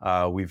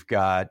 We've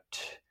got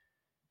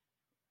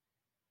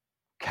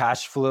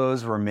cash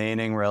flows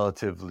remaining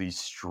relatively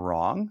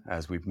strong,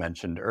 as we've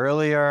mentioned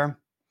earlier.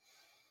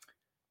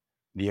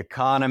 The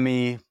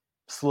economy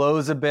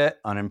slows a bit,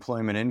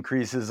 unemployment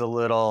increases a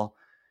little,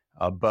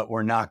 but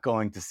we're not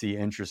going to see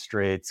interest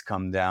rates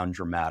come down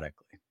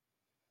dramatically.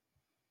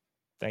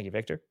 Thank you,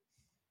 Victor.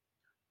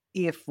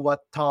 If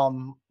what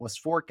Tom was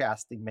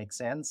forecasting makes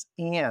sense,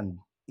 and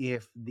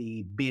if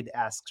the bid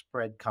ask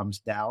spread comes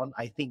down,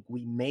 I think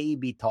we may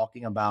be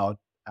talking about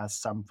as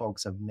some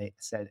folks have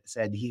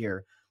said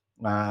here,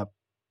 uh,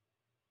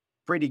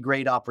 pretty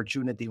great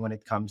opportunity when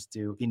it comes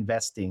to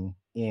investing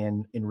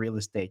in real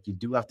estate. You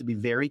do have to be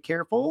very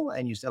careful,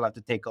 and you still have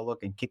to take a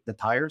look and kick the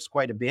tires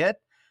quite a bit.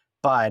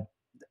 But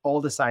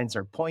all the signs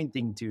are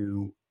pointing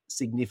to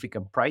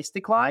significant price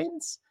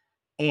declines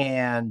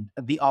and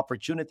the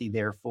opportunity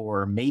there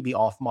for maybe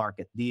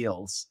off-market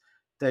deals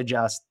to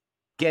just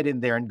get in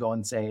there and go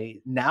and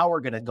say, now we're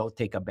going to go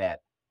take a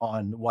bet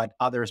on what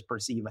others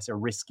perceive as a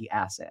risky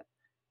asset.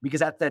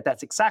 Because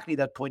that's exactly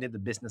that point in the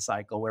business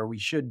cycle where we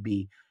should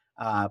be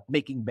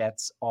making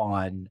bets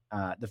on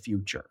the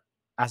future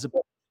as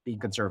opposed to being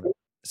conservative.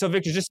 So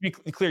Victor, just to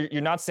be clear,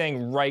 you're not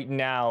saying right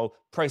now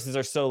prices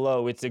are so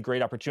low it's a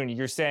great opportunity.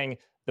 You're saying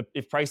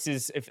if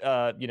prices, if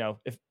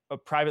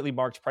privately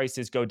marked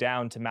prices go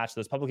down to match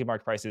those publicly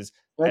marked prices,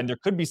 and there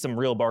could be some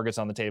real bargains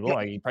on the table. Yeah.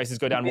 Like prices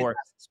go down more.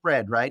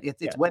 Spread, right?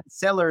 It's when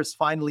sellers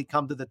finally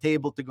come to the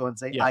table to go and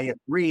say, I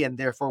agree, and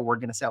therefore we're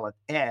going to sell at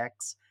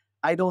X.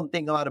 I don't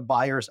think a lot of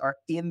buyers are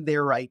in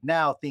there right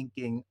now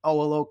thinking, oh,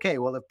 well, okay,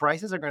 well, if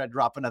prices are going to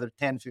drop another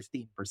 10,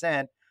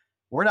 15%,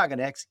 we're not going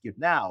to execute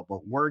now,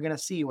 but we're going to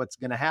see what's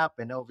going to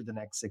happen over the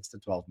next 6 to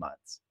 12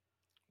 months.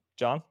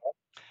 John?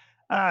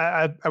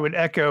 I would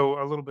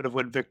echo a little bit of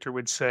what Victor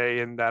would say,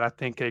 in that I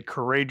think a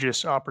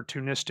courageous,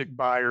 opportunistic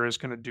buyer is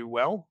going to do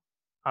well,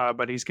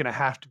 but he's going to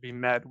have to be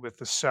met with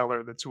a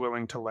seller that's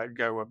willing to let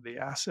go of the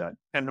asset.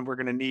 And we're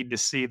going to need to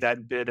see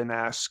that bid and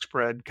ask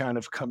spread kind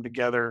of come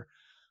together,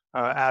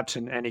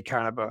 absent any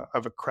kind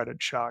of a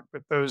credit shock.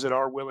 But those that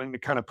are willing to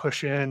kind of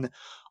push in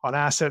on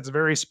assets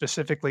very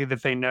specifically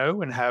that they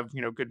know and have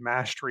good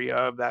mastery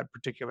of that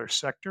particular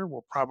sector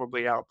will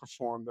probably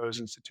outperform those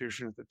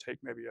institutions that take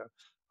maybe a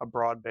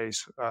broad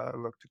base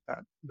look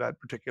at that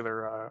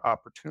particular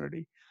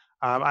opportunity.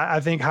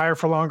 I think higher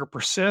for longer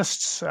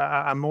persists.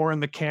 I'm more in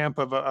the camp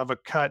of a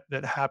cut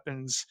that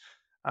happens,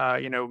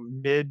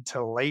 mid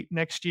to late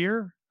next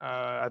year.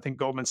 I think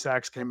Goldman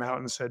Sachs came out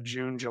and said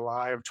June,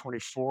 July of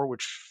 24,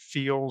 which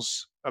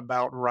feels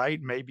about right,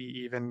 maybe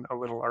even a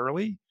little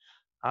early.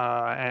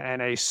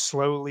 And a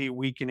slowly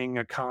weakening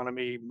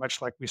economy,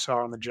 much like we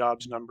saw in the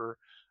jobs number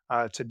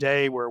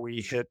today, where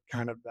we hit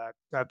kind of that.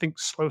 I think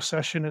slow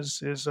session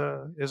is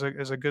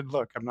a good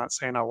look. I'm not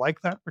saying I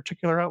like that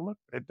particular outlook,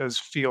 but it does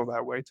feel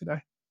that way today.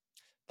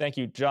 Thank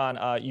you, John.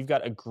 You've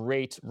got a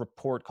great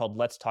report called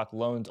Let's Talk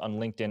Loans on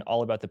LinkedIn,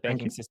 all about the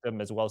banking system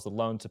as well as the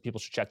loans. So people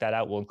should check that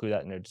out. We'll include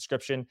that in the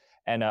description.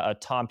 And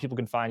Tom, people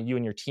can find you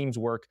and your team's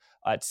work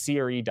at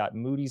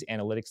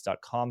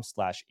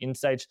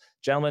cre.moodysanalytics.com/insights.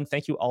 Gentlemen,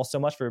 thank you all so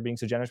much for being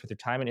so generous with your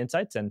time and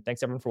insights. And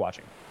thanks everyone for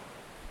watching.